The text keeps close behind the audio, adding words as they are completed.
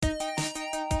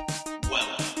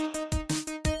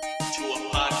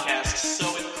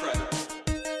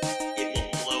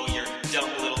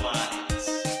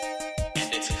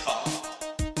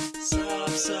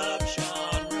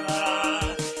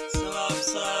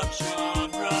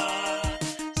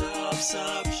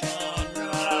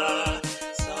Subgenre.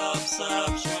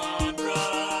 Subgenre.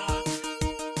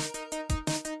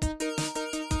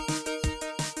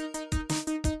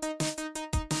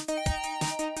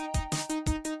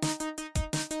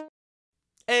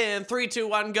 And 3, 2,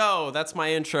 1, go. That's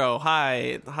my intro.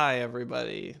 Hi,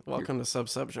 everybody. Welcome to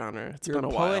Subgenre. It's You're been a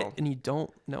a poet while. and you don't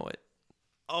know it.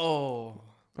 Oh,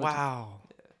 wow.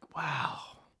 Wow.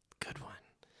 Good one.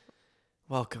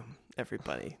 Welcome,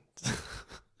 everybody.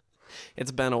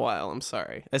 It's been a while. I'm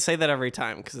sorry. I say that every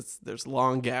time because there's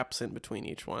long gaps in between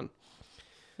each one.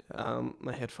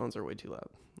 My headphones are way too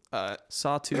loud.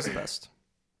 Saw 2 is the best.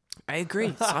 I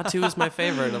agree. Saw 2 is my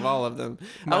favorite of all of them.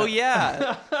 Oh,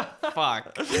 yeah.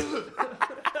 Fuck.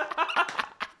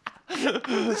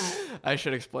 I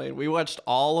should explain. We watched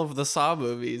all of the Saw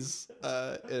movies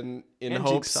in And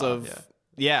hopes Jigsaw, of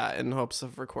in hopes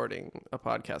of recording a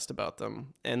podcast about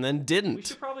them, and then We didn't.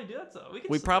 should probably do that though.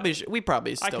 We probably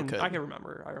I still could. can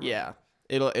remember. I remember. Yeah.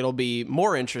 It'll be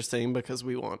more interesting because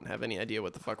we won't have any idea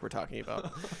what the fuck we're talking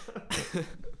about.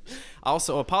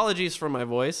 Also, apologies for my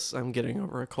voice. I'm getting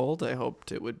over a cold. I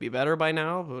hoped it would be better by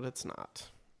now, but it's not.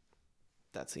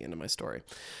 That's the end of my story.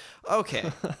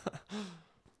 Okay.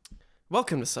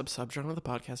 Welcome to Subgenre, the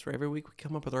podcast where every week we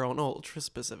come up with our own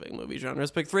ultra-specific movie genres.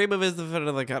 Pick 3 movies that fit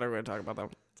into the category and talk about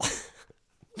them.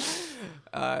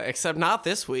 Except not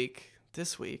this week.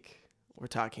 This week, we're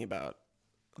talking about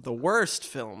the worst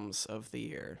films of the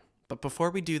year. But before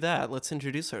we do that, let's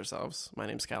introduce ourselves. My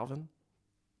name's Calvin.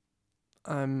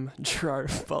 I'm Gerard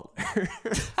Butler.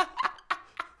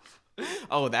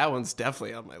 Oh, that one's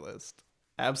definitely on my list.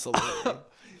 Absolutely.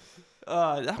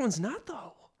 That one's not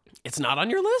though. It's not on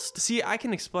your list? See, I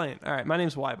can explain. All right, my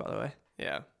name's Y, by the way.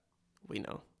 Yeah, we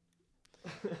know.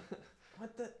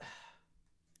 What the?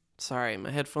 Sorry, my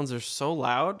headphones are so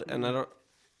loud and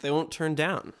they won't turn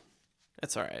down.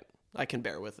 It's all right. I can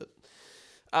bear with it.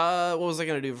 What was I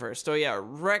going to do first? Oh yeah,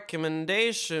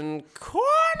 recommendation corner.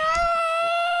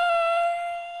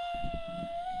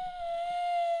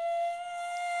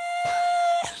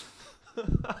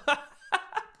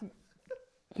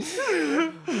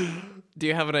 Do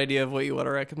you have an idea of what you want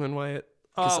to recommend, Wyatt?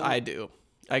 Because I do.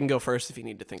 I can go first if you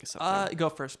need to think of something. Go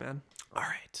first, man. All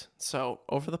right. So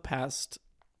over the past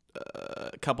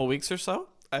couple weeks or so,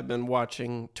 I've been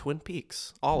watching Twin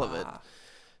Peaks, all of it,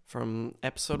 from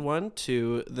episode 1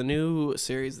 to the new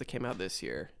series that came out this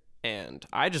year. And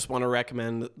I just want to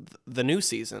recommend the new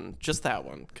season, just that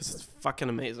one, because it's fucking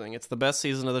amazing. It's the best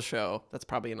season of the show. That's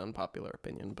probably an unpopular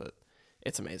opinion, but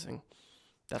it's amazing.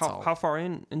 That's all. How far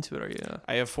into it are you?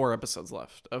 I have 4 episodes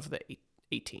left of the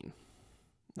 18.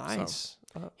 Nice.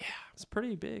 Yeah, it's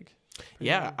pretty big.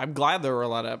 Yeah, I'm glad there were a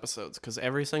lot of episodes because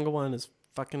every single one is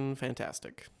fucking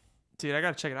fantastic. Dude, I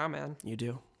gotta check it out, man. You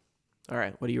do? All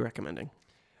right, what are you recommending?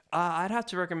 I'd have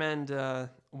to recommend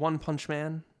One Punch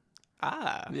Man.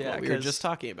 Yeah, what we were 'cause just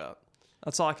talking about.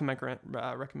 That's all I can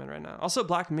recommend right now. Also,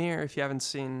 Black Mirror, if you haven't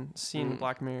seen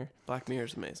Black Mirror. Black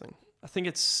Mirror's amazing. I think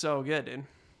it's so good, dude.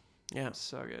 Yeah. It's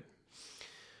so good.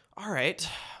 All right,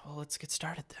 well, let's get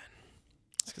started then.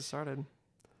 Let's get started.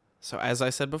 So as I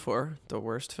said before, the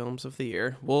worst films of the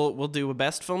year. We'll do a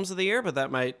best films of the year, but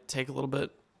that might take a little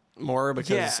bit more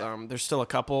because there's still a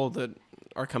couple that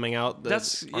are coming out that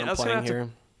aren't playing here.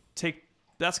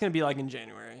 That's gonna be like in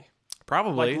January,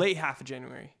 Probably like late half of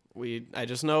January. I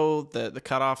just know that the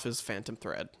cutoff is Phantom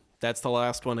Thread. That's the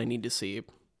last one I need to see.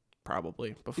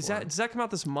 Probably before. Does that come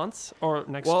out this month or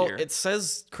next Well, year? it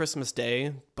says Christmas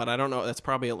Day, but I don't know. That's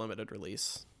probably a limited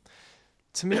release.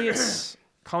 To me, it's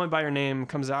Call Me by Your Name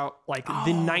comes out like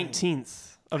the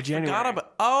 19th of January.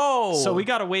 So we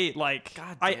gotta wait. Like,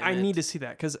 God damn I it. need to see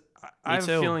that because I have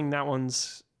too. a feeling that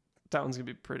one's gonna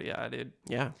be pretty dude.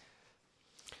 Yeah.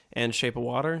 And Shape of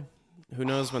Water. Who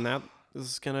knows when that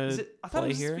is gonna I thought play it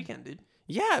was here? this weekend, dude.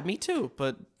 Yeah, me too.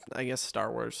 But I guess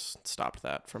Star Wars stopped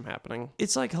that from happening.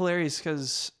 It's like hilarious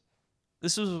because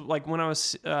this was like when I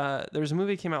was there was a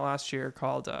movie that came out last year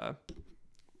called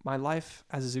My Life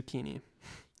as a Zucchini,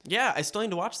 Yeah, I still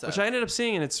need to watch that. which I ended up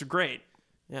seeing and it's great.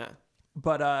 Yeah.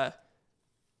 But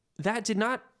that did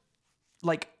not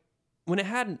like when it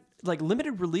had like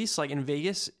limited release like in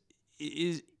Vegas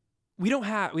we don't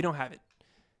have it.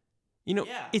 You know,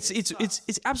 Yeah,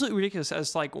 it's absolutely ridiculous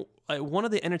as like one of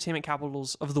the entertainment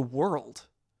capitals of the world,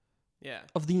 Yeah.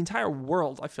 of the entire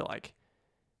world, I feel like,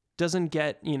 doesn't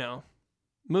get,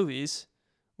 movies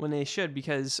when they should,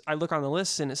 because I look on the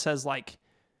list and it says like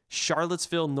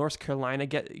Charlottesville, North Carolina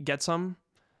gets some,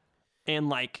 and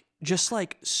like just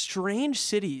like strange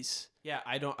cities Yeah,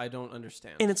 I don't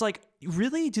understand. And it's like,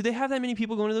 really? Do they have that many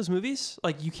people going to those movies?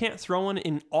 Like, you can't throw one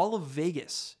in all of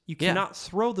Vegas. You cannot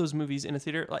throw those movies in a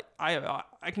theater. Like,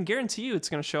 I can guarantee you it's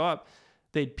going to show up.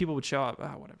 People would show up.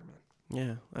 Whatever, man.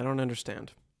 Yeah, I don't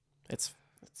understand. It's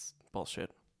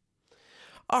bullshit.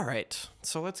 All right,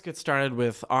 so let's get started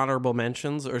with honorable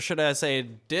mentions, or should I say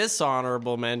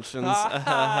dishonorable mentions?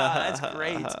 That's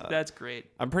great. That's great.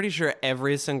 I'm pretty sure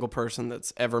every single person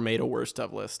that's ever made a worst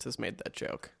of list has made that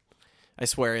joke. I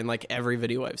swear, in like every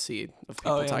video I've seen of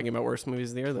people talking about worst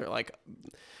movies of the year, they're like,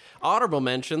 honorable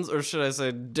mentions, or should I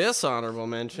say dishonorable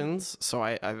mentions? So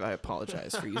I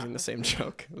apologize for using the same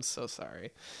joke. I'm so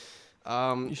sorry.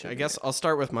 I guess I'll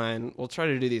start with mine. We'll try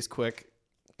to do these quick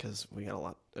because we got a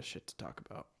lot of shit to talk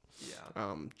about.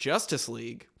 Yeah. Justice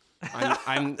League.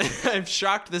 I'm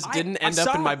shocked this didn't end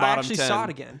up in my bottom 10. I actually saw it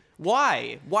again.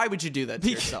 Why? Why would you do that to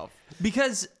yourself?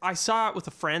 Because I saw it with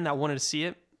a friend that wanted to see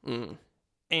it,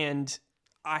 and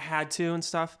I had to and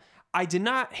stuff. I did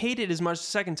not hate it as much the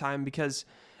second time because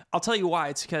I'll tell you why.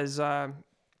 It's because the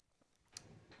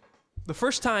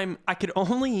first time I could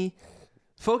only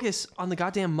focus on the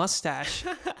goddamn mustache.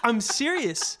 I'm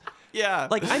serious. Yeah.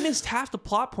 Like, I missed half the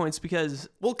plot points because...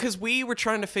 Well, because we were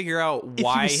trying to figure out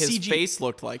why his face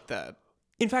looked like that.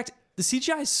 In fact, the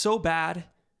CGI is so bad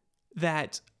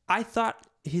that I thought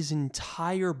his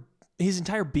entire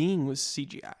being was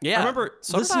CGI. Yeah. I remember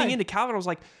listening into Calvin, I was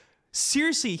like,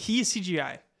 seriously, he is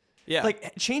CGI. Yeah.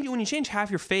 Like, when you change half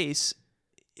your face,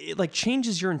 it like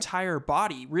changes your entire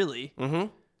body, really. Mm-hmm.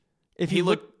 If you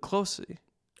look closely.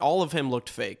 All of him looked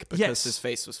fake because his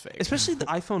face was fake. Especially the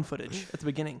iPhone footage at the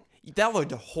beginning. That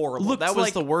looked horrible. That was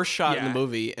like the worst shot in the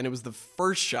movie, and it was the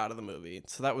first shot of the movie.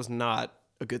 So that was not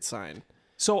a good sign.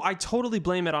 So I totally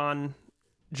blame it on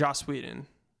Joss Whedon.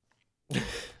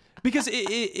 Because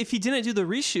if he didn't do the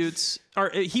reshoots, or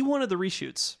he wanted the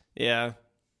reshoots. Yeah.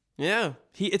 Yeah.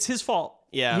 It's his fault.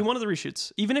 Yeah. He wanted the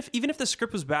reshoots. Even if the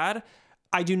script was bad,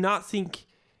 I do not think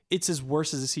it's as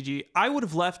worse as the CG. I would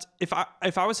have left if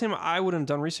I was him. I wouldn't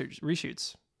have done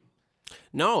reshoots.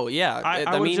 No, yeah.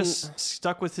 I would have just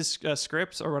stuck with his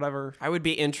scripts or whatever. I would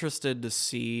be interested to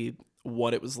see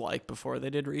what it was like before they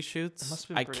did reshoots.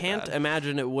 I can't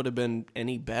imagine it would have been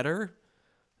any better.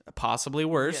 Possibly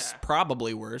worse. Yeah.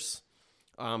 Probably worse.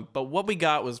 But what we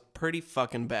got was pretty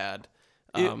fucking bad.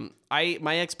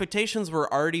 My expectations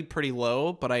were already pretty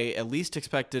low, but I at least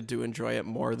expected to enjoy it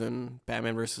more than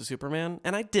Batman vs Superman,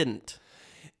 and I didn't.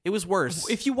 It was worse.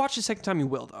 If you watch the second time, you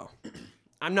will, though.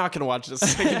 I'm not gonna watch this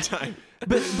second time.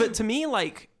 But to me,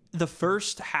 like, the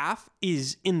first half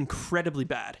is incredibly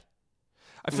bad.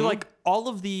 I feel like all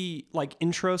of the like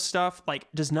intro stuff like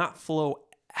does not flow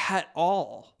at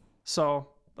all. So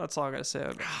that's all I gotta say.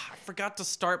 I forgot to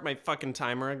start my fucking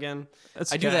timer again.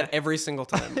 That's I do that every single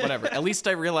time. Whatever. At least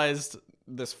I realized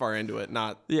this far into it,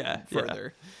 not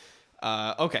further.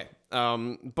 Yeah. Okay.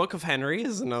 Book of Henry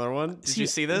is another one. Did you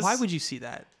see this? Why would you see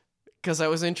that? Because I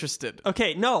was interested.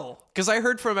 Okay, no. Because I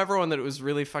heard from everyone that it was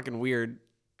really fucking weird,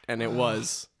 and it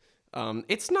was.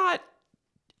 It's not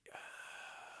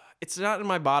in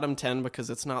my bottom 10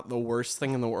 because it's not the worst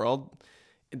thing in the world.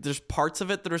 There's parts of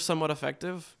it that are somewhat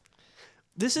effective.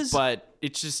 But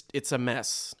it's a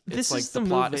mess. It's like the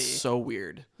plot is so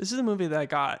weird. This is the movie that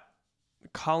got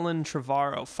Colin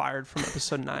Trevorrow fired from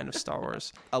episode 9 of Star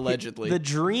Wars. Allegedly. The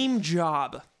dream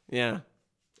job. Yeah.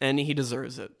 And he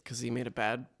deserves it because he made a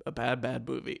bad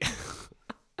movie.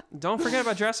 Don't forget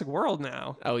about Jurassic World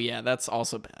now. Oh, yeah, that's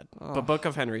also bad. Oh. But Book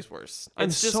of Henry's worse.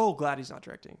 I'm so glad he's not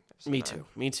directing. Me too.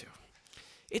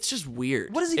 It's just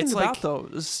weird. What is it even about, though?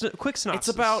 Quick synopsis.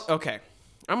 It's about, okay,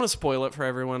 I'm going to spoil it for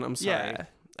everyone. I'm sorry.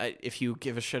 Yeah. If you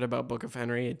give a shit about Book of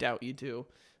Henry, I doubt you do.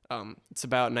 It's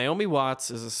about Naomi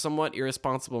Watts is a somewhat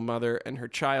irresponsible mother, and her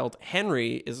child,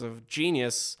 Henry, is a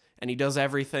genius, and he does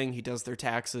everything. He does their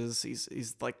taxes.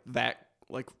 He's like that,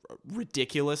 like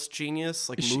ridiculous genius,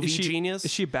 like movie genius.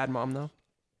 Is she a bad mom though?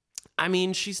 I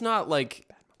mean, she's not like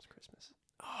Bad Moms Christmas.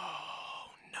 Oh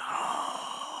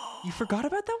no! You forgot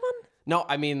about that one? No,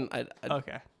 I mean,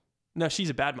 okay. No, she's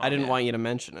a bad mom. I didn't want you to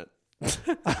mention it.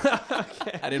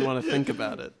 Okay. I didn't want to think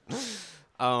about it.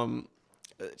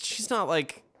 She's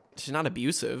not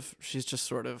abusive. She's just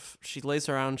sort of, she lays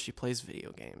around, she plays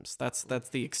video games. That's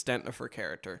the extent of her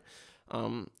character.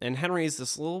 And Henry's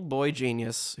this little boy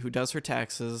genius who does her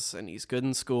taxes, and he's good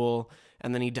in school,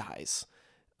 and then he dies.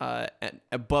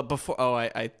 But before,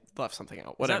 I left something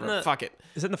out. Whatever. Fuck it.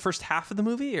 Is it in the first half of the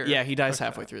movie? Or? Yeah, he dies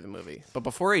halfway through the movie. But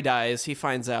before he dies, he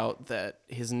finds out that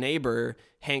his neighbor,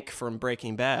 Hank from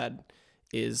Breaking Bad,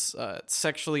 is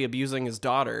sexually abusing his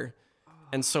daughter.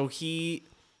 And so he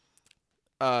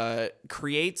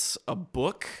creates a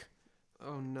book.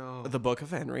 Oh, no. The Book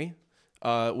of Henry.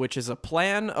 which is a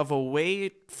plan of a way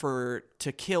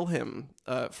to kill him,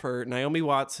 for Naomi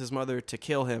Watts, his mother, to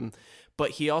kill him.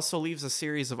 But he also leaves a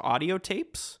series of audio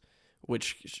tapes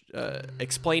which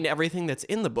explain everything that's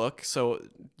in the book. So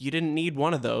you didn't need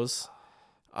one of those.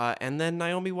 And then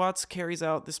Naomi Watts carries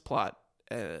out this plot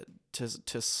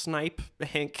to snipe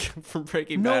Hank from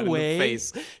Breaking Bad in the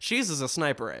face. She uses a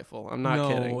sniper rifle. I'm not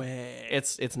kidding. No way.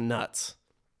 It's nuts.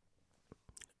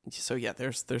 So yeah,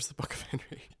 there's the Book of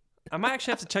Henry. I might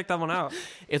actually have to check that one out.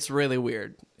 It's really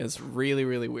weird. It's really,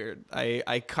 really weird.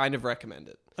 I kind of recommend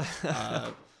it.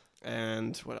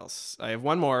 And what else? I have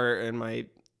one more in my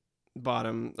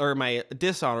my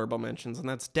dishonorable mentions, and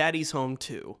that's Daddy's Home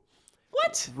 2.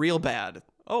 What? Real bad.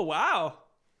 Oh, wow.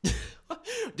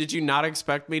 Did you not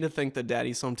expect me to think that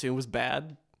Daddy's Home 2 was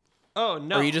bad? Oh,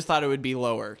 no. Or you just thought it would be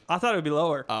lower? I thought it would be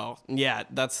lower. Oh, yeah.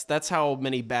 That's how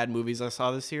many bad movies I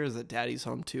saw this year, is that Daddy's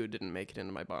Home 2 didn't make it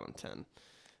into my bottom 10.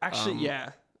 Actually,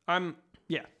 yeah.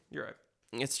 Yeah, you're right.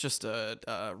 It's just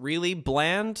a really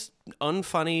bland,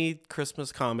 unfunny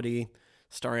Christmas comedy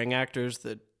starring actors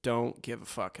that don't give a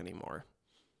fuck anymore.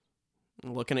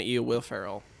 I'm looking at you, Will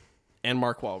Ferrell, and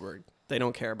Mark Wahlberg. They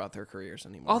don't care about their careers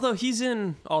anymore. Although he's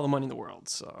in All the Money in the World,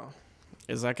 so.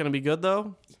 Is that going to be good,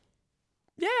 though?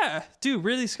 Yeah. Dude,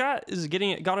 Ridley Scott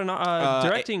got a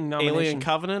directing nomination. Alien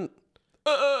Covenant?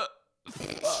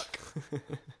 Fuck.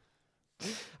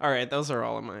 All right, those are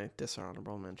all of my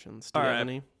dishonorable mentions. Do you have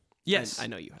any? Yes. I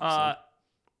know you have some.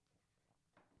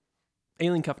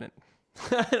 Alien Covenant.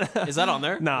 Is that on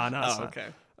there? No, Oh, okay.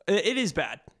 It is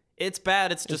bad. It's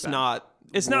bad. It's just bad. not.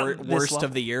 It's not this worst level.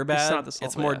 of the year bad. It's not this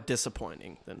It's level, more yeah.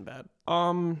 disappointing than bad.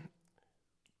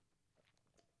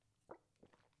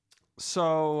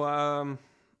 So,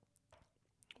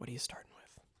 What are you starting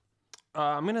with?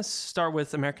 I'm gonna start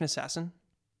with American Assassin.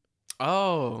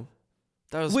 Oh,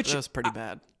 that was Which pretty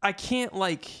bad. I can't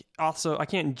I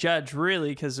can't judge really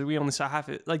because we only saw half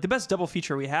it. Like the best double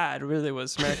feature we had really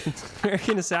was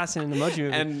American Assassin and Emoji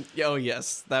Movie. And oh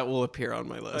yes, that will appear on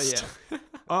my list.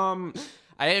 Oh, yeah.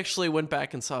 I actually went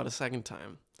back and saw it a second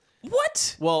time.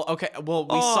 What? Well, okay. Well,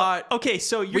 we saw it. Okay,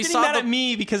 so you're we getting saw mad the- at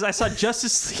me because I saw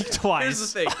Justice League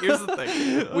twice. Here's the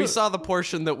thing. We saw the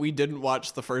portion that we didn't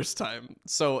watch the first time.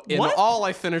 So in What? all,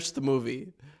 I finished the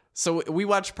movie. So we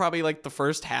watched probably like the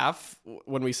first half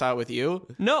when we saw it with you.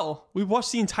 No, we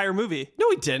watched the entire movie. No,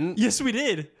 we didn't. Yes, we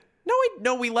did.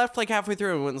 No, we left like halfway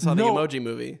through and went and saw the No. Emoji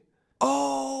Movie.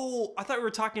 Oh, I thought we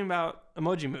were talking about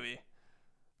Emoji Movie.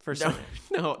 For a second.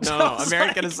 No, was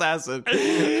American like- Assassin.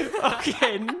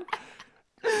 Okay.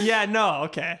 Yeah, no,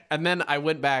 okay. And then I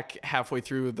went back halfway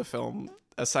through the film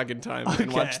a second time and Okay.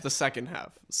 watched the second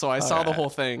half. So I saw the Alright. whole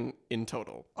thing in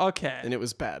total, Okay. and it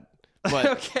was bad, but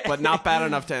Okay. but not bad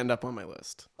enough to end up on my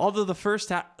list. Although the first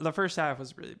half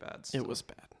was really bad. so. It was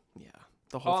bad. Yeah,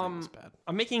 the whole thing was bad.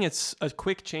 I'm making a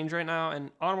quick change right now, and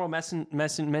honorable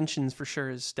mentions for sure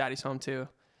is Daddy's Home 2.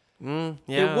 Yeah,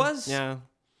 It was- Yeah,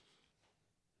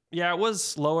 Yeah, it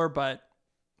was lower, but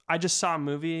I just saw a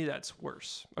movie that's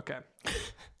worse. Okay.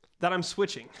 That I'm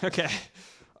switching. Okay.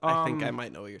 I think I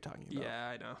might know what you're talking about.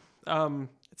 Yeah, I know.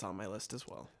 It's on my list as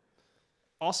well.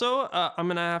 Also, I'm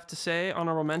going to have to say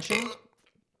honorable mention.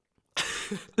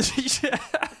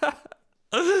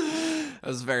 That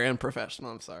was very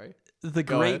unprofessional. I'm sorry. The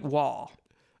Go Great ahead. Wall.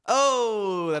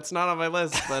 Oh, that's not on my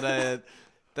list, but that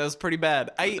was pretty bad.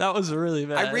 That was really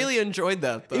bad. I really enjoyed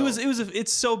that, though.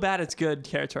 It's so bad it's good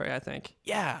territory, I think.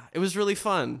 Yeah, it was really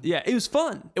fun. Yeah, it was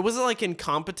fun. It wasn't like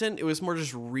incompetent. It was more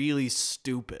just really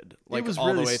stupid. Like was all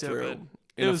really the way stupid. through.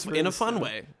 It was in really a fun stupid.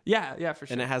 way. Yeah, for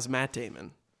sure. And it has Matt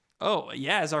Damon, Oh,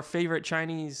 yeah, as our favorite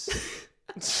Chinese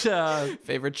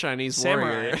favorite Chinese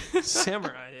samurai. warrior.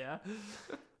 Samurai, yeah.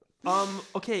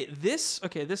 Okay,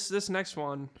 this next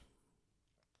one.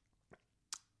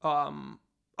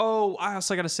 Oh, I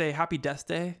also got to say Happy Death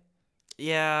Day.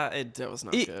 Yeah, that was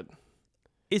not good.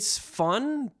 It's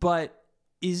fun, but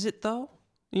is it though?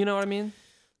 You know what I mean?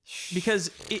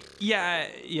 Because it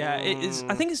is.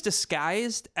 I think it's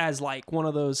disguised as like one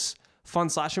of those fun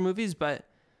slasher movies, but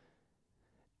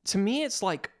to me, it's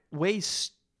like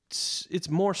it's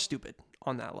more stupid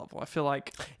on that level. I feel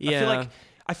like. Yeah.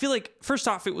 I feel like first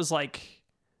off, it was like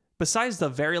besides the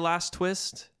very last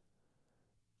twist,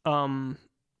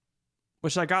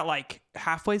 which I got like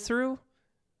halfway through,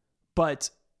 but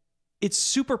it's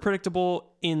super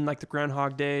predictable in like the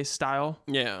Groundhog Day style.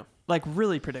 Yeah. Like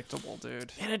really predictable,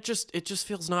 dude. And it just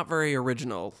feels not very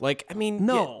original. Like, I mean,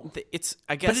 No. yeah,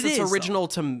 I guess it it's is, original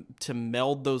to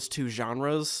meld those two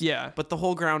genres. Yeah. But the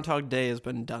whole Groundhog Day has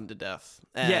been done to death.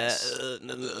 Yes.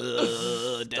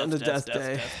 Death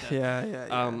Day.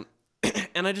 Yeah.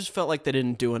 And I just felt like they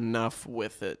didn't do enough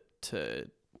with it to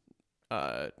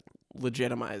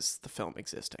legitimize the film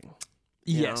existing.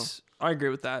 Yes, I agree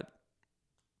with that.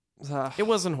 It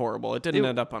wasn't horrible. It didn't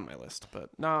end up on my list, but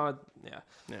no, yeah.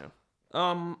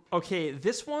 Okay,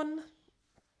 this one.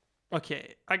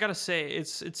 Okay, I gotta say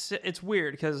it's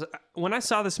weird because when I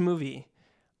saw this movie,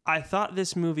 I thought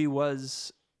this movie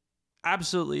was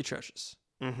absolutely atrocious.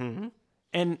 Mm-hmm.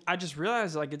 And I just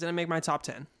realized like it didn't make my top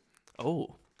 10.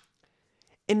 Oh.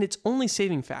 And its only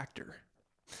saving factor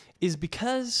is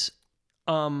because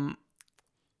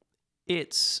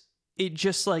it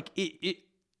just like it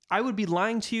I would be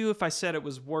lying to you if I said it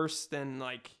was worse than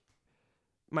like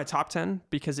my top 10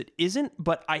 because it isn't,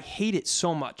 but I hate it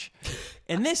so much.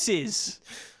 And this is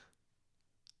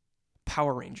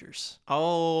Power Rangers.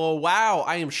 Oh, wow.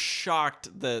 I am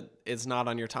shocked that it's not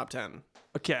on your top 10.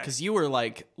 Okay. Because you were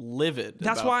like livid.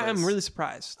 That's about why this. I'm really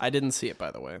surprised. I didn't see it,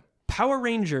 by the way. Power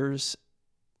Rangers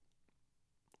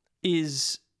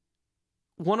is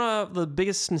one of the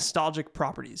biggest nostalgic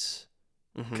properties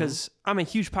because I'm a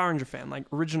huge Power Ranger fan, like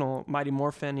original Mighty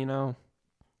Morphin, you know.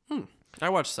 I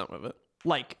watched some of it.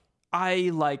 Like I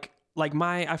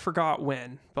forgot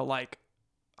when, but like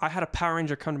I had a Power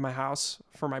Ranger come to my house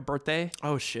for my birthday.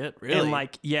 Oh shit, really? And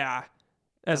like, yeah.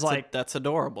 That's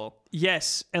adorable.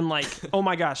 Yes, and like, oh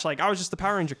my gosh, like I was just the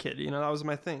Power Ranger kid, you know, that was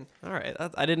my thing. All right,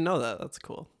 I didn't know that. That's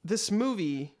cool. This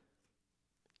movie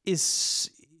is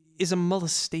a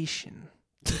molestation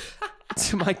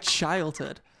to my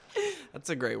childhood. That's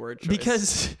a great word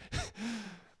choice.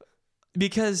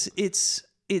 Because it's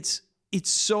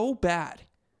so bad.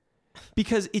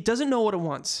 Because it doesn't know what it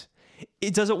wants.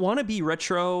 It doesn't want to be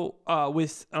retro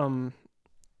with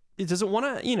it doesn't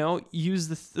want to, you know, use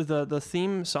the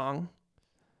theme song,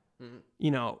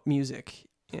 you know, music.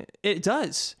 It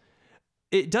does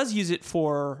use it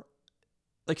for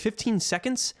like 15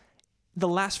 seconds, the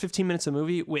last 15 minutes of the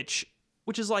movie, which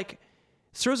is like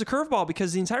throws a curveball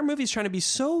because the entire movie is trying to be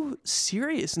so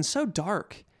serious and so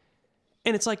dark.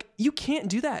 And it's like, you can't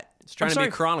do that. It's trying to be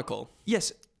Chronicle.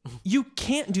 Yes, you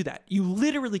can't do that. You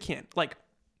literally can't. Like,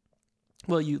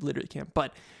 well, you literally can't,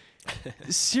 but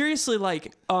seriously,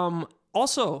 like,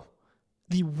 also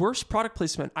the worst product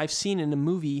placement I've seen in a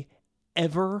movie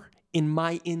ever in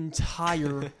my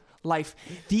entire life.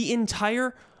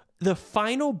 The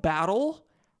final battle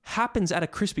happens at a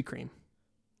Krispy Kreme.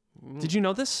 Did you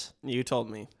know this? You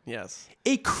told me. Yes.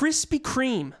 A Krispy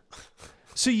Kreme.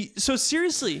 So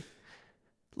seriously,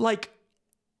 like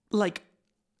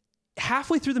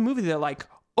halfway through the movie, they're like,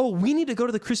 "Oh, we need to go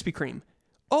to the Krispy Kreme.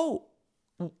 Oh,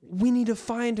 we need to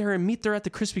find her and meet her at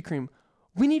the Krispy Kreme.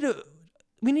 We need to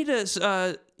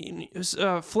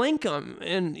flank them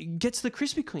and get to the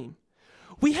Krispy Kreme.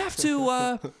 We have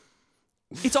to.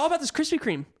 It's all about this Krispy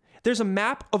Kreme. There's a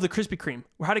map of the Krispy Kreme,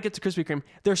 or how to get to Krispy Kreme.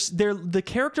 The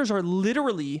characters are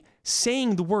literally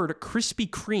saying the word Krispy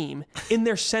Kreme in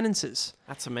their sentences.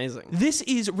 That's amazing. This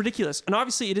is ridiculous. And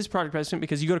obviously it is product placement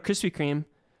because you go to Krispy Kreme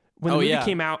when the movie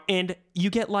came out and you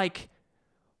get like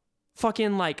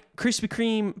fucking like Krispy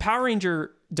Kreme Power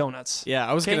Ranger donuts. Yeah,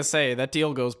 I was going to say that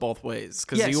deal goes both ways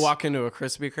because you walk into a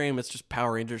Krispy Kreme, it's just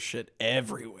Power Ranger shit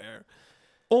everywhere.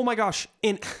 Oh my gosh.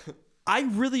 And I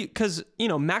really, because, you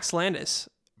know, Max Landis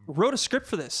wrote a script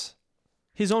for this.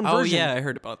 His own version. Oh, yeah, I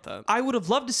heard about that. I would have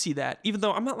loved to see that, even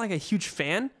though I'm not like a huge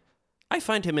fan. I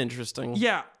find him interesting.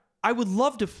 Yeah, I would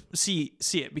love to see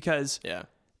it because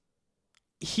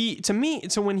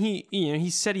when he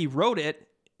said he wrote it,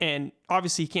 and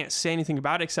obviously he can't say anything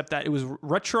about it except that it was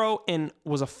retro and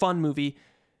was a fun movie.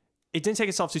 It didn't take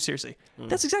itself too seriously.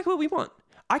 That's exactly what we want.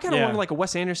 I kind of want like a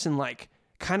Wes Anderson like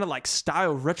kind of like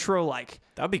style retro like.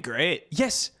 That'd be great.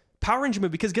 Yes, Power Ranger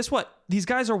movie, because guess what? These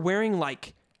guys are wearing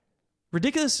like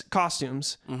ridiculous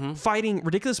costumes, fighting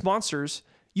ridiculous monsters.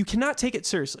 You cannot take it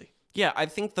seriously. Yeah, I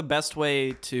think the best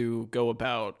way to go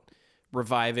about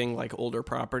reviving like older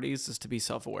properties is to be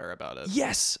self-aware about it.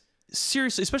 Yes,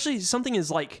 seriously, especially something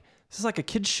is like this is like a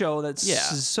kids show that's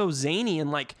so zany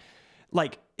and like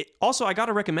also I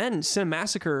gotta recommend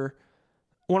Cinemassacre,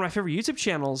 one of my favorite YouTube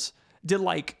channels,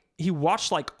 he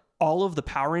watched like all of the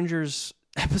Power Rangers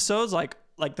episodes, like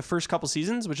the first couple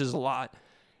seasons, which is a lot.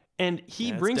 And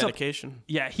he brings dedication.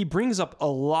 He brings up a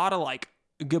lot of like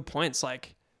good points.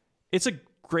 Like it's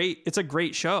a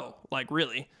great show. Like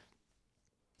really.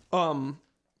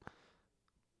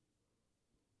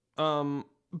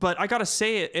 But I gotta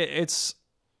say it's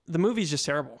the movie's just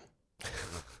terrible.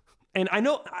 And I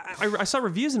know I saw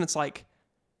reviews and it's like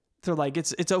they're like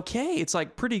it's okay, it's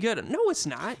like pretty good. No, it's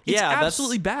not. It's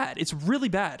absolutely bad. It's really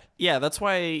bad. Yeah, that's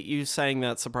why you saying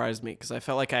that surprised me because I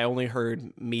felt like I only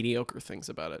heard mediocre things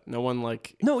about it. No one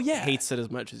hates it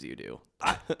as much as you do.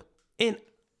 And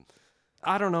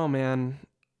I don't know, man.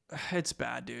 It's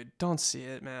bad, dude. Don't see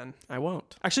it, man. I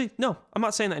won't. Actually, no, I'm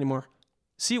not saying that anymore.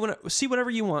 See whatever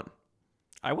you want.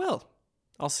 I will.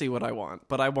 I'll see what I want,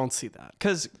 but I won't see that.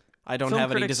 Because I don't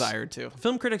have any desire to.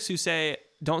 Film critics who say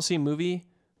don't see a movie,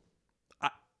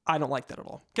 I don't like that at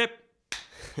all. Okay.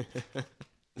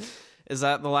 Is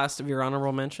that the last of your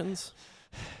honorable mentions?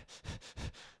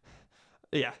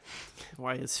 Yeah.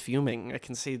 Why is fuming? I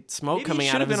can see smoke Maybe coming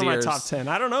it out of should his have been ears. in my top 10.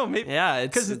 I don't know. Maybe. Yeah,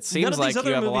 it seems like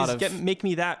you have a lot of. Make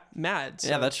me that mad. So.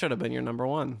 Yeah, that should have been your number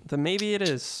one. Then maybe it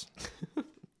is.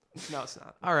 No, it's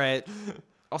not. All right,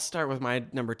 I'll start with my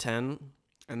number 10,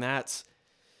 and that's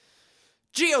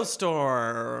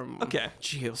Geostorm. Okay.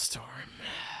 Geostorm.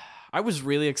 I was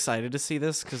really excited to see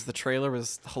this because the trailer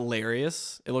was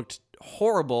hilarious. It looked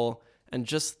horrible and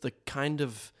just the kind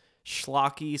of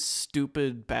schlocky,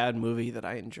 stupid, bad movie that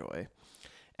I enjoy.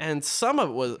 And some of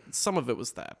it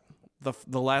was that.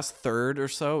 The last third or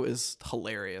so is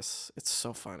hilarious. It's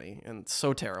so funny and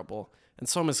so terrible and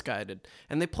so misguided.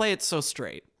 And they play it so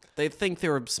straight. They think they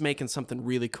were making something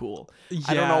really cool.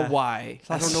 I don't know why.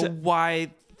 I don't know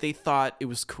why they thought it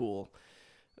was cool.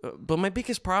 But my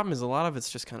biggest problem is a lot of it's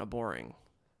just kind of boring.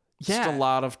 Yeah. Just a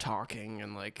lot of talking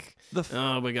and like,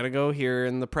 we gotta go here,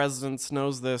 and the president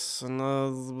knows this. And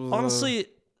honestly,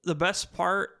 the best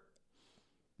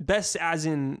as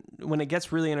in when it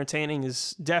gets really entertaining,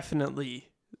 is definitely,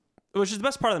 which is the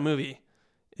best part of the movie,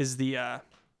 is the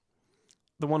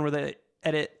one where they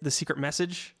edit the secret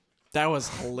message. That was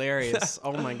hilarious.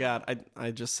 Oh my god,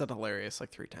 I just said hilarious like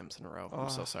 3 times in a row. I'm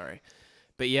so sorry,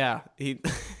 but yeah,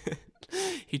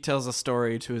 he tells a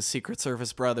story to his Secret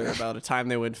Service brother about a time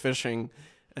they went fishing,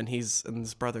 and his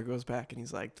brother goes back and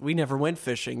he's like, "We never went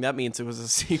fishing. That means it was a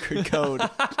secret code."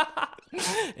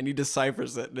 And he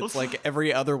deciphers it, and it's like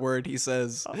every other word he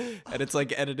says, and it's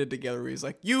like edited together where he's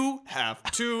like, "You have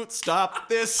to stop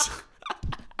this."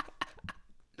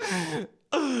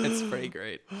 It's pretty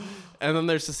great. And then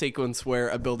there's a sequence where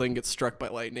a building gets struck by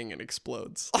lightning and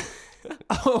explodes.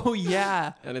 Oh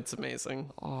yeah. And it's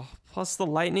amazing. Oh, plus the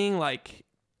lightning like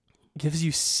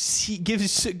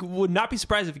would not be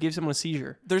surprised if it gave someone a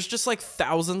seizure. There's just like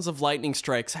thousands of lightning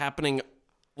strikes happening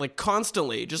like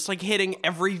constantly, just like hitting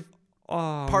every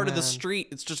part of the street.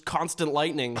 It's just constant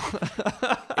lightning.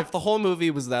 If the whole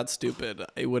movie was that stupid,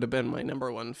 it would have been my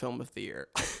number 1 film of the year.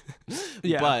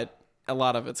 Yeah. But a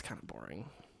lot of it's kind of boring.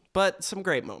 But some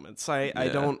great moments. I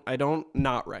don't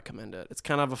not recommend it. It's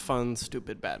kind of a fun,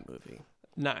 stupid, bad movie.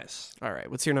 Nice. All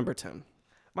right, what's your number 10?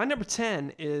 My number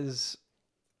 10 is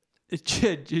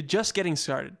Just Getting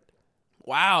Started.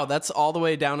 Wow, that's all the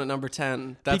way down at number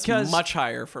 10. That's much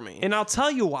higher for me. And I'll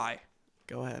tell you why.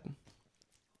 Go ahead.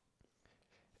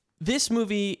 This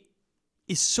movie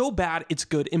is so bad, it's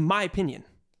good, in my opinion.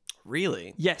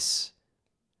 Really? Yes.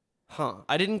 Huh.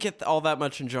 I didn't get all that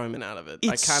much enjoyment out of it.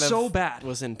 It's I kind so of bad.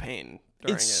 was in pain It's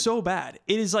during it. so bad.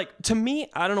 It is like, to me,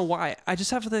 I don't know why. I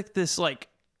just have like this like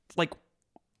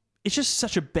it's just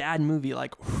such a bad movie,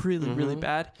 like really, really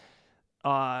bad.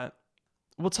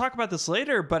 We'll talk about this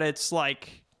later, but it's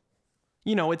like,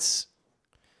 it's,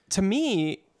 to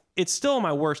me, it's still on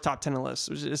my worst top 10 list.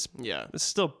 It's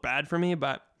still bad for me,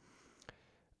 but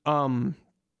one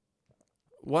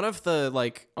of the,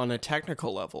 like, on a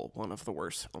technical level, one of the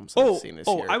worst films I've seen this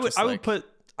year. I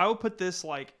would put this,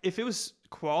 like, if it was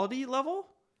quality level,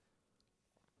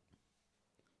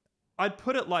 I'd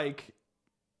put it like,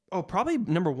 probably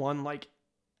number 1, like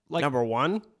number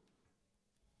 1?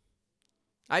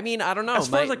 I mean, I don't know. As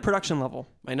far as like production level,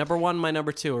 my number 1, my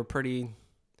number 2 are pretty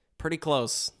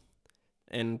close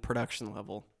in production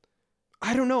level.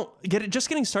 I don't know. Just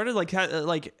Getting Started, like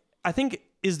I think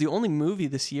is the only movie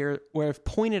this year where I've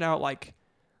pointed out like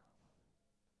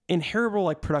inherent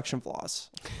like production flaws.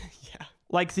 Yeah,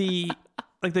 like the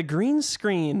green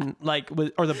screen,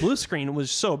 or the blue screen was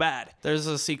so bad. There's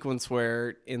a sequence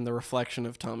where in the reflection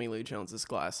of Tommy Lee Jones's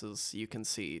glasses, you can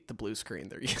see the blue screen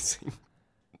they're using.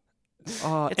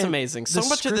 It's amazing. So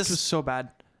much of this was so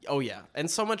bad. Oh yeah, and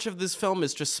so much of this film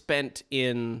is just spent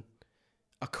in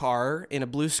a car in a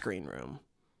blue screen room.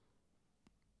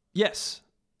 Yes,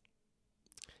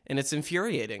 and it's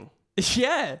infuriating.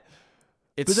 Yeah,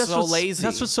 it's so lazy.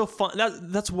 That's what's so fun.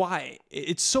 That's why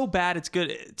it's so bad. It's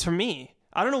good to me.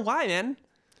 I don't know why, man.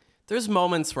 There's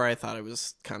moments where I thought it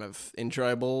was kind of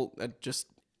enjoyable, just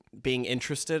being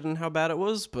interested in how bad it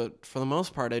was, but for the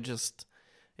most part, it just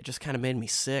kind of made me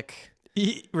sick.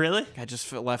 Really? I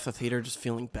just left the theater just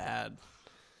feeling bad.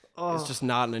 It's just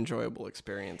not an enjoyable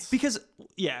experience. Because,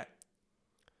 yeah,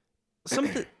 some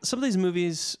of these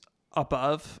movies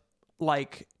above,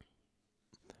 like,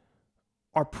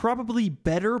 are probably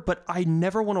better, but I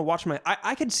never want to watch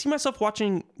I could see myself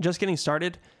watching Just Getting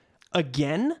Started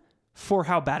again for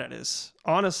how bad it is.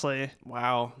 Honestly,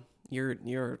 Wow.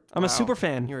 I'm a super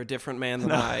fan. You're a different man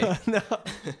than I. No.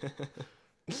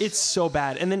 It's so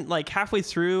bad. And then like halfway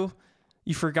through,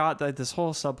 you forgot that this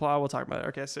whole subplot. We'll talk about it.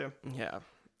 Okay, so Yeah.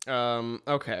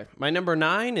 Okay. My number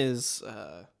 9 is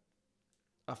a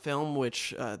film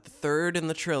which the third in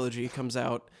the trilogy comes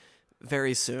out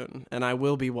very soon, and I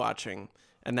will be watching,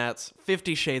 and that's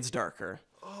 50 Shades Darker.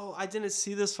 oh, I didn't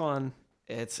see this one.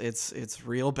 It's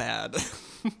real bad.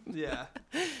 Yeah.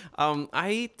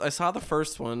 I saw the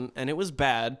first one and it was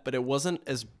bad, but it wasn't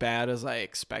as bad as I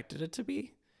expected it to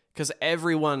be. Because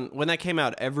when that came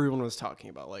out, everyone was talking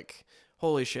about like,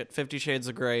 holy shit, 50 Shades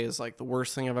of Grey is like the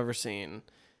worst thing I've ever seen.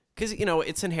 Because,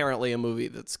 it's inherently a movie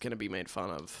that's going to be made fun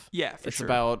of. Yeah, for it's sure.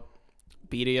 about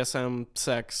BDSM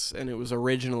sex, and it was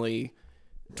originally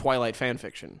Twilight fan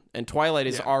fiction. And Twilight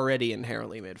is already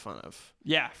inherently made fun of.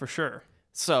 Yeah, for sure.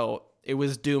 So it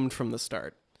was doomed from the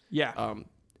start. Yeah.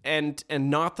 And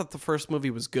not that the first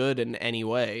movie was good in any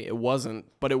way. It wasn't,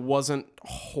 but it wasn't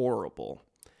horrible.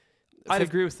 I'd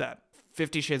agree with that.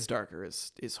 50 Shades Darker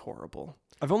is horrible.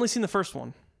 I've only seen the first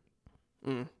one.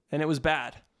 And it was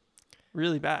bad.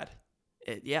 Really bad.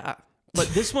 Yeah. But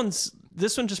this one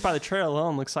just by the trailer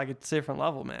alone looks like it's a different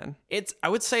level, man. I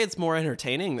would say it's more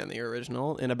entertaining than the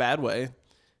original in a bad way.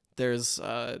 There's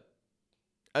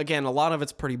again, a lot of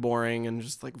it's pretty boring and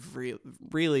just like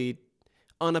really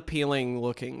unappealing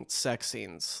looking sex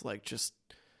scenes. Like just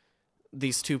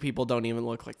these two people don't even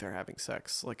look like they're having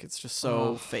sex. Like it's just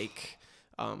so fake.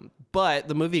 But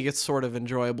the movie gets sort of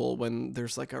enjoyable when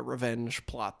there's like a revenge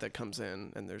plot that comes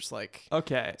in and there's like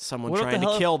someone What about trying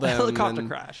to kill them. Helicopter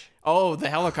crash. Oh, the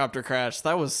helicopter crash.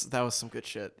 That was some good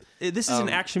shit. This is an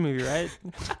action movie, right?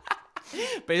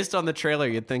 Based on the trailer,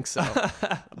 you'd think so.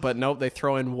 But nope, they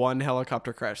throw in one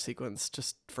helicopter crash sequence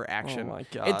just for action. Oh my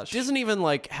gosh. It doesn't even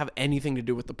like have anything to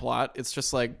do with the plot. It's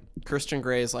just like Christian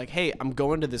Grey is like, hey, I'm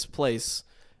going to this place.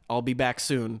 I'll be back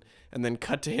soon. And then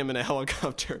cut to him in a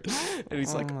helicopter. And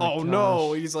he's like, oh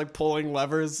no. He's like pulling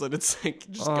levers and it's like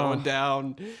just going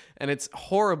down. And it's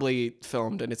horribly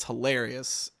filmed and it's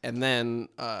hilarious. And then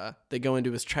they go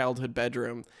into his childhood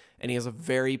bedroom and he has a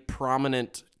very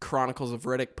prominent Chronicles of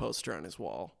Riddick poster on his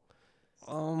wall.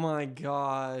 Oh my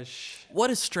gosh. What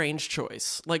a strange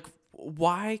choice. Like,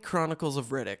 why Chronicles of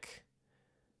Riddick?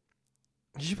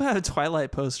 You should have a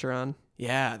Twilight poster on.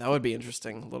 Yeah, that would be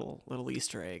interesting. Little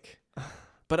Easter egg.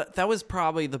 But that was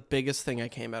probably the biggest thing I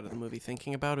came out of the movie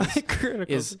thinking about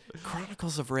is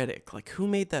Chronicles of Riddick. Like, who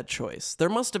made that choice? There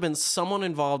must have been someone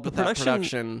involved with that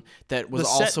production that was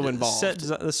also involved.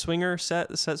 The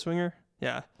set swinger?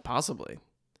 Yeah. Possibly.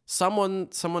 Someone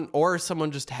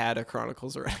just had a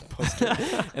Chronicles of Riddick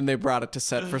poster and they brought it to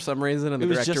set for some reason and the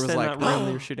director was like, room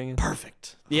they were shooting in.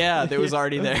 Perfect. Yeah, it was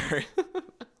already there.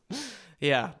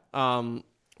 Yeah.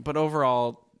 But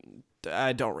overall,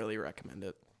 I don't really recommend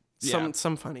it.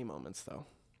 Some funny moments though.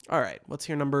 All right, what's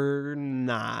your number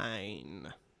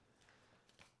 9?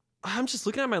 I'm just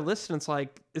looking at my list and it's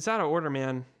like it's out of order,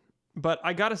 man. But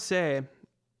I gotta say,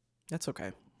 that's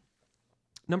okay.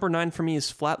 Number 9 for me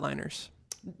is Flatliners.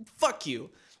 Fuck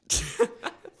you.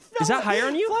 Is that higher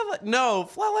on you? No,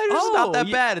 Flatliners is not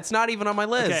that bad. It's not even on my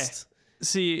list. Okay.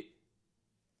 See,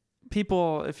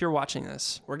 people, if you're watching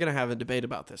this, we're gonna have a debate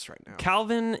about this right now.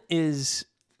 Calvin is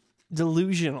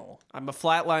delusional. I'm a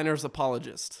Flatliners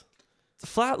apologist.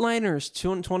 Flatliners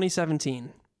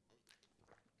 2017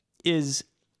 is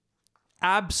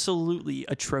absolutely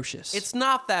atrocious. It's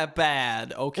not that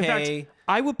bad, okay? In fact,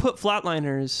 I would put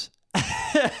Flatliners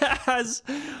as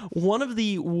one of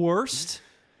the worst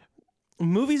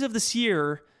movies of this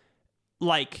year,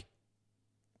 like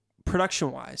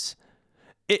production-wise.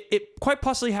 It quite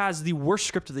possibly has the worst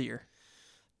script of the year.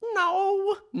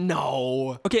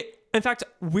 No. Okay, in fact,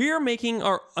 we're making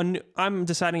I'm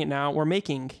deciding it now. We're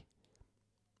making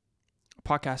a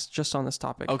podcast just on this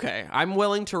topic. Okay, I'm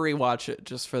willing to rewatch it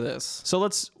just for this. So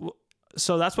that's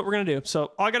what we're going to do.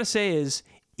 So all I got to say is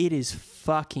it is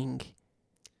fucking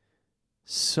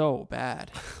so bad.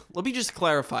 Let me just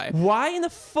clarify. Why in the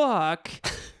fuck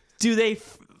do they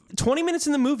 20 minutes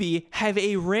in the movie have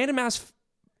a random ass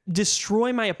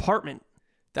destroy my apartment?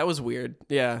 That was weird.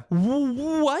 Yeah.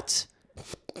 What?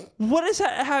 What does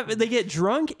that have? They get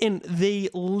drunk and they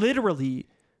literally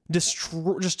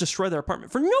destroy their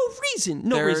apartment for no reason.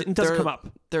 No reason. It doesn't come up.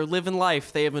 They're living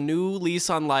life. They have a new lease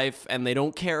on life and they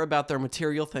don't care about their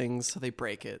material things, so they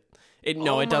break it. It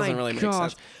doesn't really make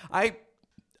sense.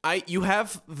 You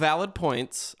have valid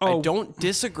points. I don't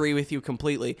disagree with you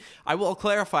completely. I will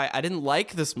clarify, I didn't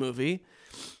like this movie.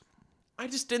 I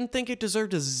just didn't think it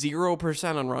deserved a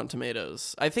 0% on Rotten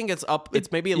Tomatoes. I think it's up.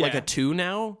 It's maybe like a 2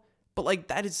 now, but like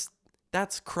that is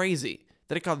That's crazy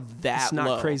that it got that It's not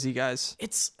low. crazy, guys.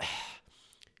 It's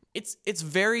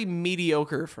very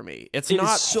mediocre for me. It's It is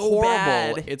not so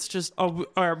horrible. bad. It's just Oh,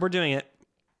 all right, we're doing it.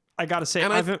 I gotta say,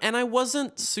 and I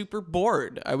wasn't super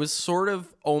bored. I was sort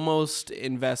of almost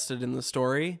invested in the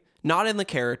story, not in the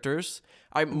characters.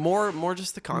 I more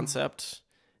just the concept,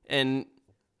 and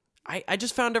I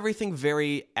just found everything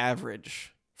very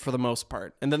average for the most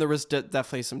part. And then there was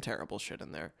definitely some terrible shit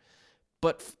in there.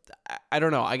 But I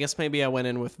don't know. I guess maybe I went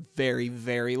in with very,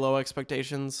 very low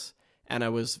expectations, and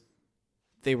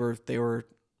they were.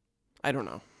 I don't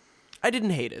know. I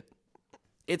didn't hate it.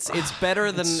 It's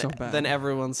better than so bad. than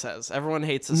everyone says. Everyone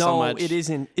hates it so much. No, it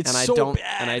isn't. It's and so I don't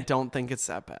bad. and I don't think it's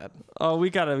that bad. Oh, we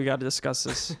gotta discuss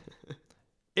this.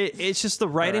 It's just the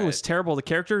writing All right. was terrible. The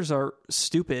characters are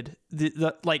stupid.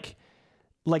 The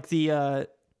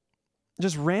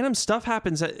just random stuff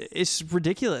happens. It's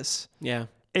ridiculous. Yeah.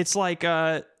 It's like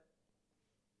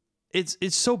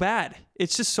it's so bad.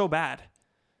 It's just so bad.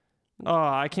 Oh,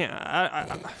 I can't.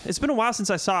 It's been a while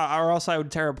since I saw it, or else I would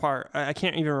tear apart. I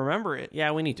can't even remember it. Yeah,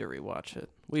 we need to rewatch it.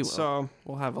 We will. So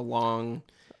We'll have a long,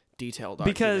 detailed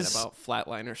Because argument about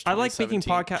Flatliners 2017. I like making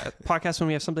podcasts when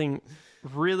we have something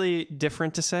really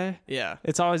different to say. Yeah.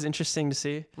 It's always interesting to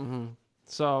see. Mm-hmm.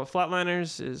 So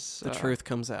Flatliners is The truth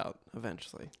comes out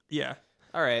eventually. Yeah.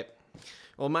 All right.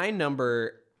 Well, my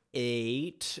number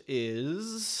 8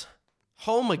 is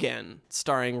Home Again,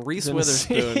 starring Reese Gonna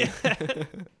see- Witherspoon.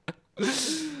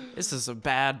 This is a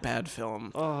bad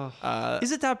film. Oh.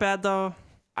 Is it that bad though?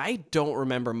 I don't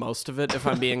remember most of it, if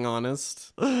I'm being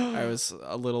honest. I was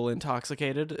a little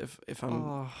intoxicated, if I'm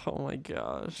Oh my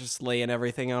gosh. just laying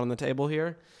everything out on the table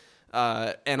here.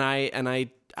 And I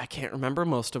can't remember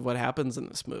most of what happens in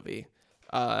this movie.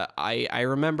 I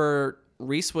remember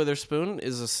Reese Witherspoon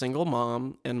is a single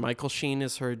mom, and Michael Sheen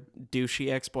is her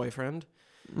douchey ex-boyfriend.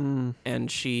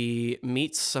 And she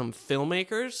meets some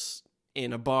filmmakers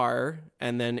in a bar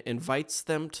and then invites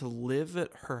them to live at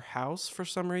her house for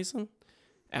some reason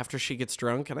after she gets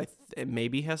drunk, and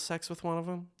maybe has sex with one of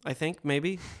them. I think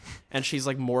maybe. And she's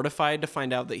like mortified to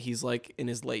find out that he's like in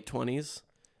his late 20s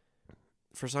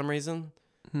for some reason.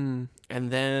 And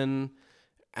then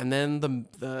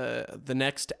the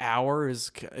next hour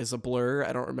is a blur.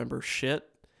 I don't remember shit.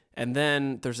 And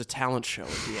then there's a talent show at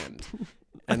the end.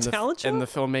 And talent show? And the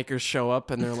filmmakers show up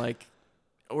and they're like,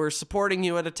 "We're supporting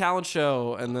you at a talent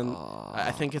show." And then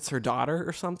I think it's her daughter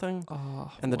or something.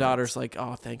 And the daughter's like,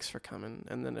 "Oh, thanks for coming."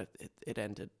 And then it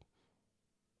ended.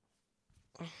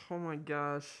 Oh my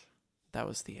gosh. That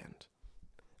was the end.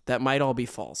 That might all be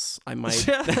false. I might.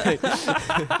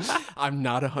 I'm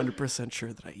not 100%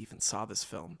 sure that I even saw this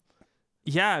film,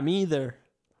 Yeah, me either.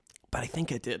 but I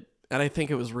think I did. And I think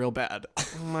it was real bad.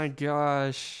 Oh my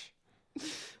gosh.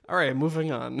 All right,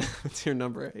 moving on to your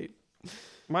number 8.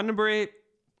 My number 8,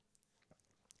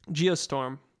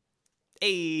 Geostorm.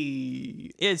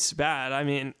 Hey. It's bad. I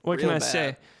mean, what can Real I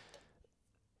bad.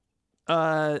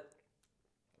 say?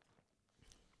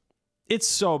 It's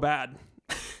so bad.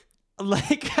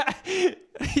 Like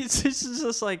it's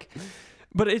just like,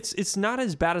 but it's not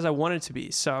as bad as I want it to be.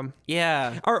 So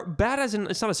Yeah. or bad as in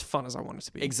it's not as fun as I want it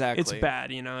to be. Exactly. It's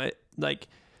bad, you know. Like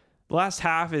the last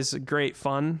half is great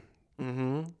fun.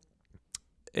 Mm-hmm.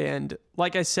 And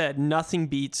like I said, nothing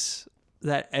beats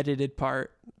that edited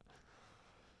part.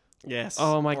 Yes.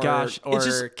 Oh my gosh. Or It's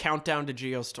just- Countdown to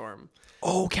Geostorm.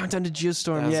 Oh, Countdown to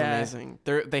Geostorm. That's yeah. amazing.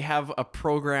 They have a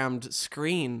programmed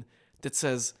screen that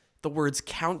says the words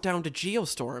 "Countdown to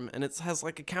Geostorm," and it has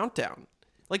like a countdown.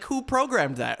 Like, who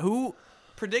programmed that? Who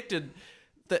predicted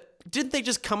that? Didn't they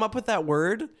just come up with that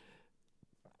word?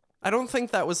 I don't think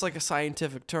that was like a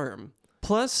scientific term.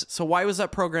 Plus, So why was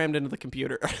that programmed into the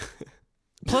computer?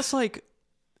 like,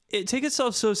 it takes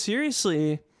itself so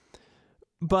seriously,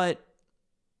 but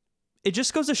it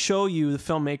just goes to show you the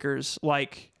filmmakers,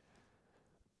 like,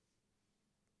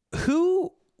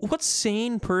 what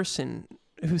sane person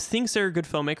who thinks they're a good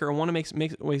filmmaker or want to makes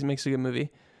a good movie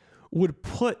would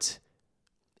put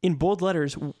in bold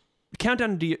letters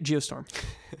Countdown to Geostorm.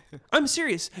 I'm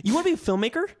serious. You want to be a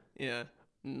filmmaker? Yeah.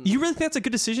 You really think that's a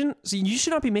good decision? So you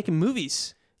should not be making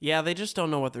movies. Yeah, they just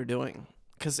don't know what they're doing.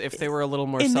 Because if they were a little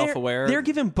more And self-aware... they're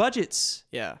given budgets.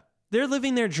 Yeah. They're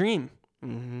living their dream.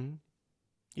 Mm-hmm.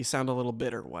 You sound a little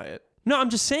bitter, Wyatt. No, I'm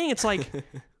just saying it's like,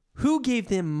 who gave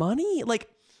them money? Like,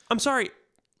 I'm sorry.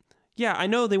 Yeah, I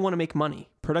know they want to make money,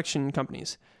 production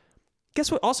companies.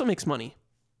 Guess what also makes money?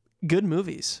 Good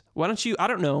movies. Why don't you, I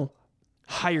don't know,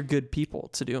 hire good people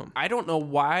to do them? I don't know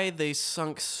why they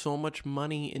sunk so much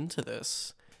money into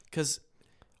this. Because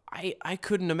I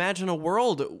couldn't imagine a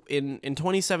world in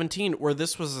 2017 where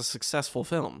this was a successful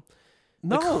film.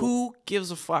 No. Like, who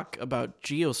gives a fuck about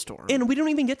Geostorm? And we don't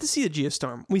even get to see the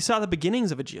geostorm. We saw the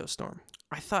beginnings of a geostorm.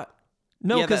 I thought...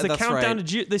 No, Yeah, because the that's countdown right.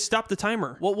 to they stopped the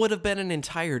timer. What would have been an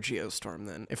entire Geostorm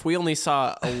then? If we only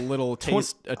saw a little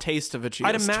taste of a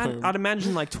Geostorm. I'd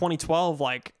imagine like 2012,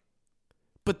 like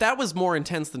But that was more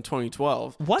intense than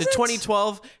 2012. Was Did it?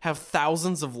 2012 have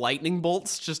thousands of lightning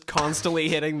bolts just constantly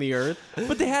hitting the earth?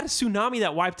 but they had a tsunami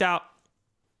that wiped out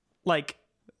like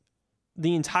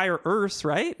the entire Earth,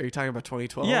 right? Are you talking about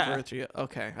 2012? Yeah. Or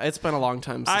okay. It's been a long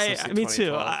time since I've seen Me too.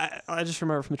 2012. I just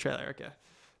remember from the trailer.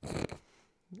 Okay.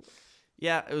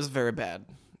 Yeah, it was very bad.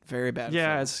 Very bad.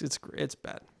 Yeah, film. it's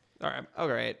bad. All right. All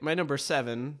right. My number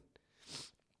 7,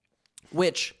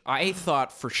 which I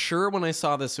thought for sure when I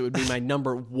saw this it would be my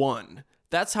number 1.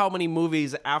 That's how many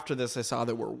movies after this I saw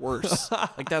that were worse.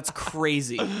 Like, that's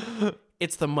crazy.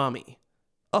 It's The Mummy.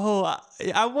 Oh,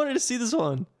 I wanted to see this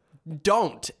one.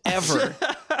 Don't ever,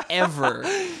 ever.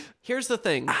 Here's the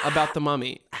thing about The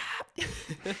Mummy.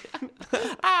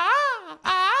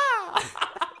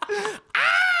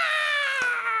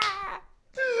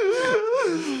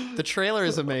 The trailer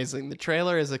is amazing. The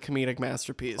trailer is a comedic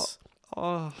masterpiece.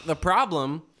 Oh, The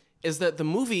problem is that the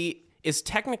movie is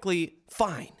technically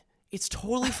fine. It's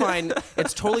totally fine.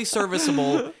 It's totally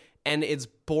serviceable, and it's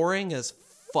boring as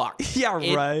fuck. Yeah,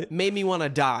 It right. made me want to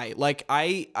die. Like,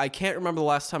 I can't remember the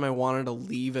last time I wanted to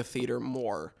leave a theater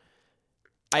more.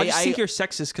 I just think you're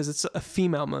sexist because it's a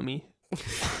female mummy.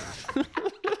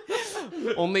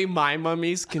 Only my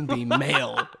mummies can be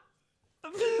male.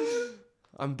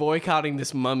 I'm boycotting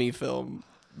this mummy film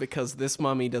because this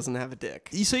mummy doesn't have a dick.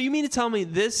 So you mean to tell me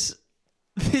this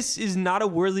is not a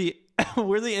worthy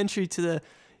entry to the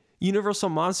Universal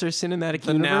Monsters cinematic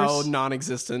The universe? now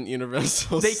non-existent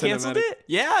Universal They canceled Cinematic- it?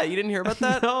 Yeah, you didn't hear about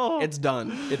that? No. It's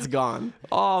done. It's gone.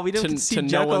 Oh, we don't To, get to see to no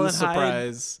Jekyll and one's Hyde,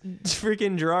 surprise.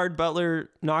 freaking Gerard Butler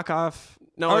knockoff.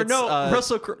 No, or it's no,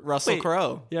 Russell Crowe. Russell Wait.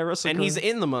 Crowe. Yeah, Russell And Crowe. he's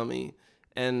in The Mummy,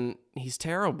 and he's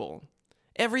terrible.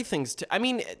 Everything's... I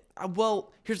mean,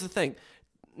 well, here's the thing.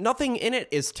 Nothing in it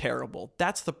is terrible.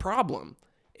 That's the problem,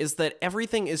 is that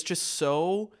everything is just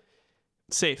so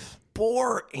safe.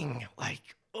 boring. Like,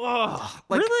 ugh.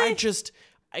 Like, Really?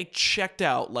 I checked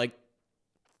out, like,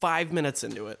 5 minutes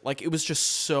into it. Like, it was just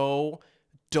so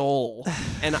dull,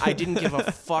 and I didn't give a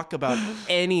fuck about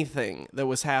anything that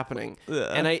was happening.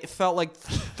 And I felt like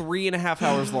 3.5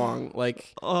 hours long.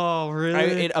 Like, Oh,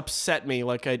 really? it upset me.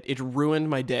 Like, it ruined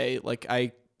my day. Like,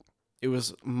 it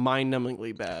was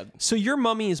mind-numbingly bad. So your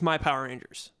mummy is my Power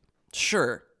Rangers.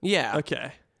 Sure, yeah.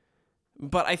 Okay.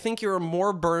 But I think you're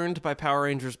more burned by Power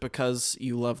Rangers because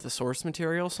you love the source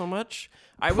material so much.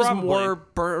 I was Probably. more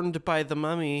burned by The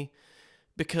Mummy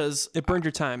because It burned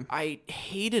your time. I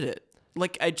hated it.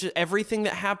 Like, everything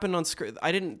that happened on screen,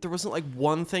 there wasn't like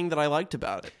one thing that I liked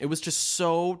about it. It was just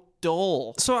so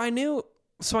dull. So I knew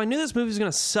this movie was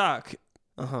gonna suck.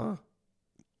 Uh-huh.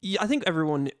 Yeah,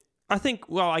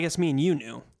 well, I guess me and you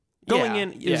knew. Going Yeah, in,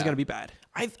 it was yeah. gonna be bad.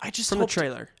 I just From the hoped,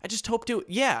 trailer. I just hoped it.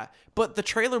 Yeah, but the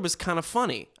trailer was kind of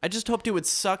funny. I just hoped it would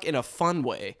suck in a fun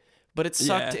way, but it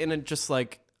sucked Yeah. in a just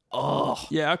like, oh.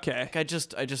 Yeah, okay. I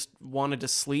just wanted to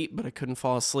sleep, but I couldn't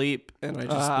fall asleep, and I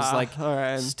just was like all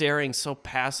right. staring so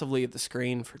passively at the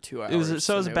screen for 2 hours. It was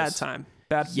a and bad time.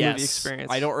 Bad Yes, movie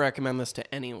experience. I don't recommend this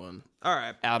to anyone All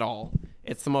right. at all.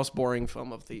 It's the most boring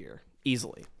film of the year,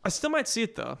 easily. I still might see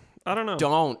it though. I don't know.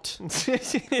 Don't.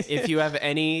 If you have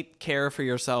any care for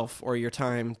yourself or your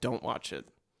time, don't watch it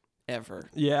ever.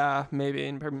 Yeah, maybe,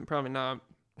 and probably not.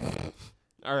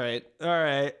 All right, All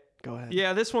right. go ahead.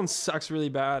 Yeah, this one sucks really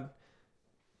bad.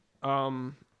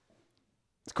 Of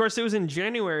course, it was in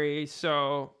January,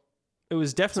 so it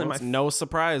was So definitely it's no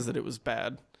surprise that it was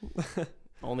bad.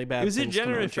 Only bad. It was in things come out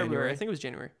January, in February. I think it was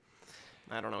January.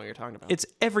 I don't know what you're talking about. It's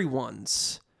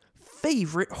everyone's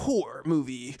favorite horror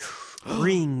movie,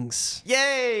 Rings.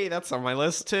 Yay! That's on my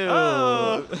list too.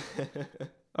 Oh.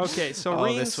 Okay, so Oh,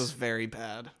 Rings. this was very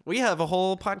bad. We have a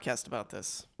whole podcast about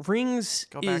this. Rings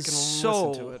Go back is and so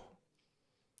listen to it.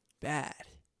 bad.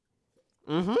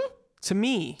 Mm-hmm. To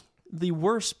me, the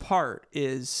worst part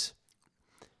is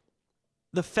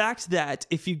the fact that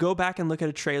if you go back and look at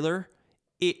a trailer,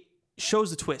 it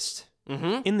shows a twist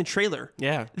in the trailer.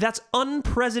 Yeah. That's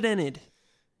unprecedented.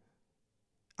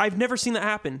 I've never seen that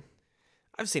happen.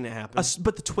 I've seen it happen.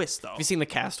 But the twist, though. Have you seen the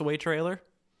Castaway trailer?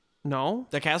 No?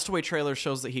 The Castaway trailer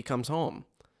shows that he comes home.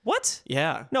 What?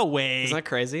 Yeah. No way. Isn't that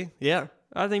crazy? Yeah.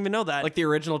 I didn't even know that. Like the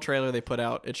original trailer they put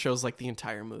out, it shows like the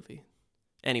entire movie.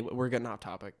 Anyway, we're getting off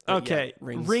topic. But okay.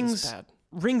 yeah, Rings is bad.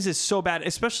 Rings is so bad,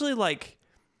 especially like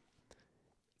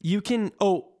you can.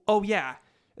 Oh yeah.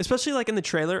 Especially like in the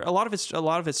trailer, a lot of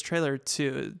its trailer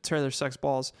sucks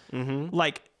balls. Mm-hmm.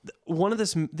 Like one of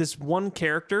this one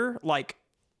character, like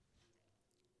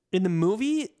in the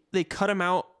movie, they cut him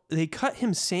out. They cut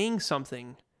him saying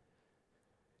something,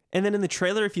 and then in the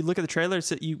trailer, if you look at the trailer, it's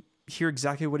that you hear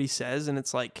exactly what he says, and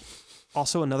it's like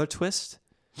also another twist.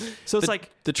 So it's like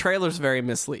the trailer's very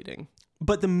misleading.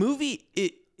 But the movie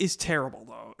it is terrible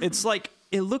though. It's like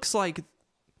it looks like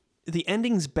the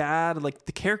ending's bad. Like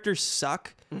the characters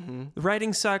suck. Mm-hmm. The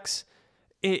writing sucks.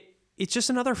 It's just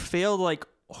another failed like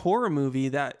horror movie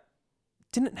that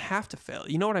didn't have to fail.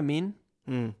 You know what I mean?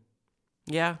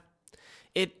 Yeah.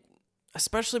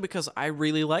 Especially because I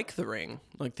really like The Ring,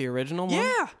 like the original one.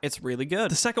 Yeah. It's really good.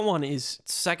 The second one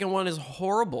is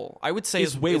horrible. I would say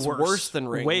is way worse than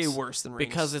Rings. Way worse than Rings.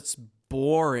 Because it's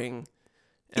boring.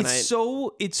 And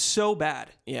it's so bad.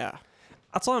 Yeah.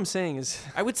 That's all I'm saying is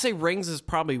I would say Rings is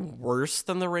probably worse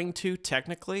than The Ring 2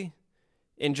 technically.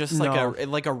 In just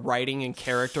like a writing and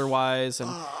character wise, and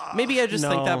maybe I just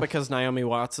think that because Naomi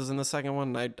Watts is in the second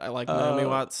one. I like Naomi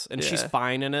Watts, and she's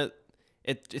fine in it.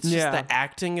 It's just the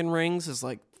acting in Rings is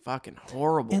like fucking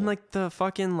horrible. And like the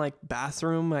fucking like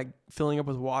bathroom like filling up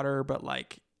with water, but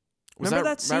like remember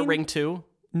that scene? That Ring 2?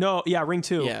 No, yeah, Ring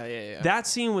 2. Yeah. That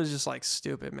scene was just like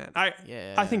stupid, man. I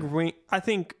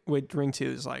think with Ring 2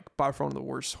 is like by far one of the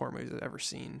worst horror movies I've ever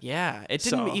seen. Yeah, it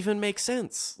didn't even make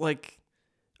sense. Like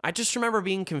I just remember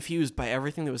being confused by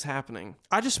everything that was happening.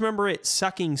 I just remember it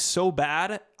sucking so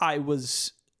bad. I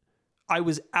was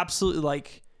absolutely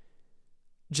like,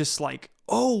 just like,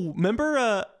 oh,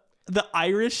 remember the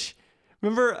Irish?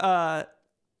 Remember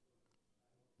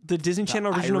the Disney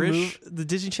Channel original movie? The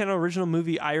Disney Channel original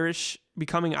movie Irish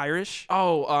Becoming Irish?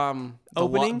 Oh,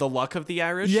 opening? The Luck of the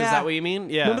Irish? Yeah. Is that what you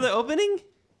mean? Yeah. Remember the opening?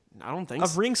 I don't think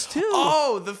of Rings 2.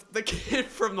 Oh, the kid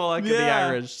from The Luck of the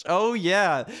Irish. Oh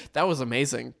yeah, that was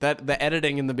amazing. That the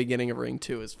editing in the beginning of Ring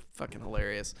 2 is fucking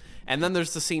hilarious. And then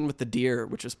there's the scene with the deer,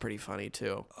 which is pretty funny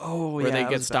too. Oh yeah, where they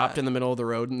get stopped in the middle of the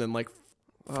road, and then like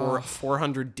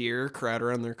 400 deer crowd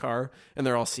around their car, and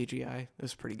they're all CGI. It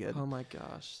was pretty good. Oh my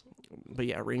gosh. But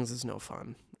yeah, Rings is no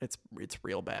fun. It's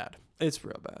real bad. It's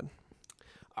real bad.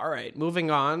 All right,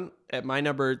 moving on. At my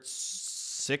number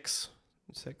 6.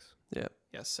 Yeah.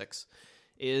 Yes, 6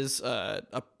 is a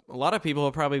lot of people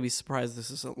will probably be surprised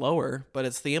this isn't lower, but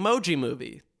it's the Emoji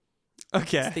Movie.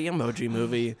 Okay. It's the Emoji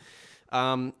Movie.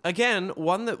 Again,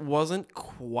 one that wasn't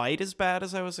quite as bad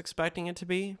as I was expecting it to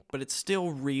be, but it's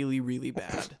still really, really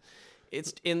bad.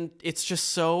 It's just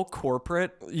so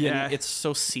corporate. Yeah. And it's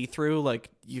so see-through. Like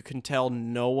you can tell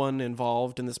no one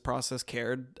involved in this process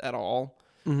cared at all.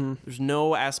 Mm-hmm. There's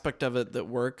no aspect of it that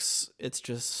works. It's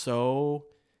just so,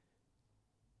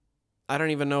 I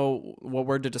don't even know what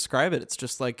word to describe it. It's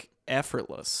just like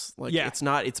effortless. Like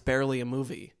it's barely a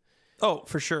movie. Oh,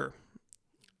 for sure.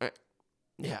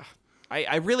 Yeah.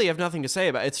 I really have nothing to say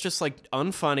about it. It's just like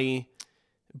unfunny,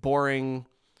 boring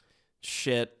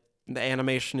shit. The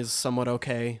animation is somewhat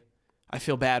okay. I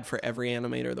feel bad for every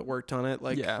animator that worked on it.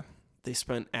 Like they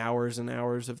spent hours and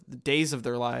hours of the days of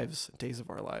their lives, days of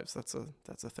our lives. That's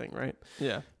a thing, right?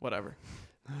 Yeah. Whatever.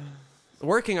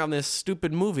 Working on this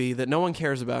stupid movie that no one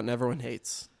cares about and everyone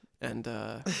hates. And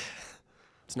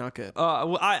it's not good.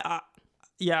 Well,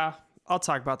 yeah, I'll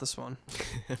talk about this one.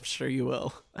 I'm sure you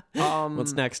will.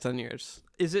 What's next on yours?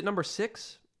 Is it number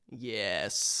 6?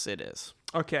 Yes, it is.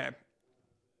 Okay.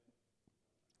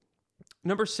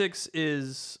 Number 6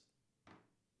 is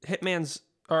Hitman's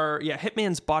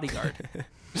Bodyguard.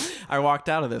 I walked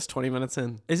out of this 20 minutes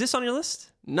in. Is this on your list?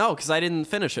 No, because I didn't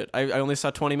finish it. I only saw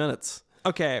 20 minutes.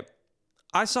 Okay.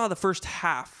 I saw the first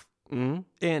half,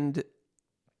 and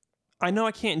I know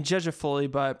I can't judge it fully,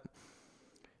 but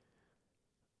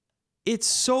it's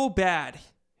so bad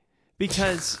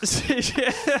because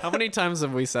how many times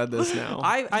have we said this now?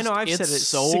 I know I've said it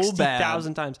so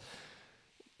 60,000 times.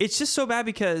 It's just so bad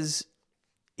because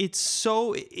it's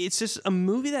just a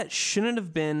movie that shouldn't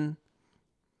have been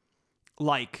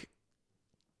like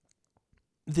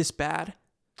this bad.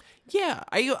 Yeah,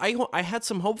 I had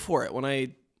some hope for it when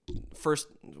I first.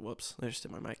 Whoops, I just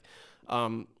hit my mic.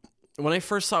 When I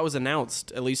first saw it was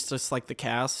announced, at least just like the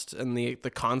cast and the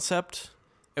concept,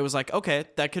 it was like, okay,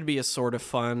 that could be a sort of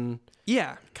fun,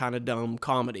 kind of dumb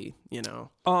comedy, you know.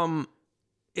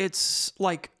 It's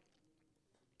like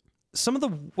some of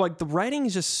the writing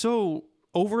is just so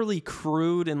overly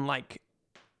crude and like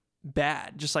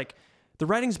bad. Just like the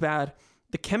writing's bad.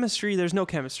 The chemistry, there's no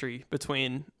chemistry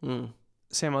between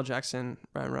Samuel Jackson,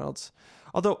 Ryan Reynolds.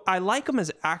 Although I like them as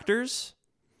actors,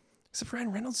 except for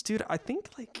Ryan Reynolds, dude. I think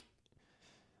like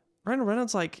Ryan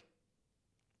Reynolds, like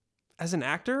as an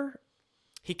actor,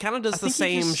 he kind of does the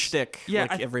same shtick,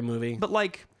 like every movie. But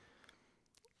like,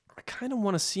 I kind of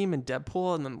want to see him in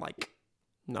Deadpool, and then like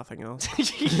Nothing else.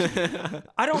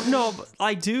 I don't know, but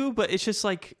I do, but it's just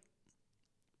like,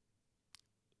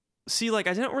 see, like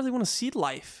I didn't really want to see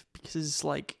Life because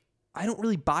like I don't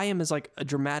really buy him as like a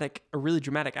really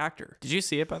dramatic actor. Did you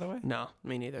see it, by the way? No,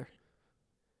 Me neither.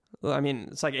 well, I mean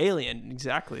it's like Alien,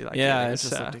 exactly. Like Yeah, Alien. it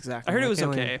just looked exactly I heard it like was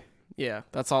Alien. okay. Yeah,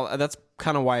 that's all. That's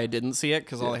kind of why I didn't see it,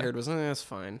 because all I Yeah. heard was, it's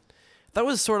fine. That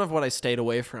was sort of what I stayed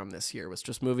away from this year, was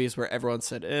just movies where everyone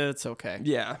said, it's okay.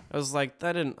 Yeah, I was like,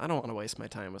 I don't want to waste my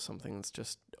time with something that's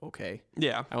just okay.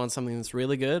 yeah. I want something that's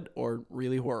really good or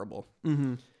really horrible.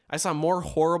 Mm-hmm. I saw more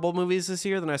horrible movies this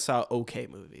year than I saw okay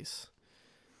movies,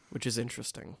 which is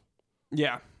interesting.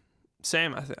 Yeah,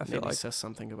 same. I feel Maybe like says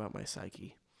something about my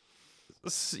psyche.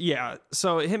 yeah.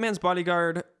 So Hitman's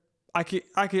Bodyguard, I could,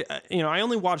 I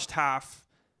only watched half,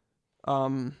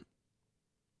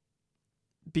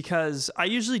 because I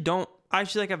usually don't. I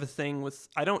actually like have a thing with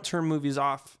I don't turn movies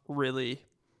off really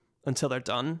until they're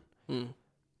done,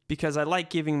 because I like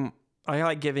giving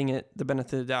it the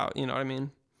benefit of the doubt. You know what I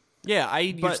mean? Yeah, I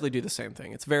usually do the same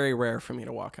thing. It's very rare for me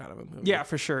to walk out of a movie. Yeah,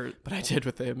 for sure. But I did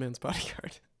with The Hitman's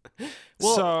Bodyguard.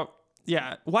 So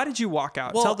yeah, why did you walk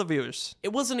out? Well, Tell the viewers.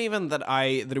 It wasn't even that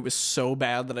it was so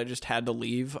bad that I just had to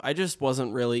leave. I just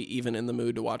wasn't really even in the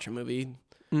mood to watch a movie.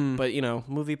 But,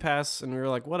 Movie Pass, and we were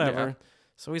like, whatever. Yeah.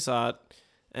 So we saw it,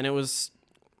 and it was,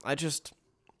 I just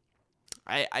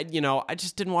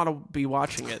didn't want to be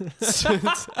watching it.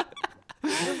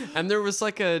 And there was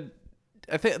like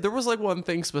I think there was like one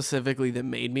thing specifically that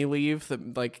made me leave,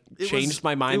 that like changed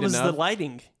my mind enough. It was the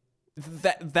lighting.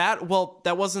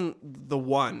 That wasn't the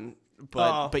one,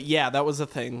 but yeah, that was a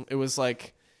thing. It was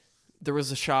like there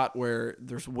was a shot where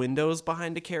there's windows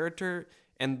behind a character,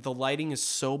 and the lighting is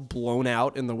so blown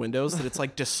out in the windows that it's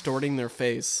like distorting their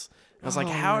face. I was like,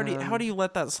 how do you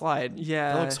let that slide?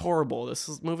 Yeah, that looks horrible.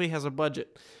 Movie has a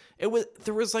budget.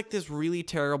 There was like this really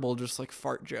terrible just like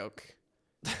fart joke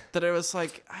that I was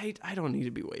like, I don't need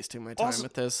to be wasting my time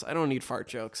with this. I don't need fart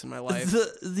jokes in my life.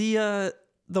 The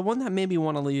one that made me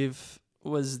want to leave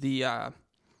was the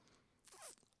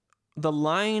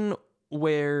line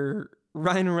where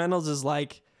Ryan Reynolds is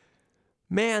like,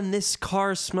 "Man, this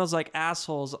car smells like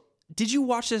assholes. Did you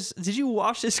wash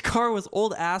this car with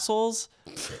old assholes?"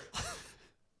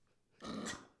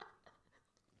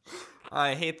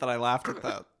 I hate that I laughed at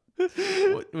that.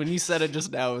 When you said it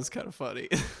just now, it was kind of funny.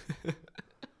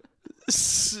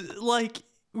 Like,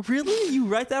 really? You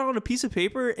write that on a piece of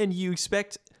paper and you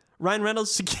expect Ryan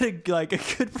Reynolds to get a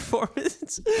good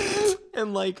performance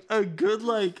and like a good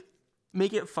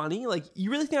make it funny? Like,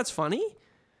 you really think that's funny?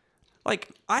 Like,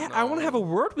 I want to have a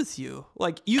word with you.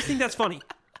 Like, you think that's funny?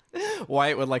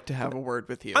 Wyatt would like to have a word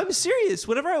with you. I'm serious.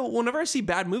 Whenever I see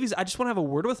bad movies, I just want to have a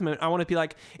word with him. I want to be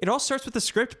like, it all starts with the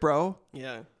script, bro.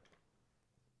 Yeah.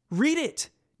 Read it.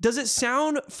 Does it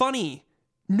sound funny?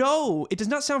 No, it does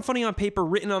not sound funny on paper,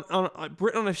 written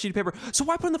on a sheet of paper. So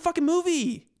why put it in the fucking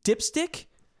movie, dipstick?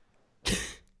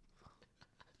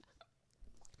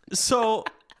 So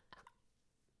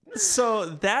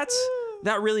that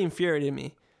really infuriated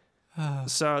me.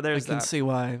 So there's I can that. see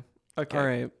why. Okay. All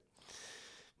right.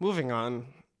 Moving on.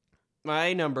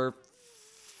 My number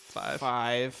 5.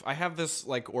 I have this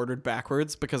like ordered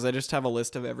backwards because I just have a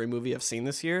list of every movie I've seen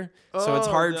this year. So it's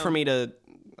hard for me to.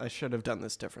 I should have done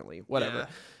this differently. Whatever. Yeah.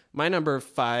 My number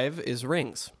 5 is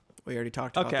Rings. We already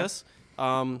talked about this.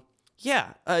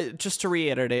 Just to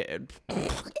reiterate,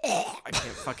 I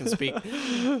can't fucking speak.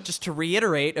 Just to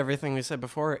reiterate everything we said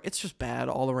before, it's just bad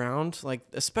all around. Like,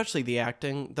 especially the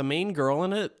acting. The main girl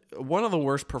in it, one of the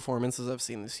worst performances I've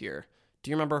seen this year. Do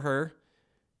you remember her?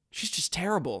 She's just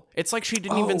terrible. It's like she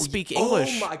didn't even speak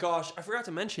English. Oh my gosh, I forgot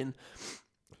to mention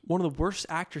one of the worst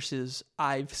actresses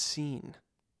I've seen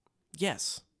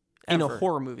Yes. in Ever. a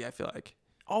horror movie. I feel like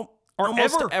Or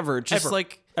almost almost ever. Just Ever.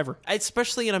 like ever.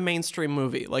 especially in a mainstream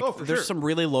movie. Like, Oh, for there's sure. some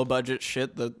really low budget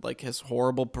shit that like has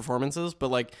horrible performances, but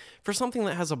like for something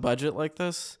that has a budget like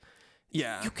this,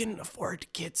 Yeah. you can afford to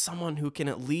get someone who can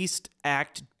at least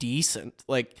act decent.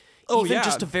 Like, Oh, even yeah.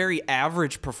 just a very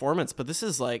average performance, but this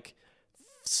is like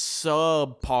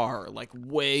subpar, like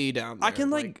way down there. I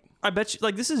can I bet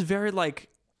you this is very like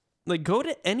go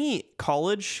to any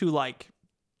college who like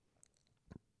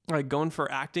going for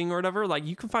acting or whatever. Like,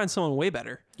 you can find someone way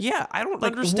better. yeah, I don't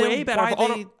Like, understand way better. why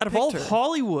Out they of all picked her.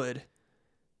 Hollywood,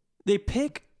 they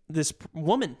pick this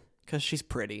woman, Because she's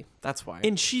pretty. That's why.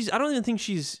 and I don't even think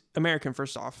she's American.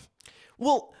 First off,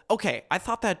 Well, okay, I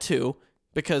thought that too,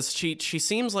 because she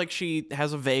seems like she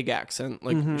has a vague accent,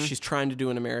 like she's trying to do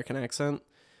an American accent,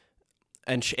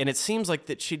 and it seems like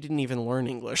that she didn't even learn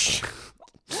English.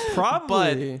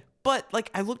 probably. But like,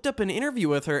 I looked up an interview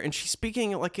with her, and she's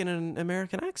speaking like in an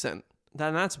American accent.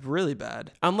 then that's really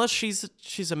bad. Unless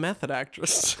she's a method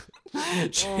actress.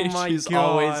 Oh my she's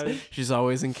God. she's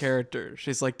always in character.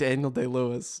 She's like Daniel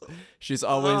Day-Lewis. She's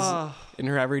always in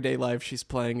her everyday life. She's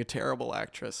playing a terrible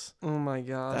actress. Oh my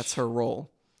gosh. That's her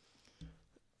role.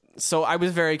 So I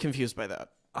was very confused by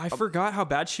that. I forgot how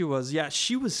bad she was. Yeah,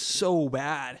 she was so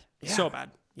bad. Yeah. So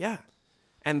bad. Yeah,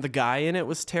 and the guy in it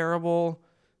was terrible.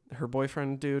 Her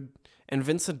boyfriend, dude, and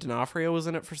Vincent D'Onofrio was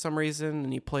in it for some reason,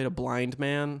 and he played a blind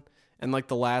man. And like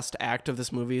the last act of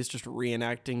this movie is just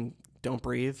reenacting "Don't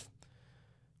Breathe,"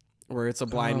 where it's a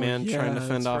blind man trying to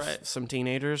fend off some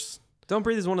teenagers. Don't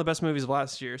Breathe is one of the best movies of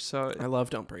last year. So I love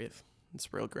 "Don't Breathe."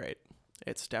 It's real great.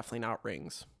 It's definitely not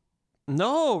Rings.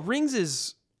 no, Rings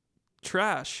is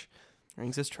trash.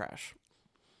 Rings is trash.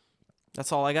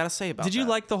 That's all I gotta say about. Did you that.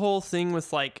 like the whole thing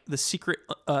with like the secret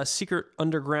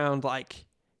underground like?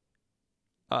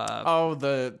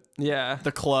 the Yeah,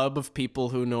 club of people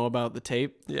who know about the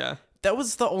tape? yeah, That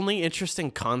was the only interesting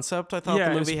concept I thought Yeah,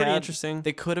 the it was movie pretty had. interesting.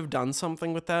 They could have done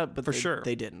something with that, but For sure.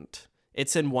 they didn't.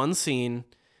 It's in one scene,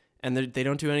 and they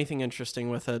don't do anything interesting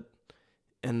with it,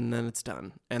 and then it's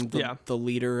done. And the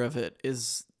leader of it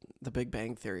is the Big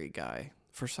Bang Theory guy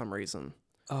for some reason.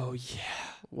 Oh yeah.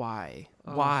 Why?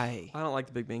 Oh, Why? I don't like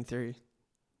the Big Bang Theory.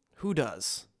 Who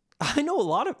does? I know a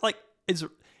lot of like it's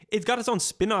got its own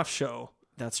spin-off show.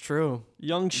 That's true.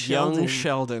 Young Sheldon. Young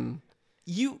Sheldon.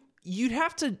 You'd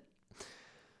have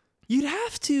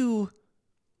to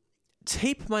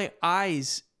tape my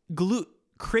eyes, glue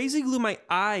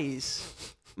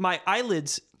my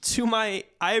eyelids to my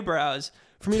eyebrows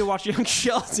for me to watch Young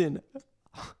Sheldon.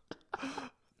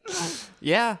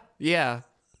 Yeah.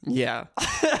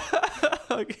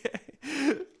 Okay.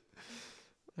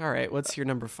 All right. What's your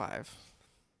number 5?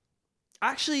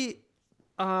 Actually,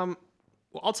 well,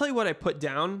 I'll tell you what I put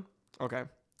down, Okay.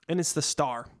 and it's The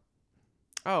Star.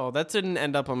 Oh, that didn't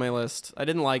end up on my list. I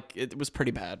didn't like it. It was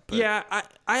pretty bad. But Yeah,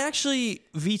 I actually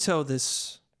veto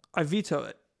this. I veto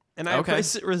it, and I Okay.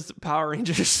 replace it with Power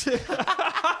Rangers.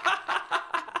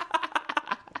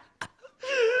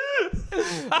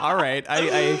 All right, I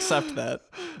accept that.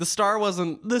 The Star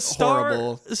wasn't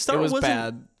horrible. The Star it was wasn't-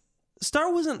 bad.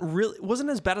 Star wasn't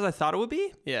as bad as I thought it would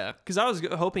be, Yeah. because I was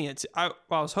hoping it. I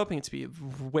was hoping it to be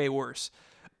way worse,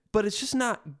 but it's just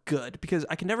not good because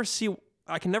I can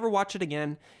never watch it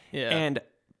again. Yeah. And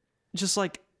just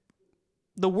like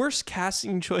the worst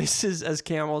casting choices as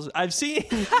camels I've seen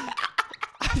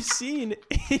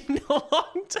in a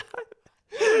long time.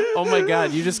 Oh my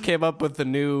God, you just came up with the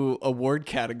new award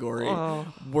category. Oh.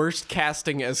 Worst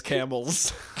casting as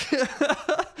camels.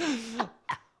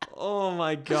 Oh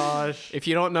my gosh. If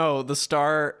you don't know, The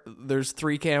Star, there's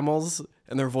 3 camels,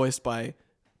 and they're voiced by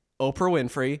Oprah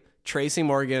Winfrey, Tracy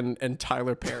Morgan, and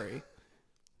Tyler Perry.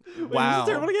 Wow. Who's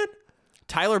the third one again?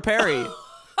 Tyler Perry.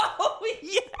 Oh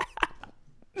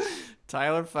yeah.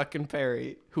 Tyler fucking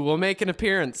Perry, who will make an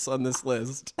appearance on this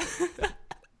list.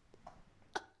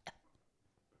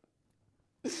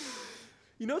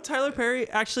 You know, Tyler Perry,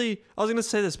 actually, I was going to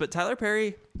say this, but Tyler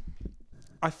Perry,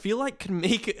 I feel like can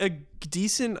make a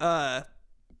decent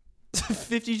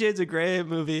 50 Shades of Grey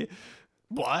movie.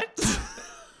 What?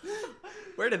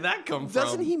 Where did that come from?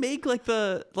 Doesn't he make like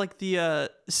the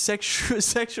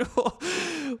sexual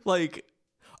like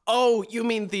Oh, you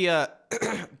mean the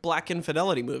Black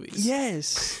Infidelity movies?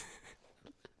 yes.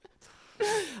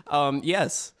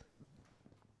 Yes.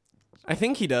 I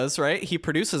think he does, right? He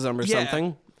produces them or Yeah.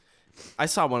 something. I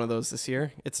saw one of those this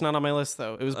year. It's not on my list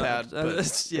though. It was bad, but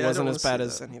it's- yeah, it I wasn't don't as wanna bad see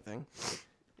as that. anything.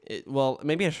 Well,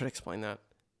 maybe I should explain that.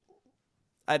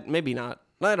 Maybe not.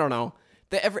 I don't know.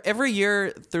 Every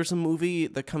year there's a movie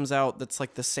that comes out that's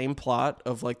like the same plot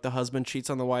of like the husband cheats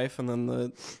on the wife and then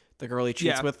the girl he cheats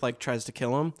Yeah. with like tries to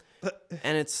kill him,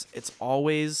 and it's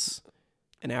always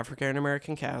an African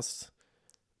American cast.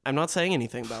 I'm not saying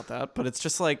anything about that, but it's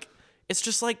just like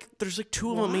there's like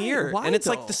 2 of them a year, Why and it's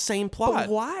though? like the same plot. But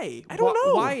why? I don't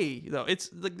know. Why though. It's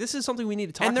like this is something we need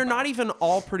to talk And they're about. not even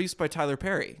all produced by Tyler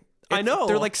Perry. I know.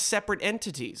 They're like separate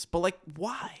entities, but like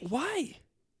why? Why?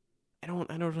 I don't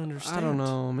understand. I don't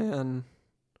know, man.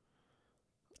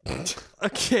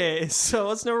 Okay, so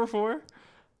what's number 4?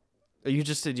 You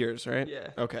just did yours, right? Yeah.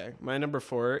 Okay. My number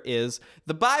 4 is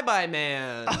The Bye Bye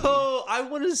Man. Oh, I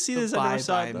want to see this. I never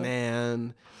saw it, though.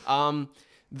 Man.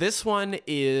 This one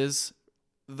is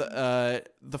the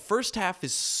first half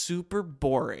is super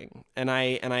boring, and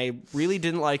I really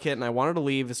didn't like it, and I wanted to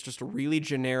leave. It's just a really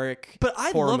generic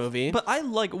horror movie. But I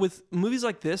like with movies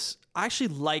like this. I actually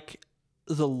like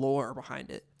the lore behind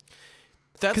it.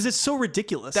 because it's so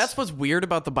ridiculous. That's what's weird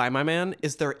about the Buy My Man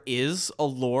is there is a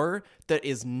lore that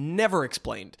is never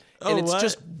explained. And it's what?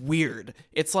 just weird.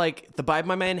 It's like the Buy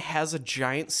My Man has a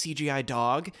giant CGI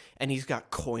dog and he's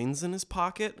got coins in his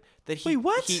pocket that he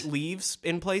leaves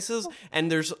in places,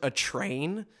 and there's a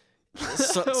train.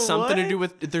 Something to do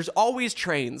with there's always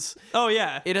trains. Oh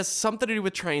yeah. It has something to do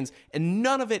with trains, and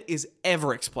none of it is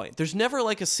ever explained. There's never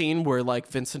like a scene where like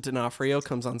Vincent D'Onofrio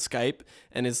comes on Skype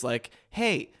and is like,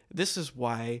 "Hey, this is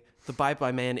why the Bye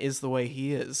Bye Man is the way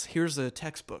he is. Here's a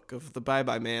textbook of the Bye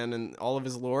Bye Man and all of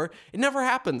his lore." It never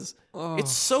happens.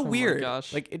 It's so weird. My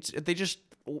gosh. Like they just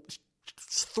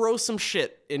throw some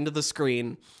shit into the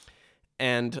screen.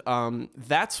 And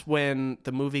that's when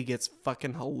the movie gets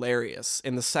fucking hilarious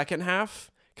in the second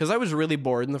half. Because I was really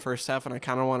bored in the first half and I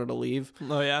kind of wanted to leave.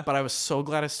 Oh yeah. But I was so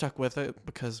glad I stuck with it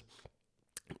because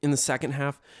in the second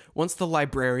half, once the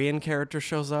librarian character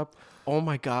shows up, oh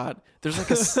my god, there's like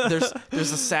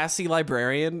there's a sassy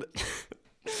librarian.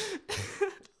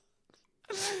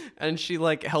 And she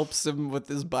like helps him with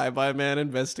his Bye Bye Man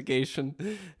investigation,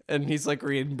 and he's like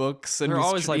reading books, and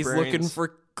he's looking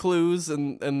for clues,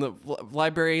 and the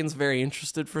librarian's very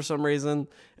interested for some reason.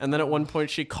 And then at one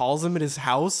point she calls him at his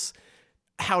house.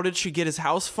 How did she get his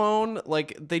house phone?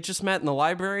 Like they just met in the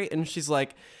library, and she's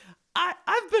like,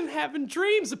 I've been having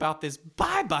dreams about this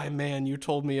Bye Bye Man you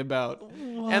told me about.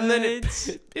 What? And then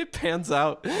it pans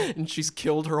out, and she's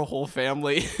killed her whole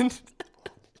family.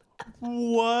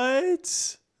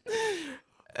 What?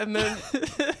 And then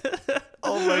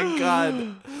oh my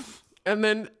god. And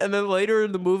then later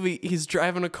in the movie he's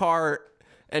driving a car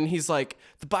and he's like,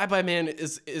 the Bye Bye Man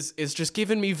is just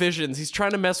giving me visions. He's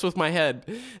trying to mess with my head.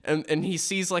 And he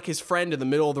sees like his friend in the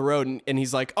middle of the road, and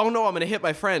he's like, oh no, I'm gonna hit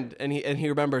my friend. And he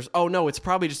remembers, oh no, it's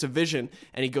probably just a vision.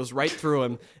 And he goes right through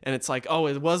him, and it's like, oh,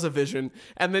 it was a vision.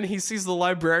 And then he sees the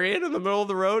librarian in the middle of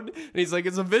the road, and he's like,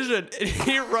 it's a vision. And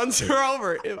he runs her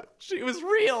over. She was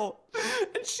real.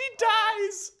 And she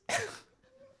dies.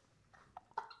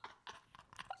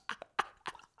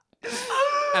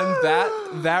 And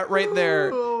that right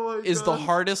there is the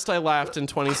hardest I laughed in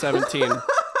 2017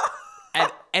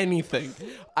 at anything.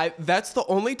 That's the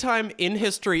only time in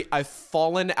history I've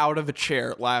fallen out of a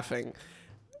chair laughing.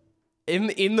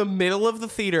 In the middle of the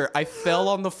theater, I fell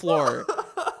on the floor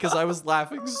because I was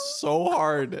laughing so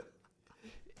hard.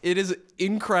 It is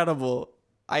incredible.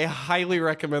 I highly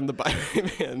recommend the Bye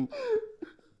Bye Man,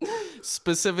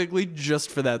 specifically just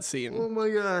for that scene. Oh my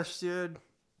gosh, dude.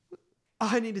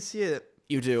 I need to see it.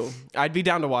 You do. I'd be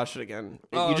down to watch it again.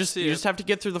 You just have to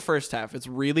get through the first half. It's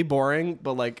really boring,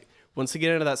 but like once you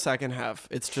get into that second half,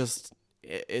 it's just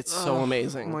it's so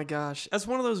amazing. Oh my gosh. That's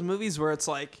one of those movies where it's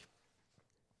like,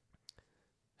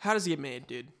 how does it get made,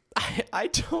 dude? I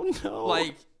don't know.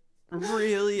 Like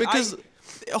really? Because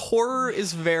horror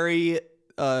is very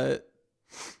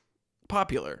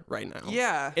popular right now.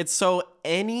 Yeah. It's so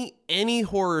any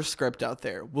horror script out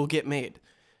there will get made.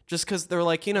 Just because they're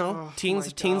like, you know,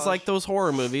 teens like those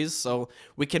horror movies, so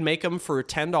we can make them for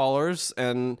 $10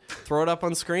 and throw it up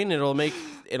on screen. It'll make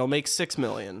 $6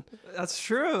 million. That's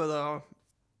true, though.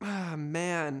 Ah,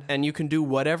 man. And you can do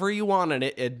whatever you want in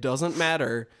it. It doesn't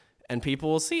matter, and people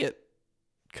will see it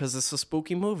because it's a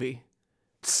spooky movie.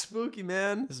 Spooky,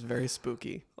 man. It's very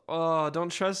spooky. Oh, don't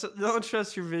trust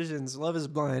your visions. Love is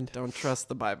blind. Don't trust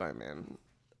the Bye Bye Man.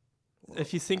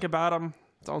 If you think about them.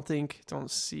 Don't think, don't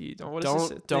see,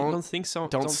 don't think so.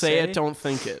 Don't say it, don't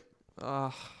think it.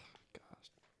 Oh,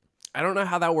 gosh. I don't know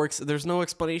how that works. There's no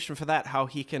explanation for that, how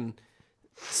he can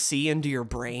see into your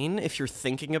brain if you're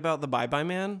thinking about the Bye Bye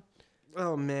Man.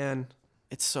 Oh, man.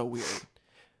 It's so weird.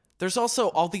 There's also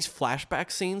all these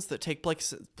flashback scenes that take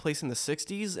place in the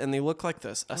 60s, and they look like a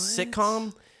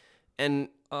sitcom. And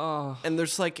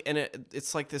there's like, and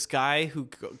it's like this guy who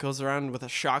goes around with a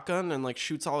shotgun and like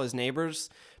shoots all his neighbors,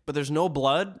 but there's no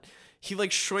blood. He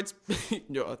like he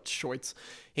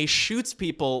shoots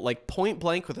people like point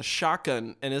blank with a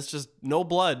shotgun, and it's just no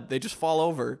blood. They just fall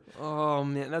over. Oh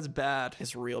man, that's bad.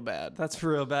 It's real bad. That's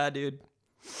real bad, dude.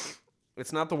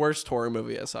 It's not the worst horror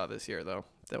movie I saw this year, though.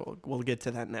 We'll get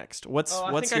to that next. What's I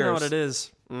yours? I know what it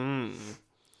is.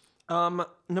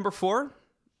 Number 4.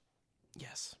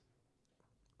 Yes.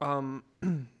 9/11.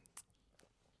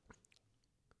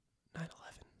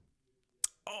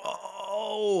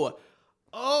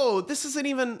 Oh, this isn't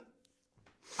even...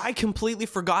 I completely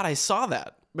forgot I saw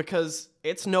that because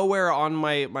it's nowhere on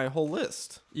my whole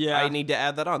list. Yeah. I need to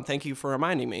add that on. Thank you for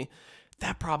reminding me.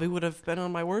 That probably would have been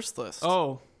on my worst list.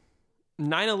 9/11.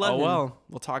 Oh, well.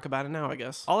 We'll talk about it now, I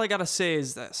guess. All I gotta say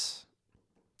is this.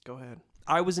 Go ahead.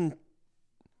 I was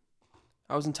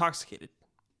intoxicated.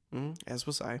 As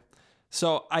was I.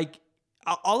 So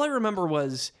all I remember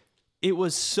was it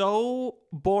was so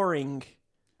boring,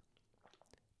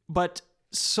 but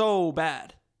so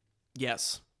bad.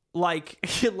 Yes. Like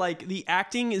like the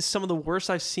acting is some of the worst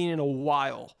I've seen in a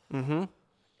while. Mm-hmm.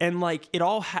 And like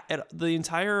the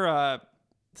entire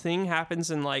thing happens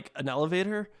in like an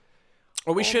elevator.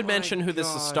 Well, we should my mention who this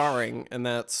is gosh. starring, and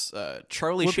that's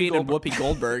Charlie Whoopi Sheen and Goldberg. Whoopi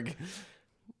Goldberg.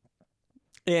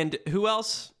 And who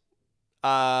else? There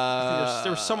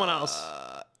was someone else.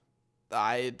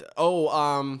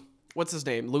 What's his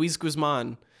name? Luis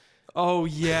Guzman. Oh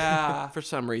yeah. For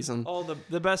some reason. Oh,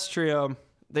 the best trio.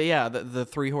 The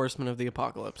three horsemen of the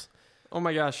apocalypse. Oh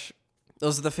my gosh.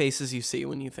 Those are the faces you see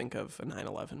when you think of a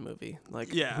 9/11 movie.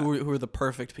 Like, Yeah. who are the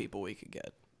perfect people we could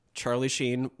get? Charlie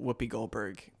Sheen, Whoopi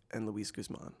Goldberg, and Luis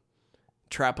Guzman.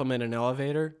 Trap them in an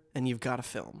elevator, and you've got a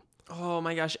film. Oh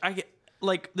my gosh.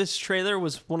 Like this trailer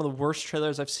was one of the worst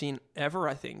trailers I've seen ever,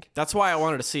 I think. That's why I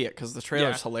wanted to see it, because the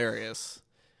trailer's Yeah. hilarious.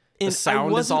 And The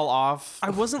sound is all off.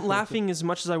 I wasn't laughing as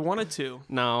much as I wanted to.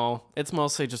 No, it's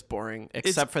mostly just boring,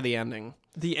 except for the ending.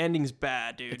 The ending's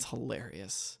bad, dude. It's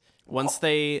hilarious. Once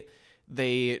they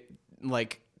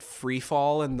like free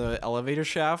fall in the elevator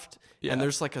shaft, Yeah. and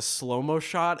there's like a slow-mo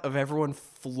shot of everyone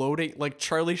floating, like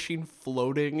Charlie Sheen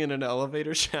floating in an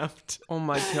elevator shaft Oh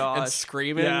my gosh. and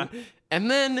screaming. Yeah. And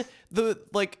then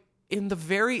in the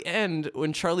very end,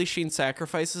 when Charlie Sheen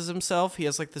sacrifices himself, he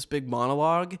has like this big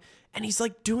monologue, and he's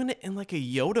like doing it in like a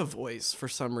Yoda voice for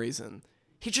some reason.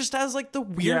 He just has like the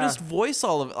weirdest voice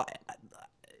all of it.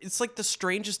 It's like the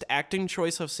strangest acting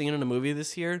choice I've seen in a movie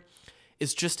this year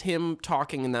is just him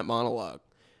talking in that monologue.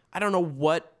 I don't know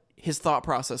what his thought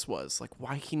process was, like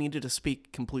why he needed to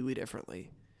speak completely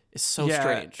differently. It's so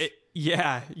strange.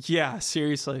 Yeah,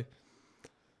 seriously.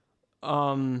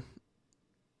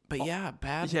 But yeah,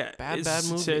 bad It's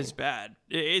movie. It's bad.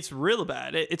 It's real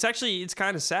bad. It's actually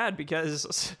kind of sad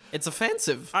because It's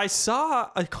offensive. I saw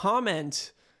a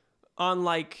comment on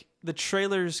like the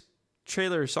trailer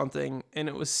or something, and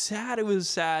it was sad. It was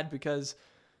sad because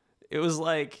it was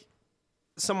like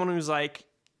someone who was like,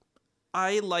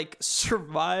 I like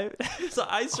survived. So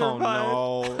I survived.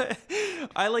 Oh no.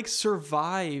 I like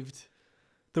survived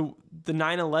the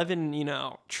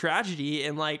 9/11, tragedy,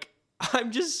 and like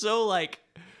I'm just so like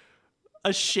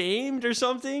ashamed or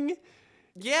something.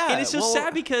 Yeah. And it's just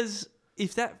sad because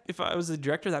if I was the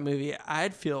director of that movie,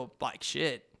 I'd feel like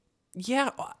shit. Yeah,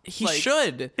 he Like-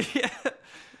 should. Yeah.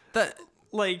 That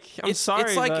Like, I'm sorry.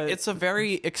 It's like but it's a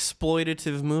very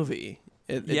exploitative movie.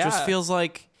 It just Yeah. feels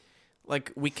like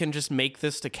we can just make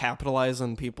this to capitalize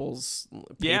on people's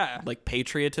like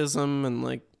patriotism, and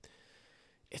like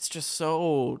it's just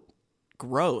so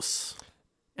gross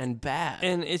and bad.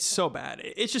 and it's so bad.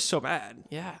 It's just so bad.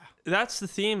 yeah. That's the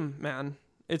theme, man.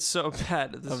 It's so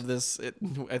bad. Of this,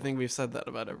 I think we've said that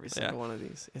about every single one of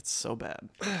these. It's so bad.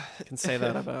 I can say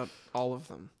that about all of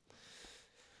them.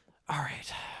 All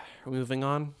right, moving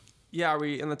on. Yeah, are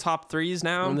we in the top threes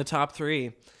now? In the top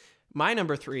three, my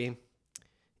number three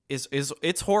is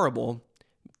it's horrible,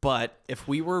 but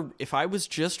if I was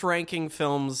just ranking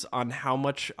films on how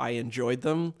much I enjoyed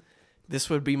them, this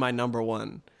would be my number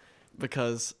one,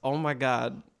 because oh my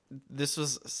god, this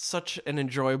was such an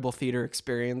enjoyable theater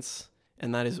experience,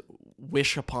 and that is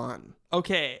Wish Upon.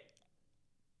 Okay.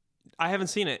 I haven't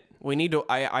seen it. We need to.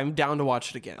 I'm down to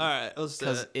watch it again. All right, let's do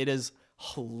Because it. it is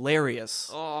hilarious.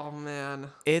 Oh, man.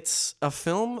 It's a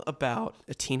film about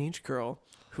a teenage girl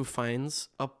who finds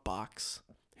a box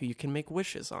who you can make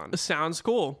wishes on. Sounds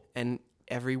cool. And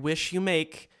every wish you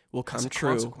make will come There's a true.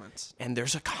 consequence. And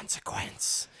there's a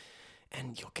consequence.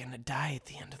 And you're going to die at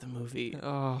the end of the movie.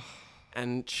 Oh.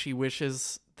 And she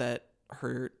wishes that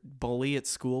her bully at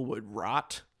school would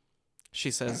rot. She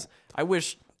says, I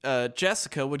wish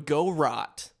Jessica would go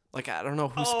rot. Like, I don't know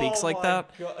who speaks like my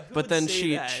that. God, who But would then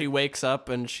say that? she wakes up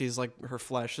and she's like, her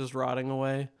flesh is rotting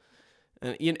away.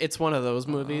 And it's one of those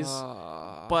movies.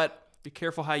 But Be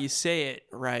careful how you say it.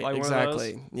 right, Like one of those?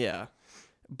 exactly. Yeah.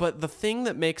 But the thing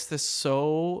that makes this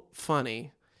so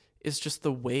funny is just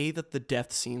the way that the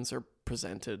death scenes are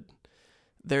presented.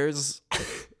 There's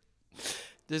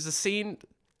there's a scene.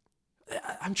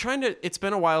 I'm trying to. It's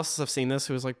been a while since I've seen this.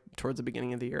 It was like towards the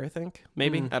beginning of the year, I think.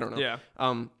 Maybe I don't know. Yeah.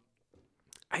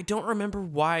 I don't remember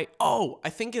why. Oh, I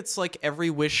think it's like every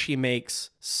wish she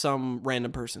makes, some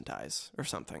random person dies or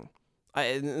something.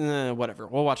 Whatever.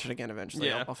 We'll watch it again eventually.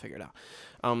 Yeah. I'll figure it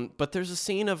out. But there's a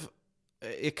scene of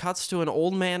it cuts to an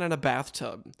old man in a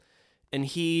bathtub, and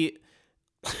he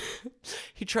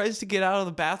tries to get out of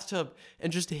the bathtub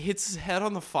and just hits his head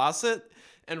on the faucet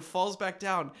and falls back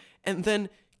down, and then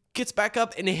gets back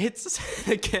up and hits his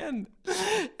head again,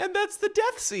 and that's the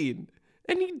death scene,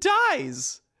 and he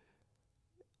dies.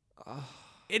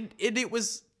 It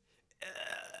was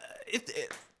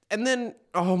and then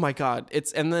oh my god,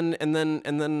 it's and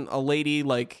then a lady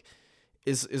like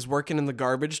is working in the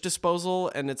garbage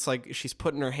disposal, and it's like she's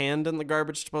putting her hand in the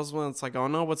garbage disposal, and it's like, oh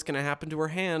no, what's gonna happen to her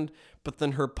hand? But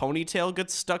then her ponytail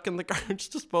gets stuck in the garbage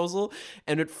disposal,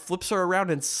 and it flips her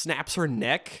around and snaps her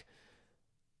neck.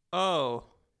 Oh.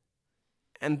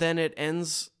 And then it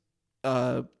ends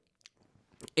well,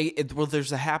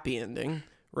 there's a happy ending,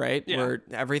 right? Yeah. Where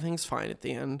everything's fine at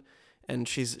the end, and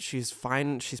she's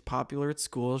fine, she's popular at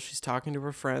school, she's talking to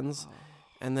her friends,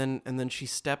 and then she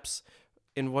steps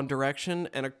in one direction,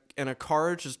 and a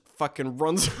car just fucking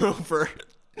runs her over.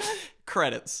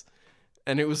 Credits.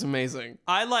 And it was amazing.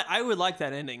 I would like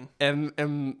that ending. And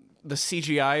the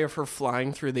CGI of her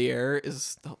flying through the air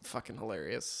is fucking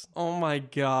hilarious. Oh my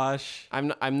gosh.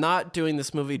 I'm not doing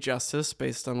this movie justice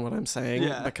based on what I'm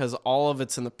saying, because all of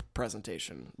it's in the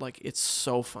presentation. Like, it's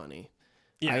so funny.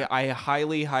 Yeah. I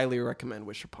highly, highly recommend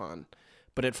Wish Upon.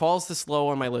 But it falls this low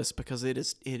on my list because it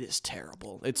is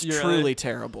terrible. It's truly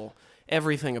terrible.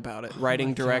 Everything about it.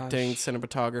 Writing, directing,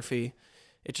 cinematography.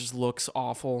 It just looks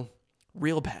awful.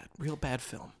 Real bad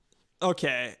film.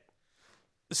 Okay.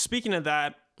 Speaking of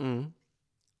that,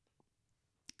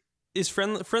 is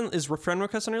Friend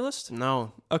Request on your list?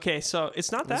 No. Okay, so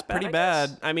it's not that It's bad. pretty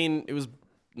bad. I mean, it was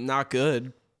not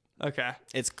good. Okay.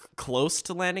 It's close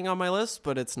to landing on my list,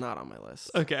 but it's not on my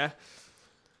list. Okay.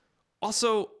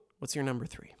 Also, What's your number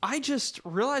 3? I just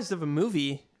realized of a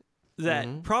movie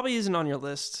that probably isn't on your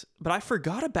list, but I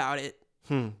forgot about it.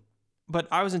 But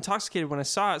I was intoxicated when I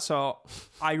saw it, so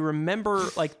I remember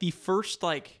like the first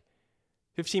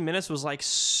 15 minutes was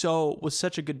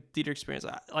such a good theater experience.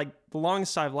 Like the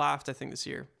longest I've laughed, I think, this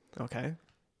year. Okay.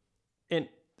 And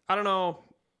I don't know,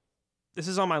 this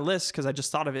is on my list because I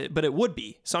just thought of it, but it would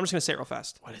be. So I'm just gonna say it real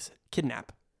fast. What is it?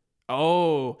 Kidnap.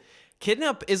 Oh,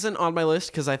 Kidnap isn't on my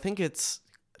list because I think it's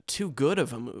too good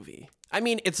of a movie. I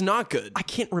mean, it's not good. I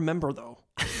can't remember though.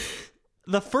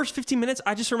 The first 15 minutes,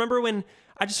 I just remember when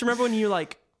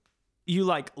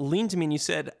you leaned to me and you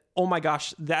said, "Oh my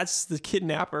gosh, that's the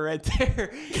kidnapper right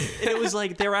there." And it was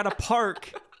like they were at a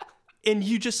park, and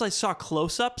you just saw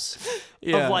close-ups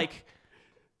of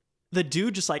the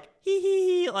dude just hee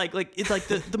hee hee, it's like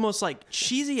the most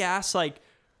cheesy ass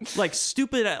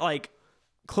stupid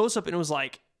close up, and it was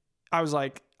I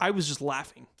was just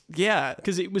laughing. Yeah,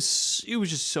 Because it was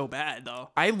just so bad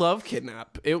though. I love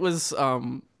Kidnap. It was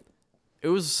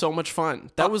so much fun.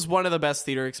 That was one of the best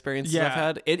theater experiences I've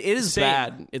had. It is Same.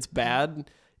 bad. It's bad.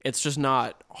 It's just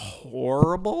not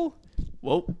horrible.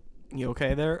 Whoa, you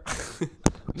okay there?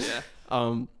 Yeah.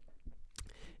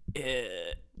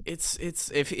 It's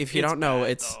if you don't know,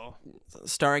 bad, it's though.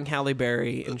 starring Halle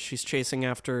Berry, and she's chasing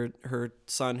after her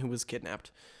son who was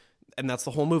kidnapped, and that's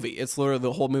the whole speedmovie. It's literally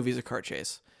the whole movie's a car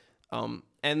chase,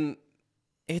 and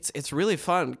it's really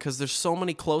fun because there's so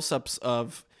many close-ups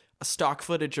of stock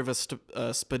footage of a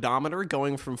speedometer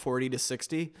going from 40 to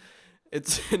 60.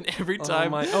 It's and every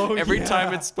time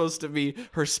time it's supposed to be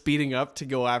her speeding up to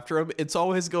go after him, it's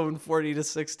always going 40 to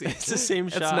 60. It's the same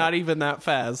shot. It's not even that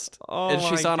fast. Oh and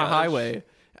she's my on a gosh. highway.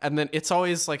 And then it's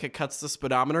always it cuts the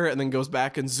speedometer and then goes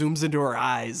back and zooms into her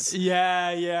eyes.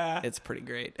 Yeah. It's pretty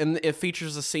great. And it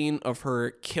features a scene of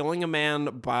her killing a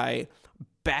man by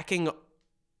backing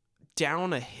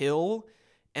down a hill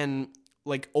and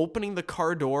opening the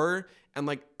car door and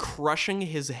crushing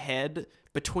his head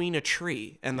between a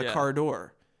tree and the car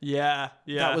door. Yeah.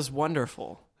 That was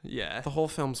wonderful. Yeah. The whole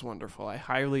film's wonderful. I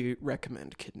highly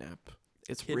recommend Kidnap.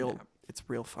 It's real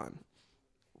fun.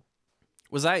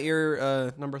 Was that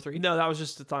your number 3? No, that was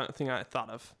just the thing I thought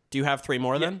of. Do you have 3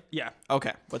 more then? Yeah.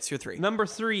 Okay. What's your 3? Number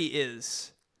 3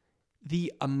 is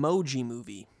the Emoji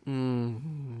Movie.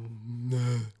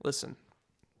 Listen,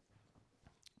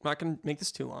 I'm not going to make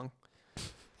this too long.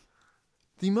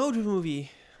 The Emoji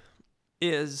Movie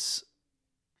is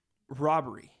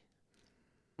robbery.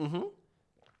 Mm-hmm.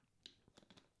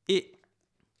 It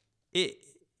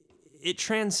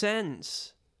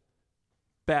transcends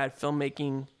bad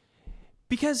filmmaking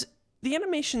because the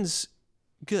animation's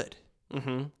good.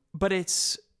 Mm-hmm. But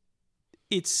it's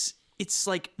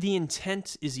like the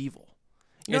intent is evil.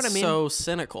 You know what I mean? So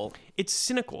cynical. It's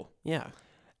cynical. Yeah.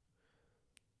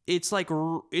 It's like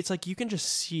you can just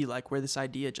see where this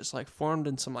idea just formed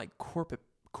in some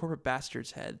corporate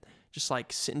bastard's head, just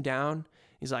sitting down.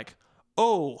 He's like,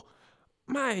 "Oh,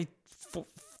 my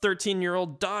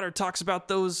 13-year-old daughter talks about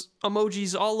those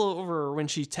emojis all over when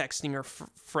she's texting her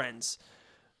friends.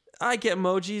 I get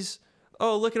emojis.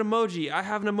 Oh, look at emoji. I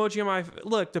have an emoji on my...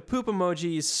 Look, the poop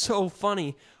emoji is so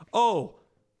funny. Oh,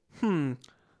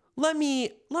 let me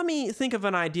think of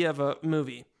an idea of a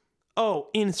movie. Oh,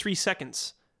 in 3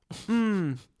 seconds.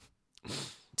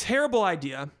 Terrible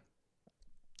idea.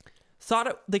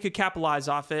 Thought they could capitalize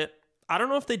off it. I don't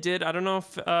know if they did. I don't know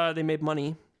if they made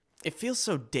money. It feels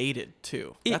so dated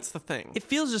too. That's the thing. It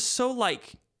feels just so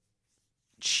like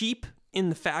cheap in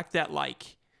the fact that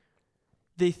like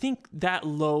they think that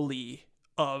lowly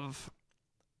of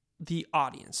the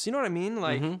audience. You know what I mean?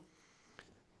 Like,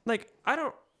 like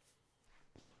to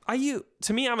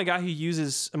me, I'm a guy who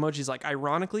uses emojis like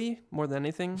ironically more than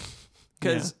anything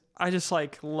because I just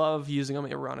like love using them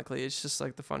ironically. It's just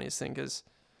like the funniest thing because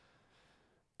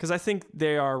I think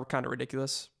they are kind of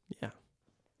ridiculous. Yeah.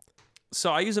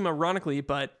 So I use them ironically,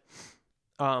 but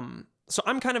so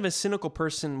I'm kind of a cynical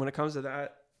person when it comes to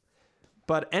that.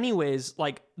 But anyways,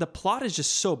 like the plot is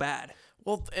just so bad.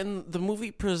 Well, and the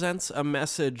movie presents a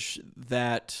message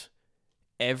that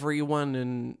everyone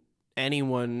and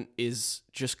anyone is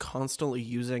just constantly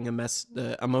using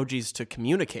emojis to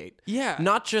communicate. Yeah.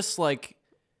 Not just like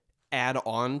add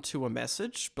on to a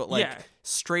message, but like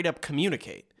straight up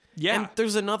communicate. Yeah. And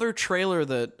there's another trailer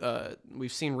that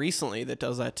we've seen recently that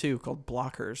does that too, called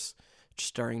Blockers,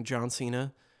 starring John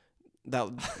Cena.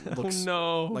 That looks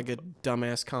like a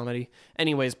dumbass comedy.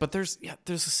 Anyways, but there's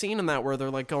a scene in that where they're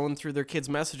like going through their kids'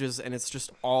 messages and it's just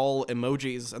all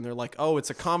emojis and they're like, oh, it's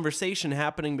a conversation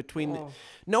happening between.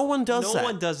 No one does that. No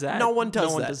one does that. No one does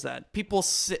No one that. does that. People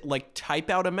type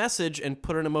out a message and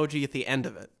put an emoji at the end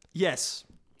of it. Yes.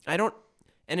 And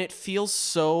it feels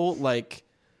so like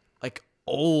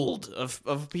old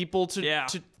of people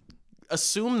to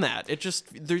assume that. It just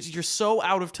you're so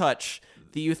out of touch.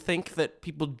 Do you think that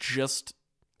people just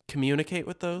communicate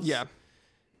with those? Yeah.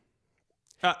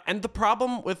 And the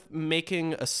problem with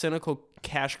making a cynical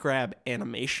cash grab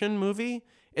animation movie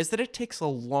is that it takes a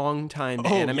long time to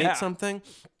animate something.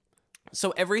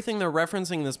 So everything they're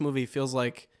referencing in this movie feels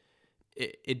like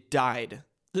it died.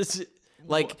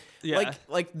 Like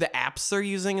the apps they're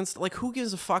using and like who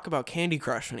gives a fuck about Candy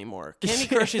Crush anymore? Candy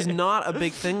Crush is not a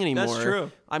big thing anymore. That's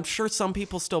true. I'm sure some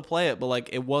people still play it, but like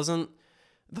it wasn't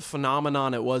the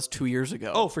phenomenon it was 2 years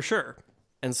ago. Oh, for sure.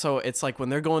 And so it's like when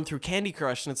they're going through Candy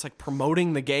Crush and it's like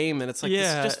promoting the game and it's like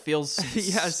this just feels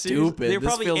stupid. They're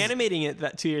probably animating it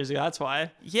that 2 years ago. That's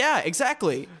why. Yeah,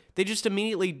 exactly. They just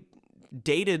immediately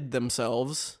dated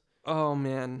themselves. Oh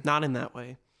man. Not in that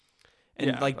way.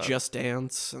 And Just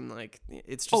Dance and like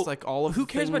it's just like all of who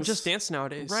cares about things. Just Dance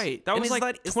nowadays? Right. That and was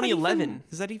like 2011.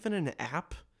 Is that even an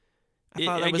app? I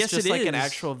I was guess just it like an is.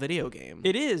 actual video game.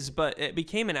 It is, but it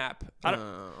became an app.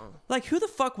 Like who the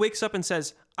fuck wakes up and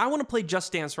says, "I want to play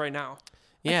Just Dance right now"?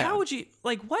 Like, Yeah. How would you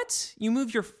what? You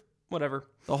move your whatever.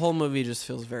 The whole movie just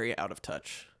feels very out of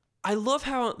touch. I love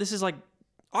how this is like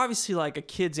obviously like a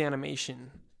kid's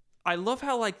animation. I love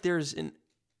how like there's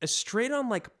a straight on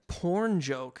like porn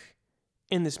joke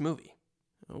in this movie.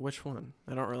 Which one?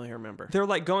 I don't really remember. They're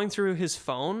like going through his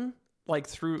phone, like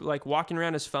walking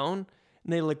around his phone,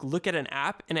 and they like look at an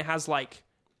app and it has like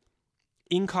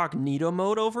incognito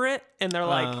mode over it, and they're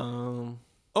like,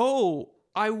 "Oh,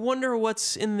 I wonder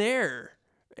what's in there,"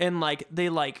 and like they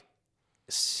like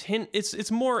hint.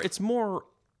 It's more.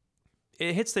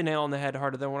 It hits the nail on the head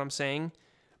harder than what I'm saying,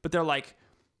 but they're like,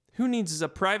 "Who needs a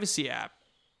privacy app?"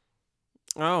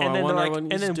 Oh, and then they're like,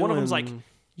 and then one of them's like, doing.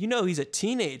 "You know, he's a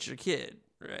teenager kid,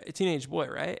 right? A teenage boy,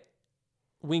 right?"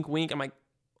 Wink, wink. I'm like,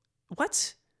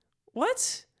 "What?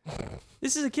 What?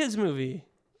 This is a kids movie.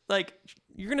 Like,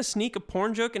 you're gonna sneak a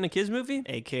porn joke in a kids movie?"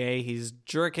 AKA he's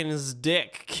jerking his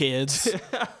dick, kids.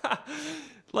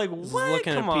 Like, He's what?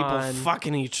 looking Come at people on.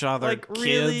 fucking each other, Like, kids.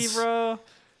 really, bro?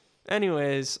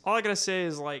 Anyways, all I gotta say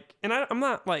is like, and I'm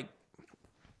not like,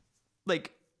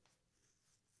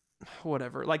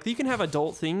 whatever. Like, you can have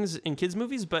adult things in kids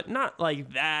movies, but not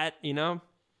like that, you know?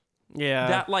 Yeah.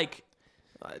 That like,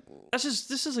 this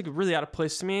is like really out of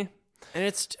place to me. And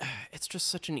it's just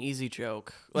such an easy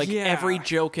joke. Like Yeah. every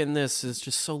joke in this is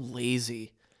just so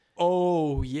lazy.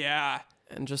 Oh yeah.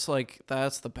 And just like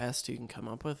that's the best you can come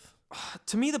up with.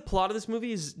 To me, the plot of this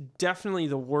movie is definitely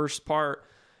the worst part.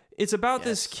 It's about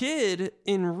this kid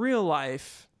in real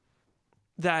life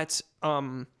that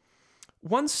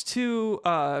wants to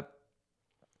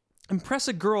impress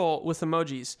a girl with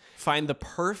emojis. Find the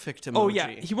perfect emoji. Oh yeah,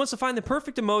 he wants to find the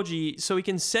perfect emoji so he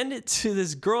can send it to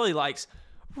this girl he likes.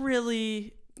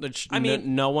 Really? Which I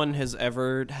mean, no one has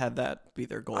ever had that be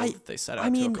their goal that they set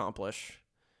out to accomplish.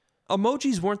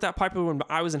 Emojis weren't that popular when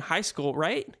I was in high school,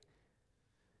 right?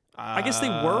 I guess they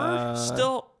were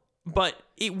still, but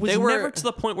it was never to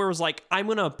the point where it was like, I'm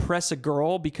going to impress a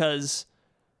girl because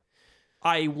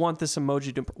I want this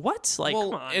emoji to... What? Like,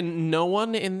 come on. And no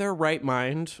one in their right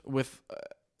mind with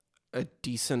a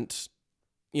decent,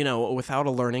 without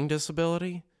a learning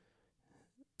disability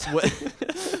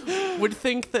would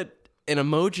think that an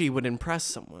emoji would impress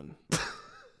someone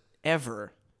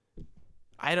ever.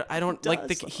 I don't like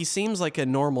he seems like a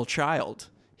normal child.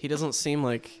 He doesn't seem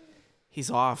like he's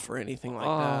off or anything like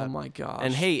that. Oh my gosh.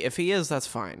 And hey, if he is, that's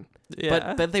fine.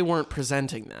 Yeah. But they weren't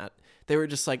presenting that. They were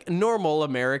just like, normal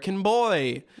American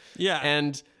boy. Yeah.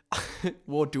 And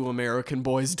what do American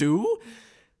boys do?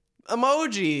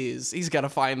 Emojis. He's got to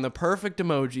find the perfect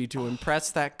emoji to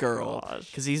impress that girl.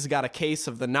 Because he's got a case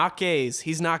of the not gays.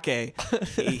 He's not gay.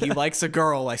 he likes a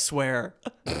girl, I swear.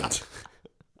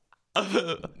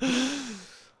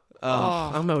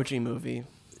 Emoji movie.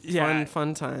 Yeah.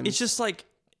 Fun times. It's just like,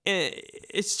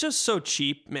 it's just so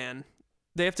cheap, man.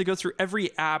 They have to go through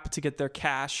every app to get their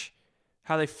cash,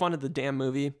 how they funded the damn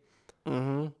movie.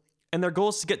 Mm-hmm. And their goal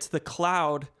is to get to the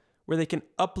cloud where they can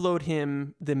upload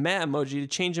him, the meh emoji, to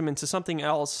change him into something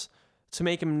else to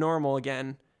make him normal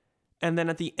again. And then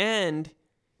at the end,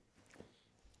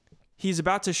 he's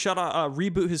about to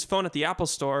reboot his phone at the Apple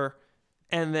Store.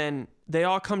 And then they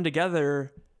all come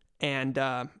together and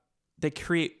they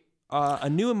create a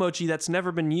new emoji that's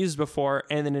never been used before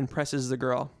and then impresses the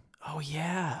girl. Oh,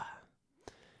 yeah.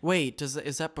 Wait,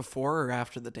 is that before or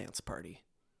after the dance party?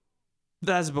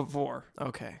 That's before.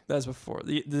 Okay. That's before.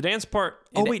 The dance part.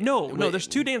 Oh, wait, no. There's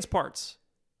two dance parts.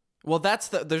 Well, there's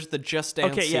the Just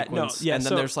Dance sequence. And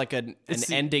then there's like an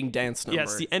ending dance number. Yeah,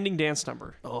 it's the ending dance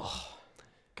number. Oh,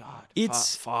 God.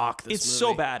 Fuck this It's movie.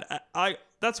 so bad. I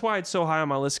that's why it's so high on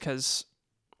my list, because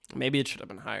maybe it should have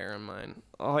been higher on mine.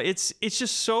 it's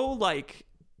just so, like,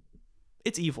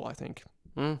 it's evil, I think.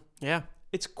 Yeah.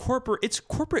 It's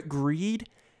corporate greed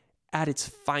at its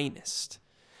finest.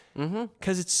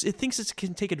 Because it thinks it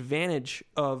can take advantage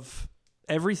of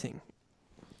everything.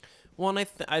 Well, and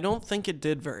I don't think it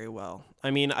did very well.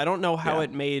 I mean, I don't know how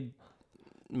it made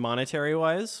monetary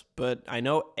wise, but I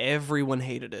know everyone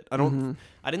hated it.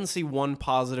 I didn't see one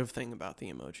positive thing about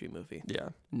the Emoji Movie. Yeah.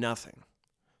 Nothing.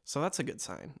 So that's a good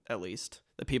sign, at least,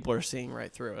 that people are seeing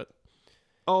right through it.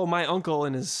 Oh, my uncle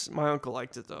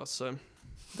liked it though, so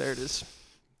there it is.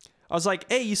 I was like,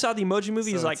 "Hey, you saw the Emoji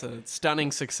Movie?" So He's like, it's a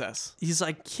stunning success. He's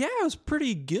like, "Yeah, it was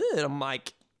pretty good." I'm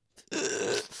like,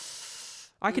 ugh.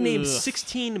 I can name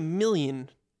 16 million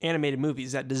animated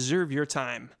movies that deserve your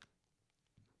time.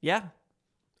 Yeah.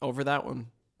 Over that one.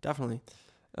 Definitely.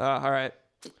 All right.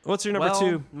 What's your number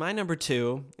two? My number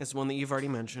two is one that you've already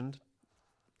mentioned.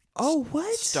 Oh,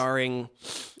 what? Starring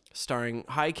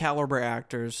high caliber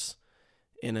actors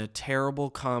in a terrible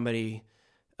comedy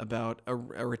about a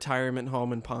retirement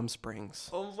home in Palm Springs.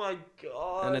 Oh my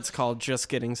God. And it's called Just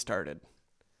Getting Started.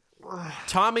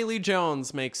 Tommy Lee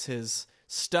Jones makes his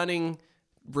stunning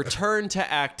return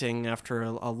to acting after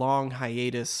a long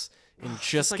hiatus in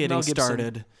Just like Getting Mel Gibson.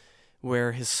 Started,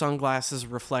 where his sunglasses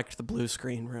reflect the blue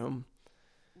screen room.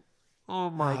 Oh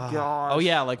my God. Oh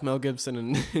yeah, like Mel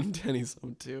Gibson and Denny's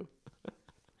Home too.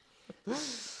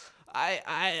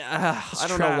 I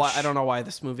don't know why. I don't know why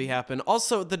this movie happened.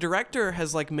 Also, the director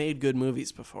has like made good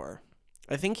movies before.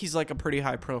 I think he's like a pretty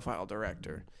high profile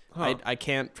director. Huh. I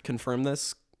can't confirm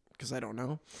this because I don't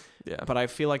know. Yeah. But I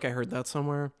feel like I heard that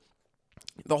somewhere.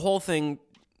 The whole thing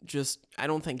I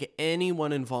don't think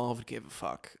anyone involved gave a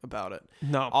fuck about it.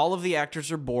 No. All of the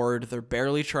actors are bored. They're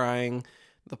barely trying.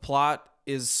 The plot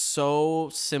is so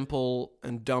simple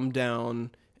and dumbed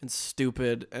down and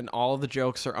stupid, and all of the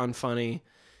jokes are unfunny.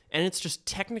 And it's just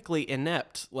technically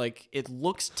inept. Like, it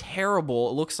looks terrible.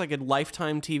 It looks like a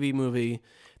Lifetime TV movie.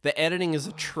 The editing is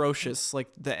atrocious. Like,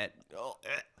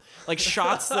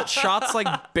 shots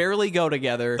like barely go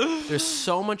together. There's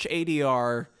so much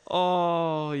ADR.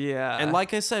 Oh, yeah. And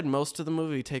like I said, most of the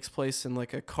movie takes place in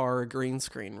like a car green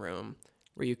screen room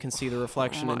where you can see the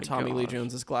reflection in Tommy Lee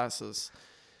Jones's glasses.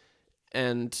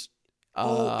 And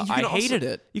I hated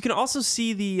it. You can also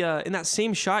see in that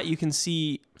same shot, you can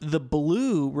see the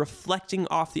blue reflecting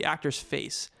off the actor's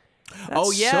face.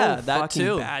 That's so that fucking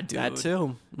too. bad, dude. That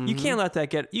too. Mm-hmm. You can't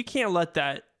let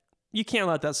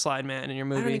that slide, man, in your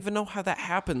movie. I don't even know how that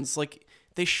happens. Like,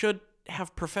 they should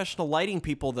have professional lighting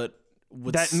people that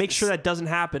would make sure that doesn't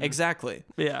happen. Exactly.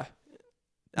 Yeah.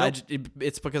 Nope.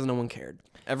 It's because no one cared.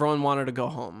 Everyone wanted to go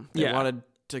home. They wanted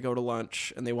to go to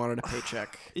lunch, and they wanted a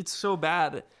paycheck. It's so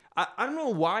bad. I don't know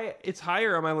why it's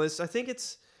higher on my list. I think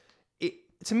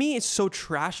to me, it's so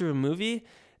trash of a movie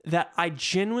that I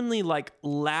genuinely like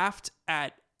laughed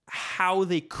at how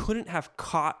they couldn't have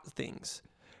caught things.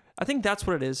 I think that's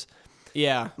what it is.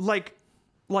 Yeah. Like,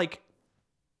 what's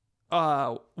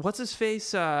his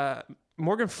face?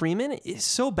 Morgan Freeman is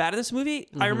so bad in this movie.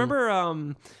 Mm-hmm. I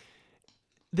remember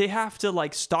they have to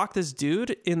like stalk this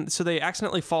dude, so they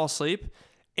accidentally fall asleep,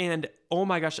 and oh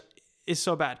my gosh, it's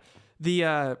so bad.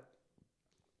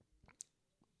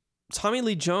 Tommy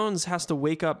Lee Jones has to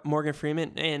wake up Morgan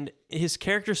Freeman, and his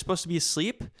character's supposed to be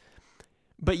asleep,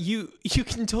 but you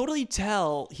can totally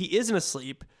tell he isn't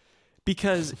asleep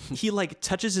because he like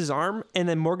touches his arm, and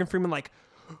then Morgan Freeman like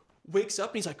wakes up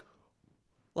and he's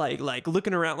like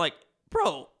looking around like,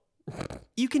 bro,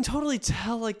 you can totally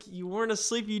tell like you weren't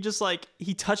asleep. You just like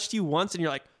he touched you once, and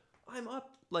you're like, I'm up,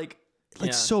 like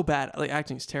so bad. Like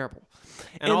acting is terrible.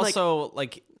 And also,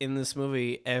 like in this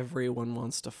movie, everyone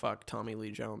wants to fuck Tommy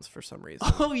Lee Jones for some reason.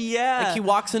 Oh yeah, Like he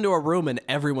walks into a room and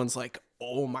everyone's like,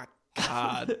 "Oh my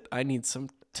god, I need some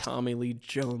Tommy Lee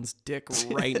Jones dick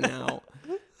right now."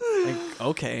 Like,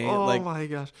 okay, oh like, my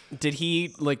gosh. did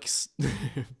he like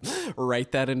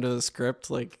write that into the script?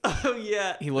 Like, Oh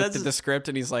yeah, he looked at the script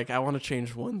and he's like, "I want to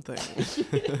change one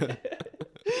thing."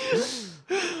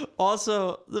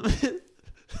 Also,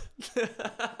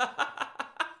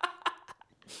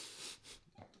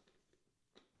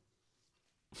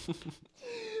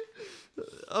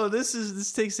 oh,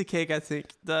 this takes the cake. I think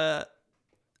the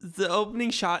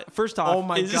opening shot. First off, Oh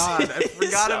my god, I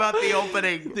forgot about the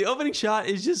opening. The opening shot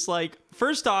is just like,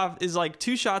 first off is like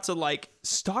 2 shots of like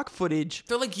stock footage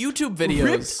They're like YouTube videos.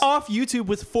 ripped off YouTube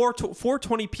with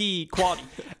 420p quality,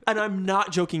 and I'm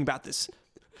not joking about this.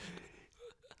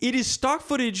 It is stock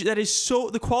footage that is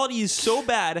the quality is so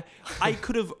bad. I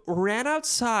could have ran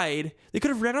outside. They could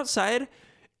have ran outside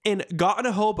and gotten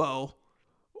a hobo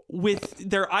with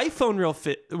their iPhone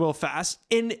real fast,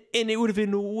 and it would have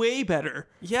been way better.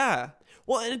 Yeah.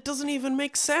 Well, and it doesn't even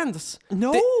make sense.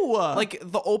 No. Like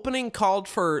the opening called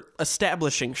for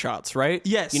establishing shots, right?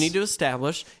 Yes. You need to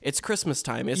establish it's Christmas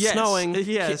time. It's Yes. snowing.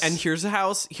 Yes. And here's a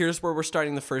house. Here's where we're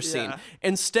starting the first scene. Yeah.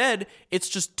 Instead, it's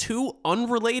just 2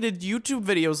 unrelated YouTube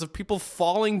videos of people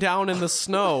falling down in the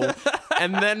snow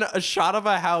and then a shot of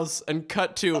a house and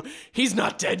cut to, he's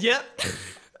not dead yet.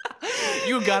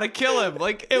 You gotta kill him.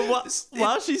 Like it was.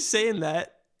 While she's saying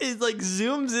that, it like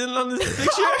zooms in on this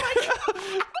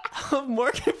picture of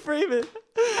Morgan Freeman.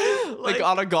 Like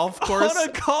on a golf course. On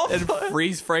a golf and course.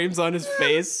 freeze frames on his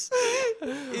face.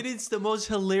 It is the most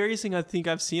hilarious thing I think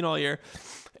I've seen all year.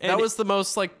 And that was the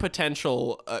most like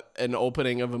potential an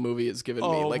opening of a movie has given me.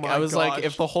 Oh Like my I was like, gosh.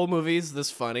 if the whole movie's this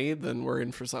funny, then we're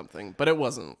in for something. But it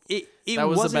wasn't. it That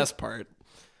was the wasn't- best part.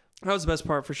 That was the best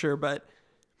part for sure, but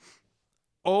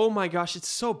oh my gosh, it's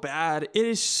so bad. It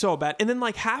is so bad. And then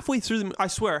like halfway through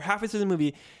halfway through the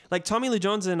movie, like Tommy Lee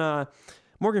Jones and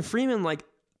Morgan Freeman, like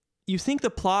you think the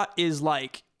plot is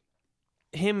like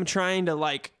him trying to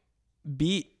like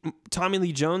beat Tommy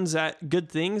Lee Jones at good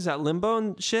things, at limbo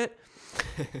and shit.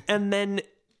 And then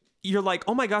you're like,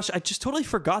 oh my gosh, I just totally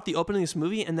forgot the opening of this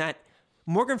movie, and that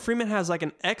Morgan Freeman has like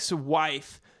an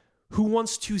ex-wife who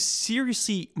wants to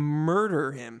seriously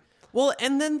murder him. Well,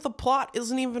 and then the plot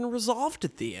isn't even resolved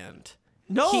at the end.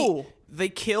 No. They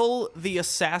kill the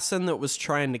assassin that was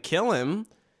trying to kill him,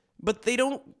 but they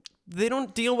don't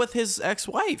deal with his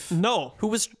ex-wife. No. Who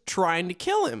was trying to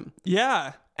kill him.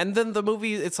 Yeah. And then the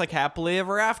movie, it's like happily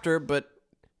ever after, but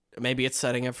maybe it's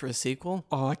setting up for a sequel.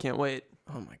 Oh, I can't wait.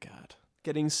 Oh my god.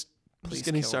 Just Please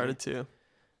getting kill started too.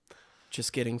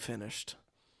 Just getting finished.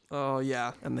 Oh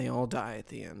yeah. And they all die at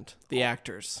the end. The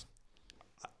actors.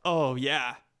 Oh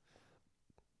yeah.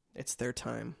 It's their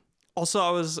time.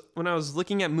 Also, when I was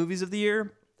looking at movies of the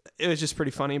year, it was just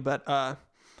pretty funny, but I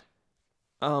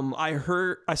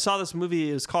saw this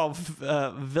movie. It was called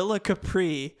Villa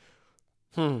Capri,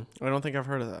 I don't think I've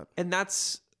heard of that. and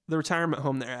that's the retirement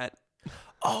home they're at.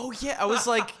 Oh yeah, I was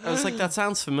like that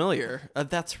sounds familiar.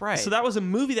 That's right. So that was a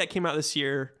movie that came out this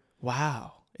year.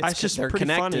 wow. It's just they're pretty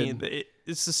connected. funny.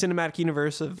 It's the cinematic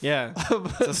universe of Yeah.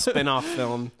 It's a spin-off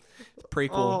film.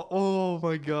 Prequel. Oh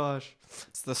my gosh.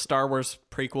 It's the Star Wars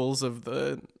prequels of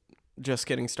the just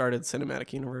getting started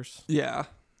cinematic universe. Yeah.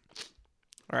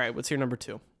 All right, what's your number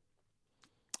 2?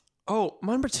 Oh,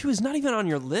 my number 2 is not even on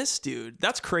your list, dude.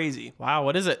 That's crazy. Wow,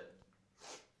 what is it?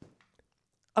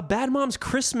 A Bad Mom's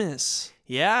Christmas.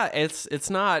 Yeah, it's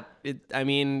not. I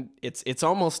mean, it's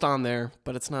almost on there,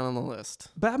 but it's not on the list.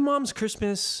 Bad Mom's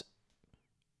Christmas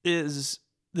is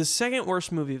the second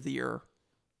worst movie of the year.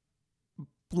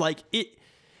 Like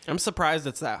I'm surprised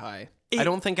it's that high. I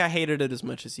don't think I hated it as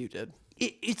much as you did.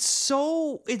 it's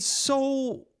so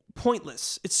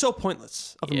pointless. It's so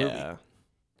pointless of a movie.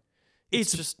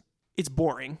 It's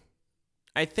boring.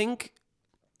 I think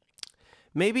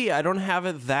maybe I don't have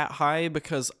it that high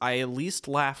because I at least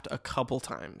laughed a couple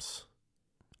times.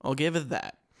 I'll give it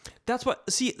that. That's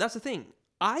the thing.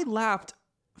 I laughed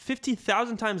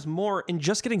 50,000 times more in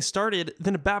Just Getting Started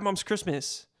than A Bad Mom's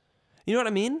Christmas. You know what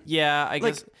I mean? Yeah, I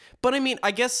guess. But I mean,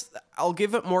 I guess I'll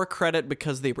give it more credit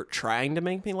because they were trying to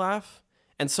make me laugh.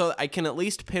 And so I can at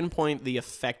least pinpoint the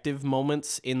effective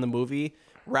moments in the movie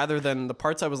rather than the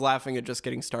parts I was laughing at just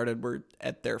getting started were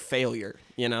at their failure,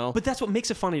 you know? But that's what makes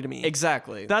it funny to me.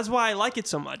 Exactly. That's why I like it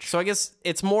so much. So I guess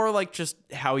it's more like just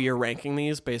how you're ranking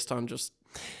these based on just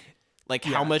like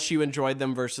how much you enjoyed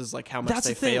them versus like how much That's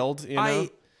they the thing. failed, you know?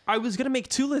 I was going to make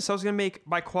two lists. I was going to make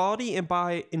by quality and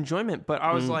by enjoyment, but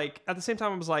I was like, at the same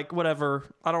time, I was like, whatever.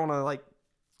 I don't want to like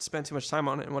spend too much time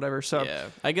on it and whatever. So yeah,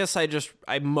 I guess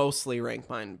I mostly rank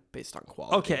mine based on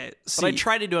quality. Okay, but I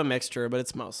try to do a mixture, but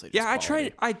it's mostly just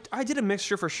quality. I did a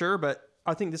mixture for sure, but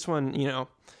I think this one, you know,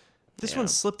 this one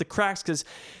slipped the cracks because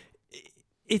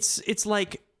it's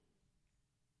like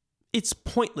it's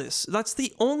pointless. That's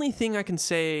the only thing I can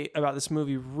say about this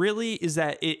movie. Really, is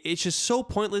that it's just so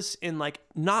pointless and like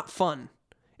not fun.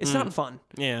 It's not fun.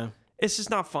 Yeah, it's just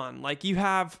not fun. Like you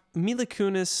have Mila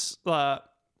Kunis,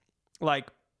 like.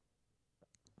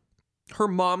 Her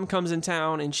mom comes in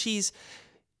town and she's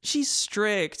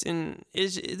strict and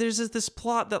there's this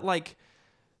plot that like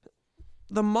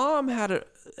the mom had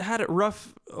it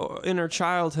rough in her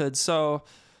childhood, so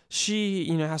she,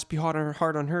 you know, has to be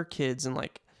hard on her kids and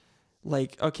like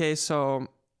okay, so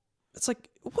it's like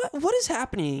what is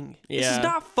happening? This is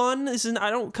not fun. I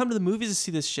don't come to the movies to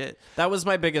see this shit. That was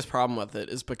my biggest problem with it,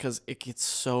 is because it gets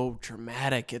so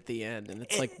dramatic at the end, and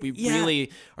it's like we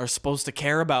really are supposed to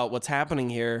care about what's happening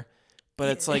here. But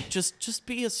it's like just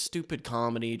be a stupid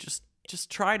comedy. Just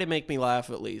try to make me laugh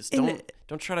at least. Don't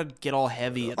try to get all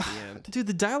heavy at the end. Dude,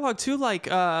 the dialogue too, like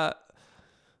one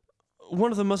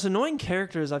of the most annoying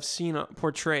characters I've seen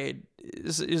portrayed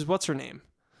is what's her name?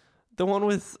 The one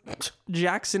with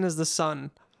Jackson as the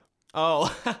son.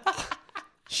 Oh.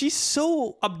 She's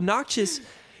so obnoxious.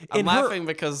 I'm laughing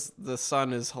because the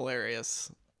son is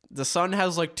hilarious. The son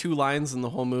has like 2 lines in the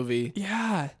whole movie.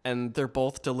 Yeah. And they're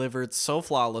both delivered so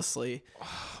flawlessly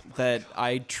that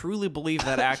I truly believe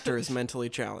that actor is mentally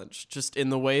challenged, just in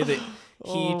the way that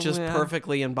he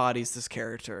perfectly embodies this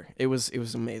character. It was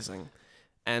amazing.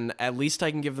 And at least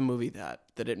I can give the movie that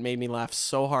it made me laugh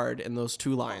so hard in those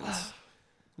 2 lines.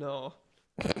 No.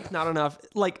 Not enough.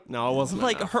 Like no, it wasn't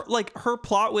like enough. her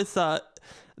plot with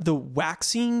the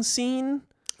waxing scene.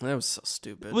 That was so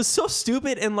stupid. It was so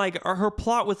stupid, and like her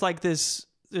plot with like this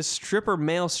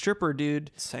male stripper dude,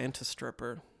 Santa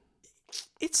stripper.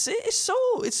 It's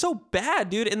so bad,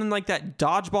 dude. And then like that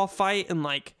dodgeball fight and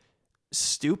like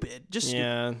stupid. Just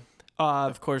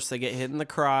of course they get hit in the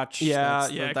crotch.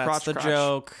 That's that's the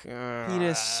joke.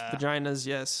 Penis, vaginas,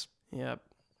 yes. Yep.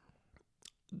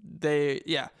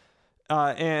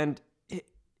 And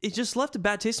it just left a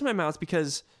bad taste in my mouth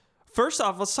because first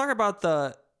off, let's talk about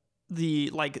the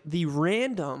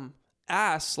random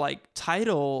ass like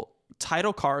title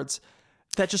cards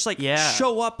that just like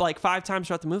show up like 5 times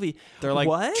throughout the movie. They're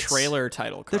like trailer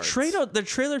title cards. They're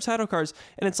trailer title cards,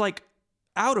 and it's like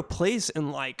out of place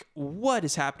and like what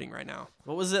is happening right now?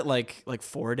 What was it like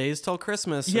 4 days till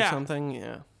Christmas or something?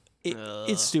 Yeah.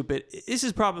 It's stupid. This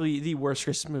is probably the worst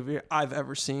Christmas movie I've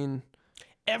ever seen.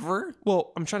 Ever?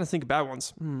 Well, I'm trying to think of bad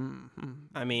ones.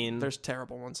 I mean, there's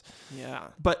terrible ones. Yeah.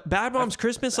 But Bad Moms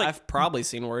Christmas, like I've probably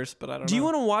seen worse, but I don't know. Do you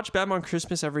want to watch Bad Moms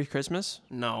Christmas every Christmas?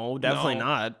 No, definitely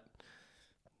not.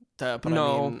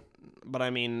 But I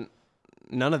mean,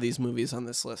 none of these movies on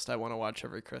this list I want to watch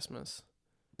every Christmas.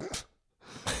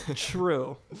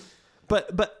 True.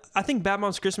 But I think Bad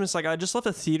Moms Christmas, like I just left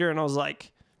the theater and I was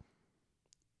like,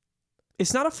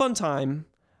 it's not a fun time.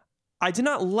 I did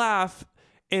not laugh,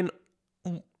 and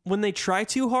when they try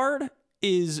too hard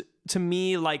is to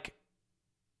me like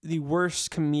the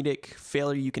worst comedic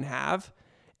failure you can have,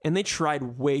 and they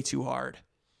tried way too hard.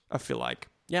 I feel like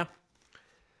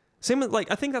same with like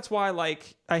I think that's why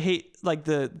like I hate like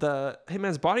the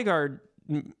Hitman's Bodyguard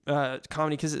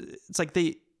comedy, because it's like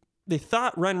they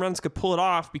thought Ryan Reynolds could pull it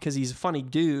off because he's a funny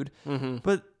dude,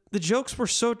 but the jokes were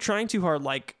so trying too hard,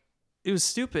 like it was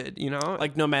stupid, you know?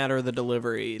 Like no matter the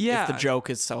delivery, if the joke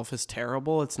itself is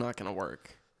terrible, it's not gonna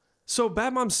work. So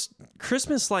Bad Moms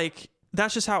Christmas, like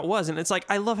that's just how it was, and it's like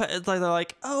I love how it's like, they're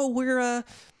like, oh, we're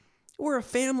a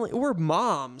family, we're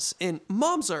moms, and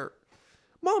moms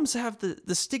have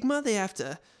the stigma, they have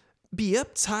to be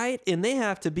uptight and they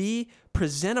have to be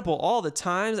presentable all the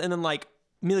times, and then like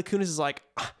Mila Kunis is like,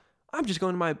 I'm just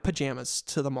going to my pajamas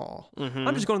to the mall.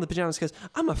 I'm just going to the pajamas because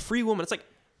I'm a free woman. It's like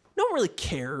no one really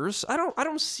cares. I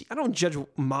don't judge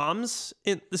moms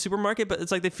in the supermarket, but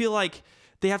it's like they feel like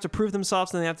they have to prove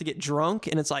themselves and they have to get drunk,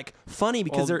 and it's like funny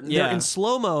because they're in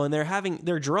slow-mo and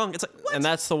they're drunk. It's like, what? And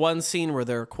that's the one scene where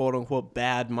they're quote unquote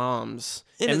bad moms.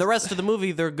 And the rest of the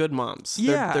movie, they're good moms.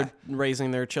 They're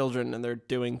raising their children and they're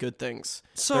doing good things.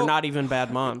 So they're not even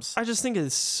bad moms. I just think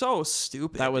it's so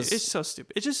stupid. It's so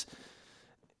stupid. It just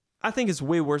I think it's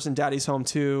way worse than Daddy's Home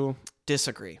 2.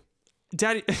 Disagree.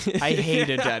 Daddy, I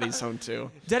hated Daddy's Home 2.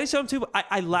 Daddy's Home 2.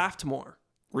 I laughed more.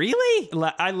 Really?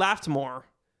 I laughed more.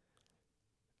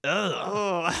 Ugh.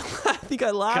 Oh, I think I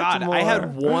laughed God, more. I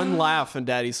had one laugh in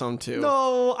Daddy's Home 2.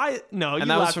 No, and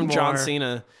that was from John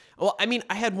Cena. Well, I mean,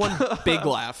 I had one big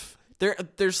laugh.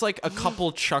 There's like a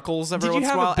couple chuckles every Did once you in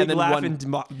have a while, a big and then laugh one.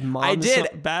 in Moms, I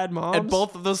did. Bad Moms? At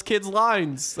both of those kids'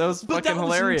 lines. That was But fucking that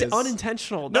was hilarious.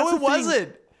 unintentional. No, That's it the thing.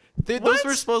 wasn't. Those What?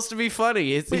 were supposed to be funny.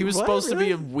 He Wait, was what? supposed to be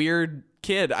Really? a weird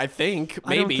kid, I think.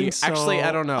 I don't Maybe. think so. Actually,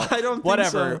 I don't know. I don't think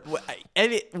Whatever.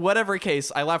 so. Whatever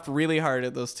case, I laughed really hard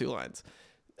at those two lines.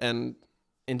 And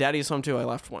in Daddy's Home 2, I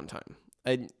laughed one time.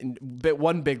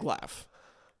 One big laugh.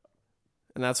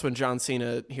 And that's when John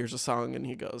Cena hears a song and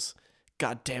he goes,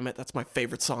 "God damn it, that's my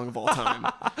favorite song of all time."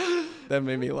 That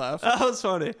made me laugh. That was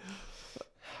funny.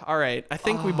 All right. I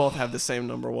think we both have the same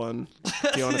number one.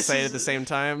 Do you want to say it at the same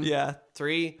time? Yeah.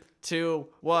 3, 2,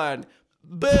 1.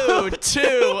 Boo! 2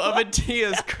 of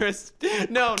Atia's Chris.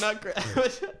 No, not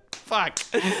Chris. Fuck.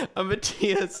 Of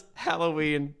Atia's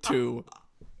Halloween 2.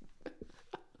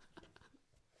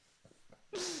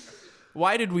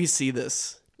 Why did we see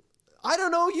this? I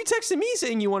don't know. You texted me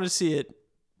saying you wanted to see it.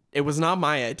 It was not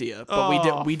my idea,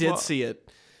 but we did see it.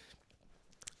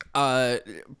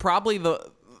 Probably the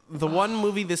one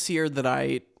movie this year that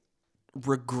I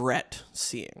regret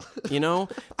seeing. You know,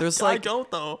 there's like I don't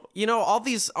though. You know, all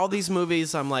these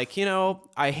movies. I'm like, you know,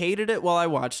 I hated it while I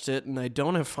watched it, and I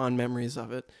don't have fond memories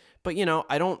of it. But you know,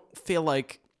 I don't feel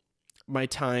like my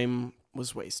time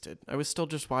was wasted. I was still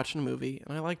just watching a movie,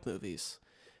 and I like movies.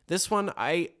 This one,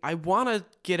 I want to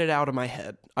get it out of my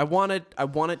head. I want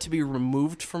it to be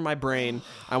removed from my brain.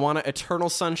 I want to Eternal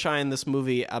Sunshine this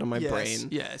movie out of my brain.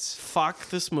 Yes. Fuck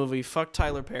this movie. Fuck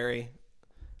Tyler Perry.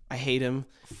 I hate him.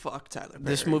 Fuck Tyler Perry.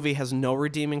 This movie has no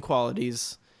redeeming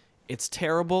qualities. It's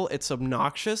terrible. It's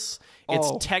obnoxious.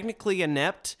 It's technically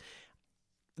inept.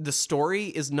 The story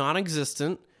is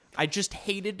non-existent. I just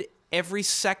hated every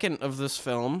second of this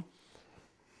film.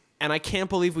 And I can't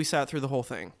believe we sat through the whole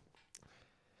thing.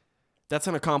 That's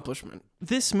an accomplishment.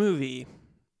 This movie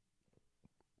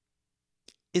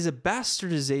is a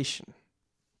bastardization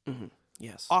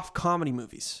Yes. off comedy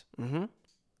movies. Mm-hmm.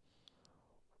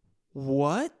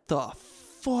 What the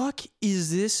fuck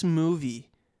is this movie?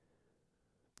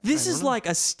 This is like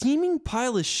a steaming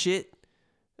pile of shit,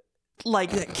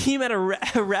 like that came out of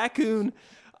a raccoon.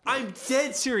 I'm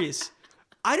dead serious.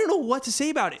 I don't know what to say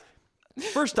about it.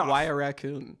 First off, Why a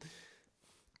raccoon?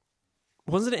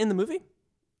 wasn't it in the movie?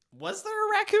 Was there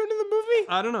a raccoon in the movie?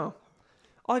 I don't know.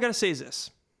 All I gotta say is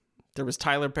this. There was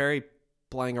Tyler Perry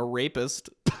playing a rapist.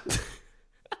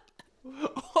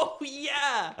 Oh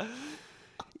yeah,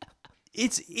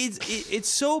 it's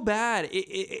so bad.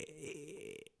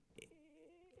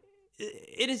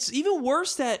 It's even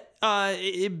worse that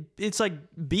it's like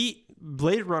beat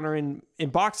Blade Runner in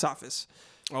box office.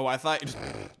 Oh, I thought.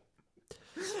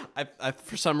 I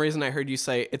for some reason I heard you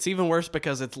say it's even worse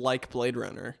because it's like Blade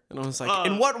Runner, and I was like,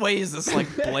 in what way is this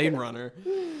like Blade Runner?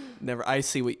 Never. I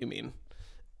see what you mean.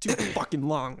 Too fucking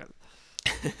long.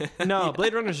 No,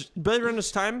 Blade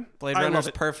Runner's time. Blade I love Runner's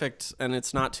it. perfect, and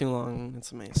it's not too long.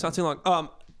 It's amazing. It's not too long.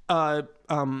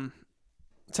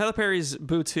 Tyler Perry's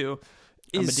Boo 2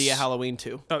 is Medea Halloween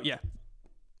 2. Oh yeah.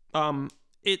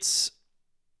 It's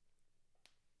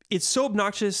so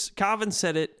obnoxious. Calvin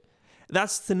said it.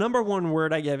 That's the number one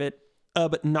word I give it.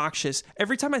 But noxious.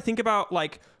 Every time I think about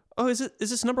like, oh, is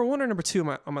this number one or number two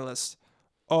on my list?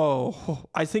 Oh,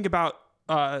 I think about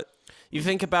You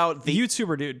think about the the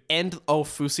YouTuber dude.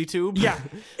 FouseyTube. Yeah,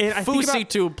 and I think about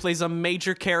FouseyTube plays a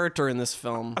major character in this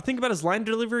film, I think about his line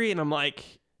delivery, and I'm like,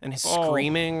 and his oh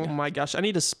screaming. my gosh, I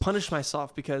need to punish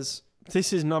myself because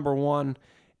this is number one,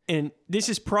 and this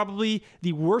is probably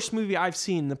the worst movie I've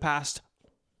seen in the past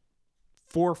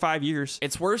 4 or 5 years.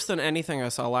 It's worse than anything I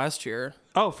saw last year,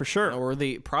 Oh, for sure. or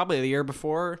probably the year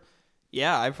before.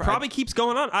 Yeah, I Probably keeps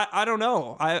going on. I don't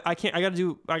know. I can't. I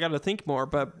gotta think more.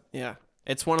 But yeah,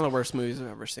 it's one of the worst movies I've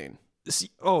ever seen.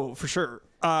 oh, for sure.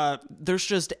 There's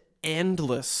just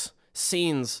endless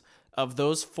scenes of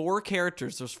those 4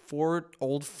 characters, those 4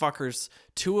 old fuckers,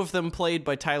 2 of them played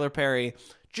by Tyler Perry,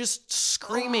 just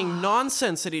screaming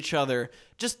nonsense at each other.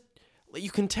 Just, you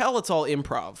can tell it's all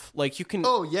improv. Like, you can,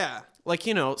 yeah. like,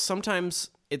 you know, sometimes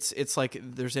it's like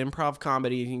there's improv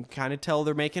comedy. You can kind of tell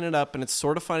they're making it up, and it's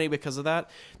sort of funny because of that.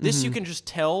 This, you can just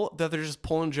tell that they're just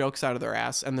pulling jokes out of their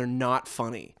ass, and they're not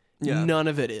funny. Yeah. None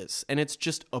of it is. And it's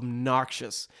just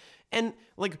obnoxious. And,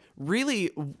 like,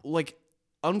 really, like,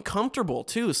 uncomfortable,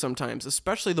 too, sometimes.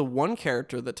 Especially the one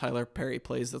character that Tyler Perry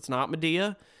plays that's not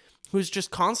Medea, who's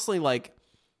just constantly, like,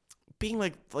 being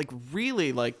like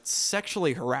really like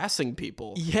sexually harassing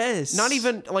people. Yes. Not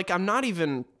even like I'm not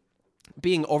even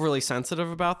being overly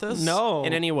sensitive about this. No.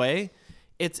 In any way.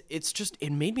 It's just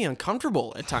it made me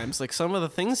uncomfortable at times. Like some of the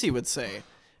things he would say,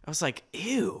 I was like,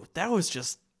 ew, that was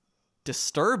just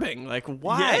disturbing. Like,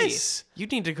 why? Yes. You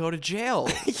need to go to jail.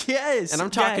 Yes. And I'm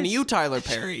talking to you, Tyler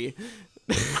Perry.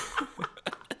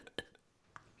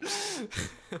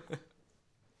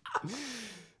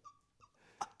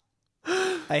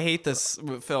 I hate this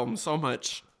film so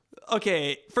much.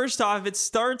 Okay, first off, it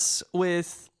starts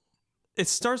with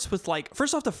like,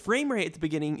 first off, the frame rate at the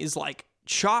beginning is like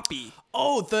choppy.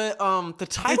 Oh, the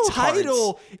title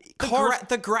cards.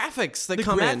 The graphics that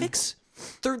come graphics?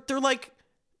 in. They're like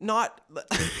not.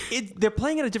 They're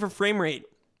playing at a different frame rate.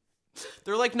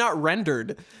 They're like not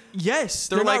rendered. Yes,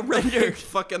 They're like not rendered. They're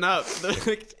fucking up. They're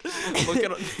like, they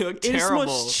look It's terrible.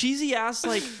 most cheesy ass.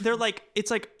 Like they're like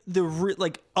it's like the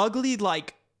like ugly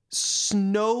like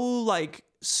snow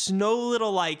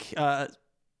little like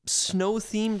snow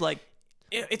themed like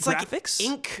it's graphics? like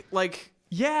ink like.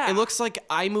 Yeah, It looks like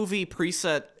iMovie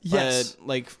preset, Yes.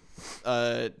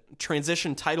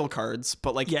 transition title cards,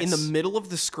 but like Yes. in the middle of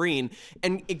the screen,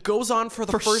 and it goes on for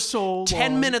the first so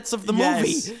 10 long. minutes of the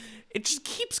Yes. movie. It just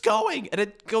keeps going, and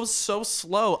it goes so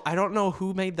slow. I don't know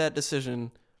who made that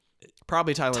decision.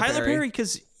 Probably Tyler Perry,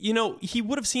 because he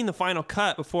would have seen the final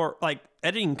cut before like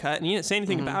editing cut, and he didn't say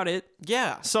anything about it.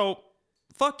 Yeah. So,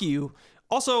 fuck you.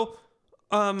 Also,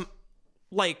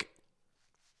 like,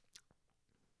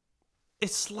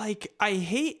 it's like I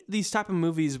hate these type of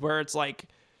movies where it's like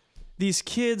these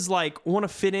kids like want to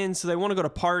fit in, so they want to go to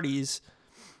parties,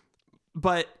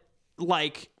 but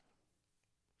like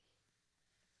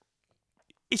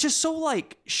it's just so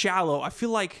like shallow. I feel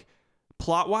like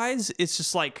plot wise, it's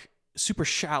just like super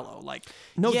shallow, like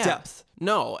no depth.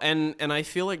 No, and I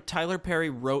feel like Tyler Perry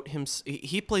wrote him.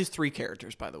 He plays 3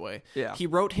 characters, by the way. Yeah. He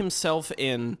wrote himself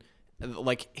in,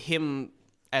 like him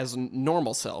as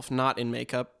normal self, not in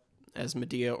makeup as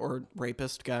Medea or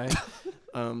rapist guy.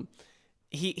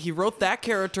 He wrote that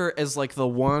character as like the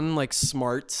one like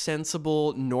smart,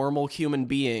 sensible, normal human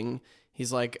being.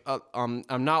 He's like, I'm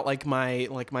not like my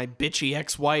bitchy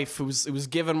ex-wife who's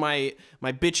given my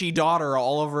bitchy daughter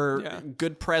all of her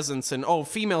good presents, and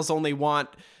females only want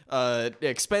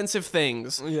expensive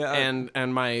things, and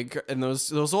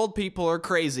those old people are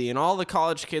crazy, and all the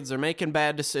college kids are making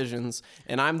bad decisions,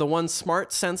 and I'm the one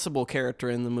smart, sensible character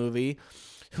in the movie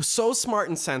who's so smart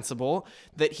and sensible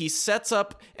that he sets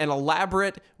up an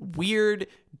elaborate, weird,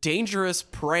 dangerous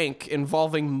prank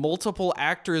involving multiple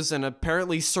actors and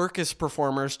apparently circus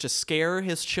performers to scare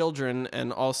his children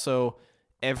and also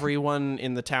everyone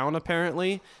in the town,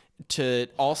 apparently, to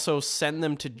also send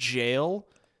them to jail.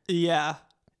 Yeah.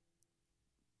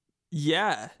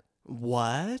 Yeah.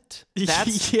 What?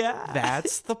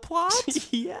 That's the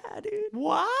plot? Yeah, dude.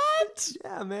 What?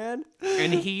 Yeah, man.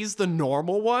 And he's the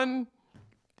normal one?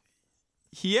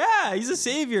 Yeah, he's a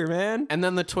savior, man. And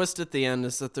then the twist at the end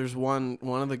is that there's one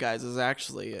of the guys is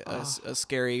actually a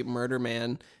scary murder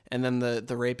man, and then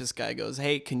the rapist guy goes,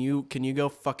 "Hey, can you go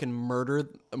fucking murder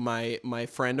my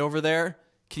friend over there?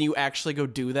 Can you actually go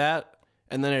do that?"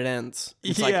 And then it ends.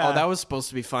 It's like, oh, that was supposed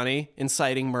to be funny,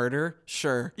 inciting murder.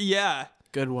 Sure, Yeah.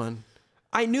 good one.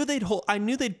 I knew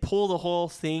they'd pull the whole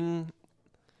thing.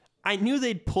 I knew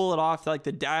they'd pull it off. Like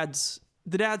the dad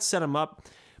set him up,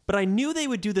 but I knew they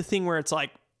would do the thing where it's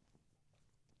like,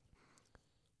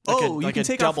 you can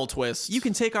take double twist. You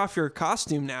can take off your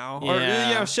costume now,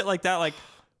 or shit like that. Like,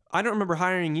 I don't remember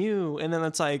hiring you, and then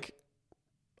it's like,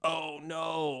 oh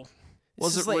no,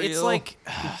 was it real?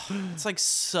 It's like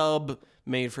sub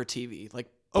made for TV, like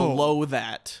below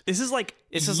that. This is like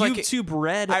like YouTube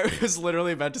Red. I was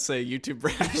literally about to say YouTube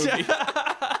Red movie.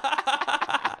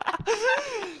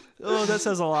 Oh, that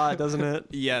says a lot, doesn't it?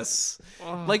 Yes.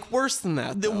 Like worse than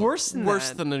that. Though. Worse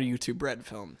than a YouTube Red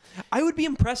film. I would be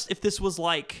impressed if this was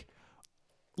like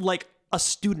a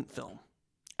student film.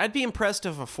 I'd be impressed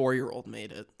if a 4-year-old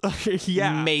made it.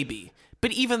 Yeah. Maybe.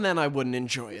 But even then I wouldn't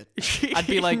enjoy it. I'd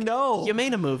be like, no. You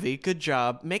made a movie. Good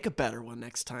job. Make a better one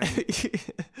next time.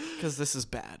 Because this is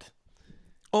bad.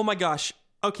 Oh my gosh.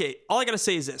 Okay, all I gotta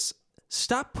say is this.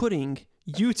 Stop putting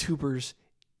YouTubers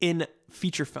in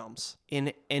feature films.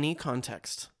 In any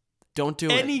context. Don't do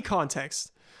it. Any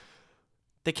context.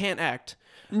 They can't act.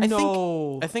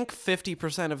 No. I think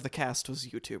 50% of the cast was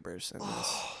YouTubers in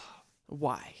this.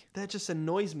 Why? That just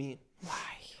annoys me. Why?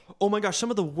 Oh my gosh, some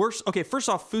of the worst. Okay, first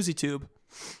off, FouseyTube.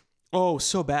 Oh,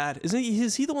 so bad.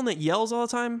 Is he the one that yells all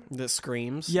the time? That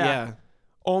screams? Yeah.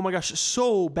 Oh my gosh,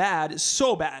 so bad.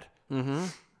 So bad. Mm-hmm.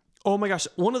 Oh my gosh,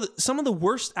 some of the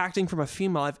worst acting from a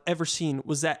female I've ever seen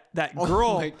was that girl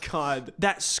Oh my god.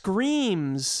 that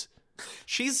screams.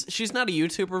 She's not a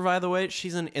YouTuber, by the way.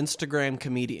 She's an Instagram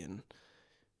comedian.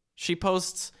 She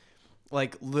posts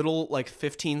like little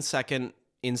 15-second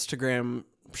Instagram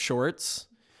shorts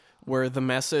where the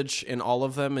message in all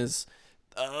of them is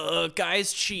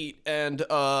guys cheat and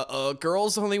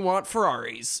girls only want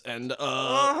Ferraris and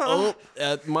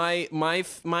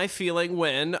my feeling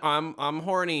when I'm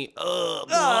horny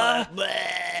blah, blah.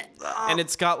 And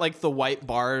it's got like the white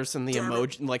bars and the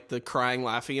emoji, like the crying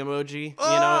laughing emoji,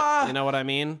 you know what I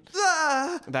mean?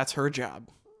 That's her job.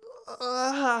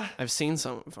 I've seen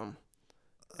some of them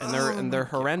and they're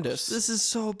horrendous. This is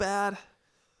so bad.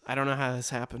 I don't know how this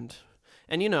happened.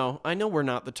 And I know we're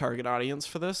not the target audience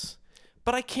for this,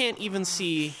 but I can't even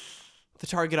see the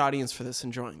target audience for this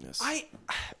enjoying this.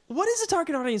 What is the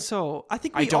target audience? So I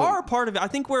think we are a part of it. I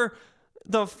think we're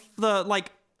the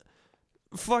like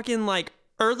fucking like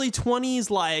early 20s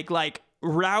like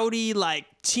rowdy like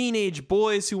teenage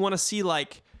boys who want to see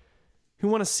like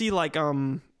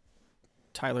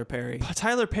Tyler Perry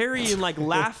and like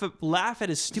laugh at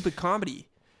his stupid comedy.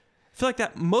 I feel like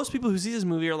that most people who see this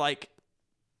movie are like,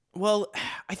 well,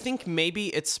 I think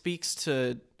maybe it speaks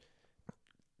to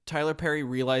Tyler Perry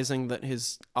realizing that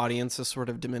his audience is sort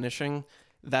of diminishing.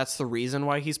 That's the reason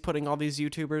why he's putting all these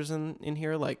YouTubers in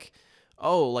here. Like,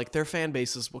 oh, like their fan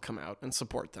bases will come out and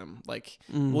support them. Like,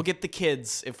 we'll get the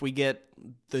kids if we get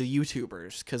the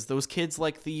YouTubers, because those kids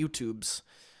like the YouTubes.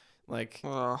 Like,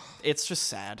 it's just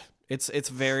sad. It's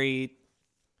very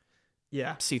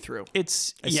see-through. I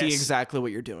see exactly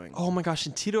what you're doing. Oh my gosh,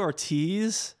 and Tito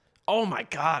Ortiz. Oh my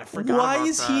god, I forgot. Why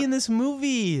is he in this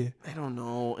movie? I don't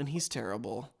know, and he's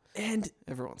terrible. And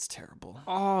everyone's terrible.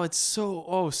 Oh, it's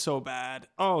so bad.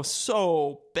 Oh,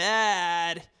 so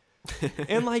bad.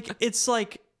 And like it's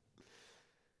like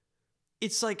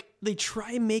they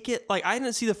try and make it like I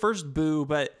didn't see the first Boo,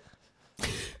 but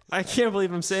I can't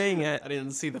believe I'm saying it. I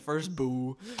didn't see the first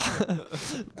Boo.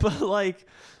 But like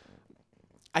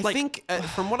I think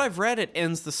from what I've read, it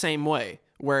ends the same way.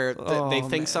 Where they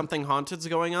think something haunted's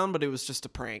going on, but it was just a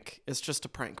prank. It's just a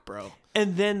prank, bro.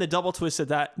 And then the double twist said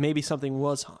that maybe something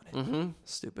was haunted. Mm-hmm.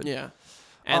 Stupid. Yeah.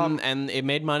 And it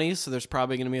made money, so there's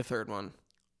probably going to be a third one.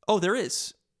 Oh, there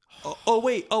is. Oh,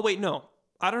 wait, no.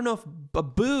 I don't know if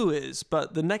Boo is,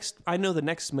 but I know the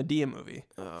next Madea movie.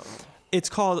 Oh. It's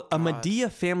called A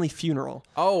Madea Family Funeral.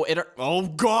 Oh,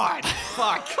 God.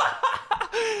 Fuck.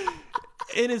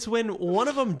 And it's when one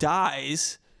of them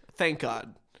dies. Thank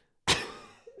God.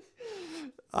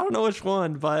 I don't know which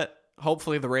one, but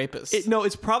hopefully the rapist.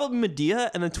 It's probably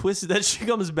Madea, and the twist is that she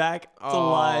comes back to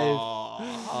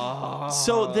life.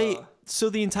 So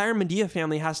the entire Madea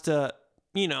family has to,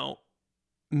 meet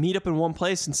up in one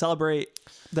place and celebrate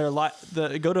their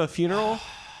go to a funeral,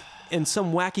 and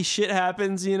some wacky shit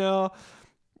happens, and that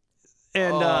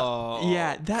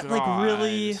God.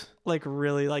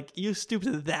 like you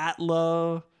stooped that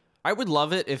low. I would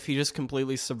love it if he just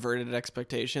completely subverted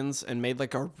expectations and made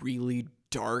like a really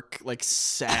dark, like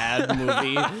sad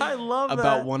movie I love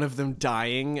about that. one of them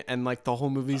dying, and like the whole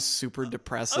movie's super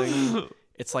depressing.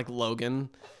 It's like Logan,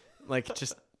 like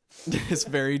just this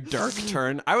very dark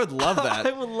turn. I would love that.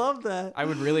 I would love that. I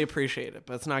would really appreciate it,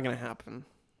 but it's not going to happen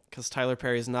because Tyler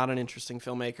Perry is not an interesting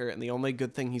filmmaker, and the only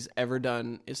good thing he's ever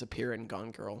done is appear in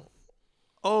Gone Girl.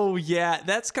 Oh yeah,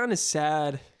 that's kind of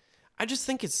sad. I just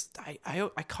think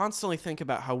I constantly think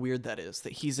about how weird that is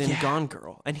that he's in Gone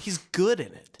Girl and he's good in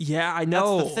it. Yeah, I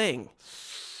know. That's the thing.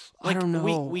 Like, I don't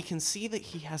know. We can see that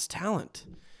he has talent,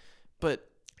 but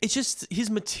it's just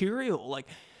his material. Like,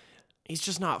 he's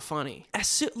just not funny.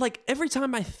 Like every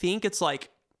time I think it's like,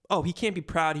 oh, he can't be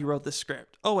proud he wrote this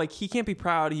script. Oh, like he can't be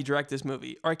proud he directed this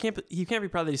movie, or he can't be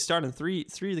proud that he starred in three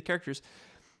of the characters.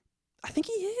 I think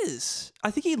he is. I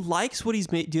think he likes what he's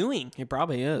doing. He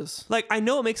probably is. Like, I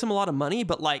know it makes him a lot of money,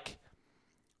 but like,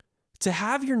 to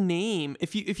have your name,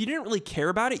 if you didn't really care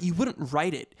about it, you wouldn't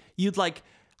write it. You'd like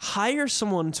hire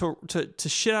someone to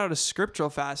shit out a script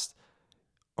real fast.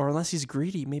 Or unless he's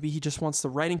greedy, maybe he just wants the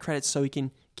writing credits so he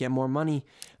can get more money.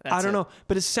 I don't know,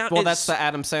 but that's the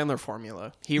Adam Sandler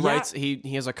formula. He writes. He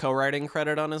has a co-writing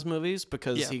credit on his movies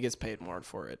because he gets paid more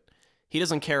for it. He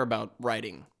doesn't care about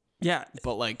writing. Yeah,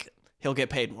 but like, he'll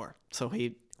get paid more, so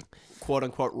he quote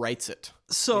unquote writes it.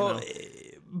 So,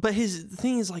 but his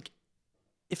thing is like,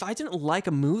 if I didn't like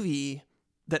a movie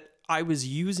that I was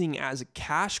using as a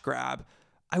cash grab,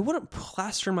 I wouldn't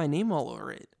plaster my name all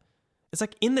over it. It's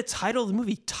like in the title of the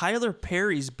movie, Tyler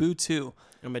Perry's Boo 2.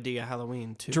 And Madea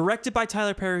Halloween 2. Directed by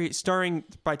Tyler Perry, starring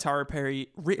by Tyler Perry,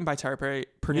 written by Tyler Perry,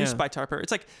 produced by Tyler Perry.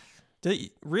 It's like,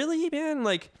 really, man?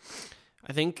 Like,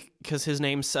 I think because his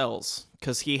name sells,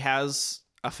 because he has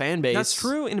a fan base. That's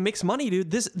true, and it makes money,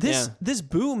 dude. This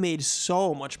Boo made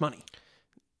so much money.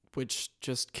 Which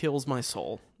just kills my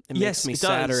soul. It Yes, makes me it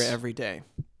sadder does. every day.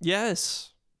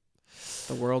 Yes.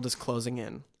 The world is closing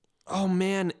in. Oh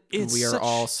man, And it's we are such-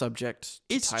 all subject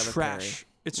to It's Tyler trash. Perry.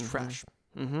 It's trash.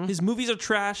 Mm-hmm. His movies are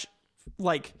trash.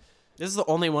 Like, This is the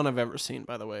only one I've ever seen,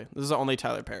 by the way. This is the only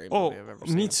Tyler Perry movie I've ever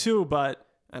seen. me too, but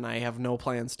And I have no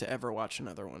plans to ever watch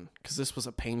another one because this was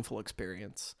a painful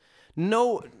experience.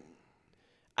 No,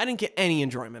 I didn't get any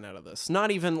enjoyment out of this.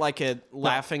 Not even like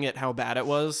laughing at how bad it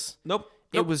was. nope.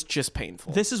 It was just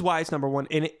painful. This is why it's number one,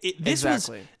 and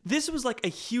Exactly. This was like a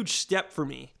huge step for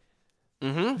me.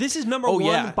 Mm-hmm. This is number Oh, one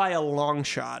yeah. by a long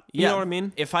shot. You know what I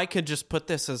mean? If I could just put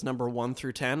this as number 1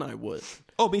 through 10, I would.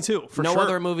 Oh, me too. For No sure.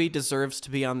 other movie deserves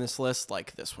to be on this list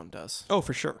like this one does. Oh,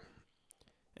 for sure.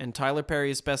 And Tyler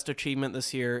Perry's best achievement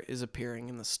this year is appearing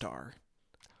in The Star.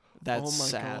 That's Oh my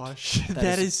sad. gosh, That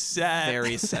that is is sad.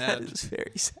 very sad. That is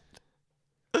very sad.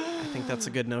 I think that's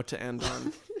a good note to end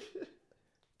on.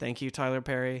 Thank you, Tyler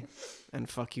Perry, and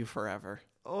fuck you forever.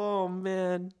 Oh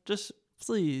man, just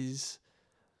please.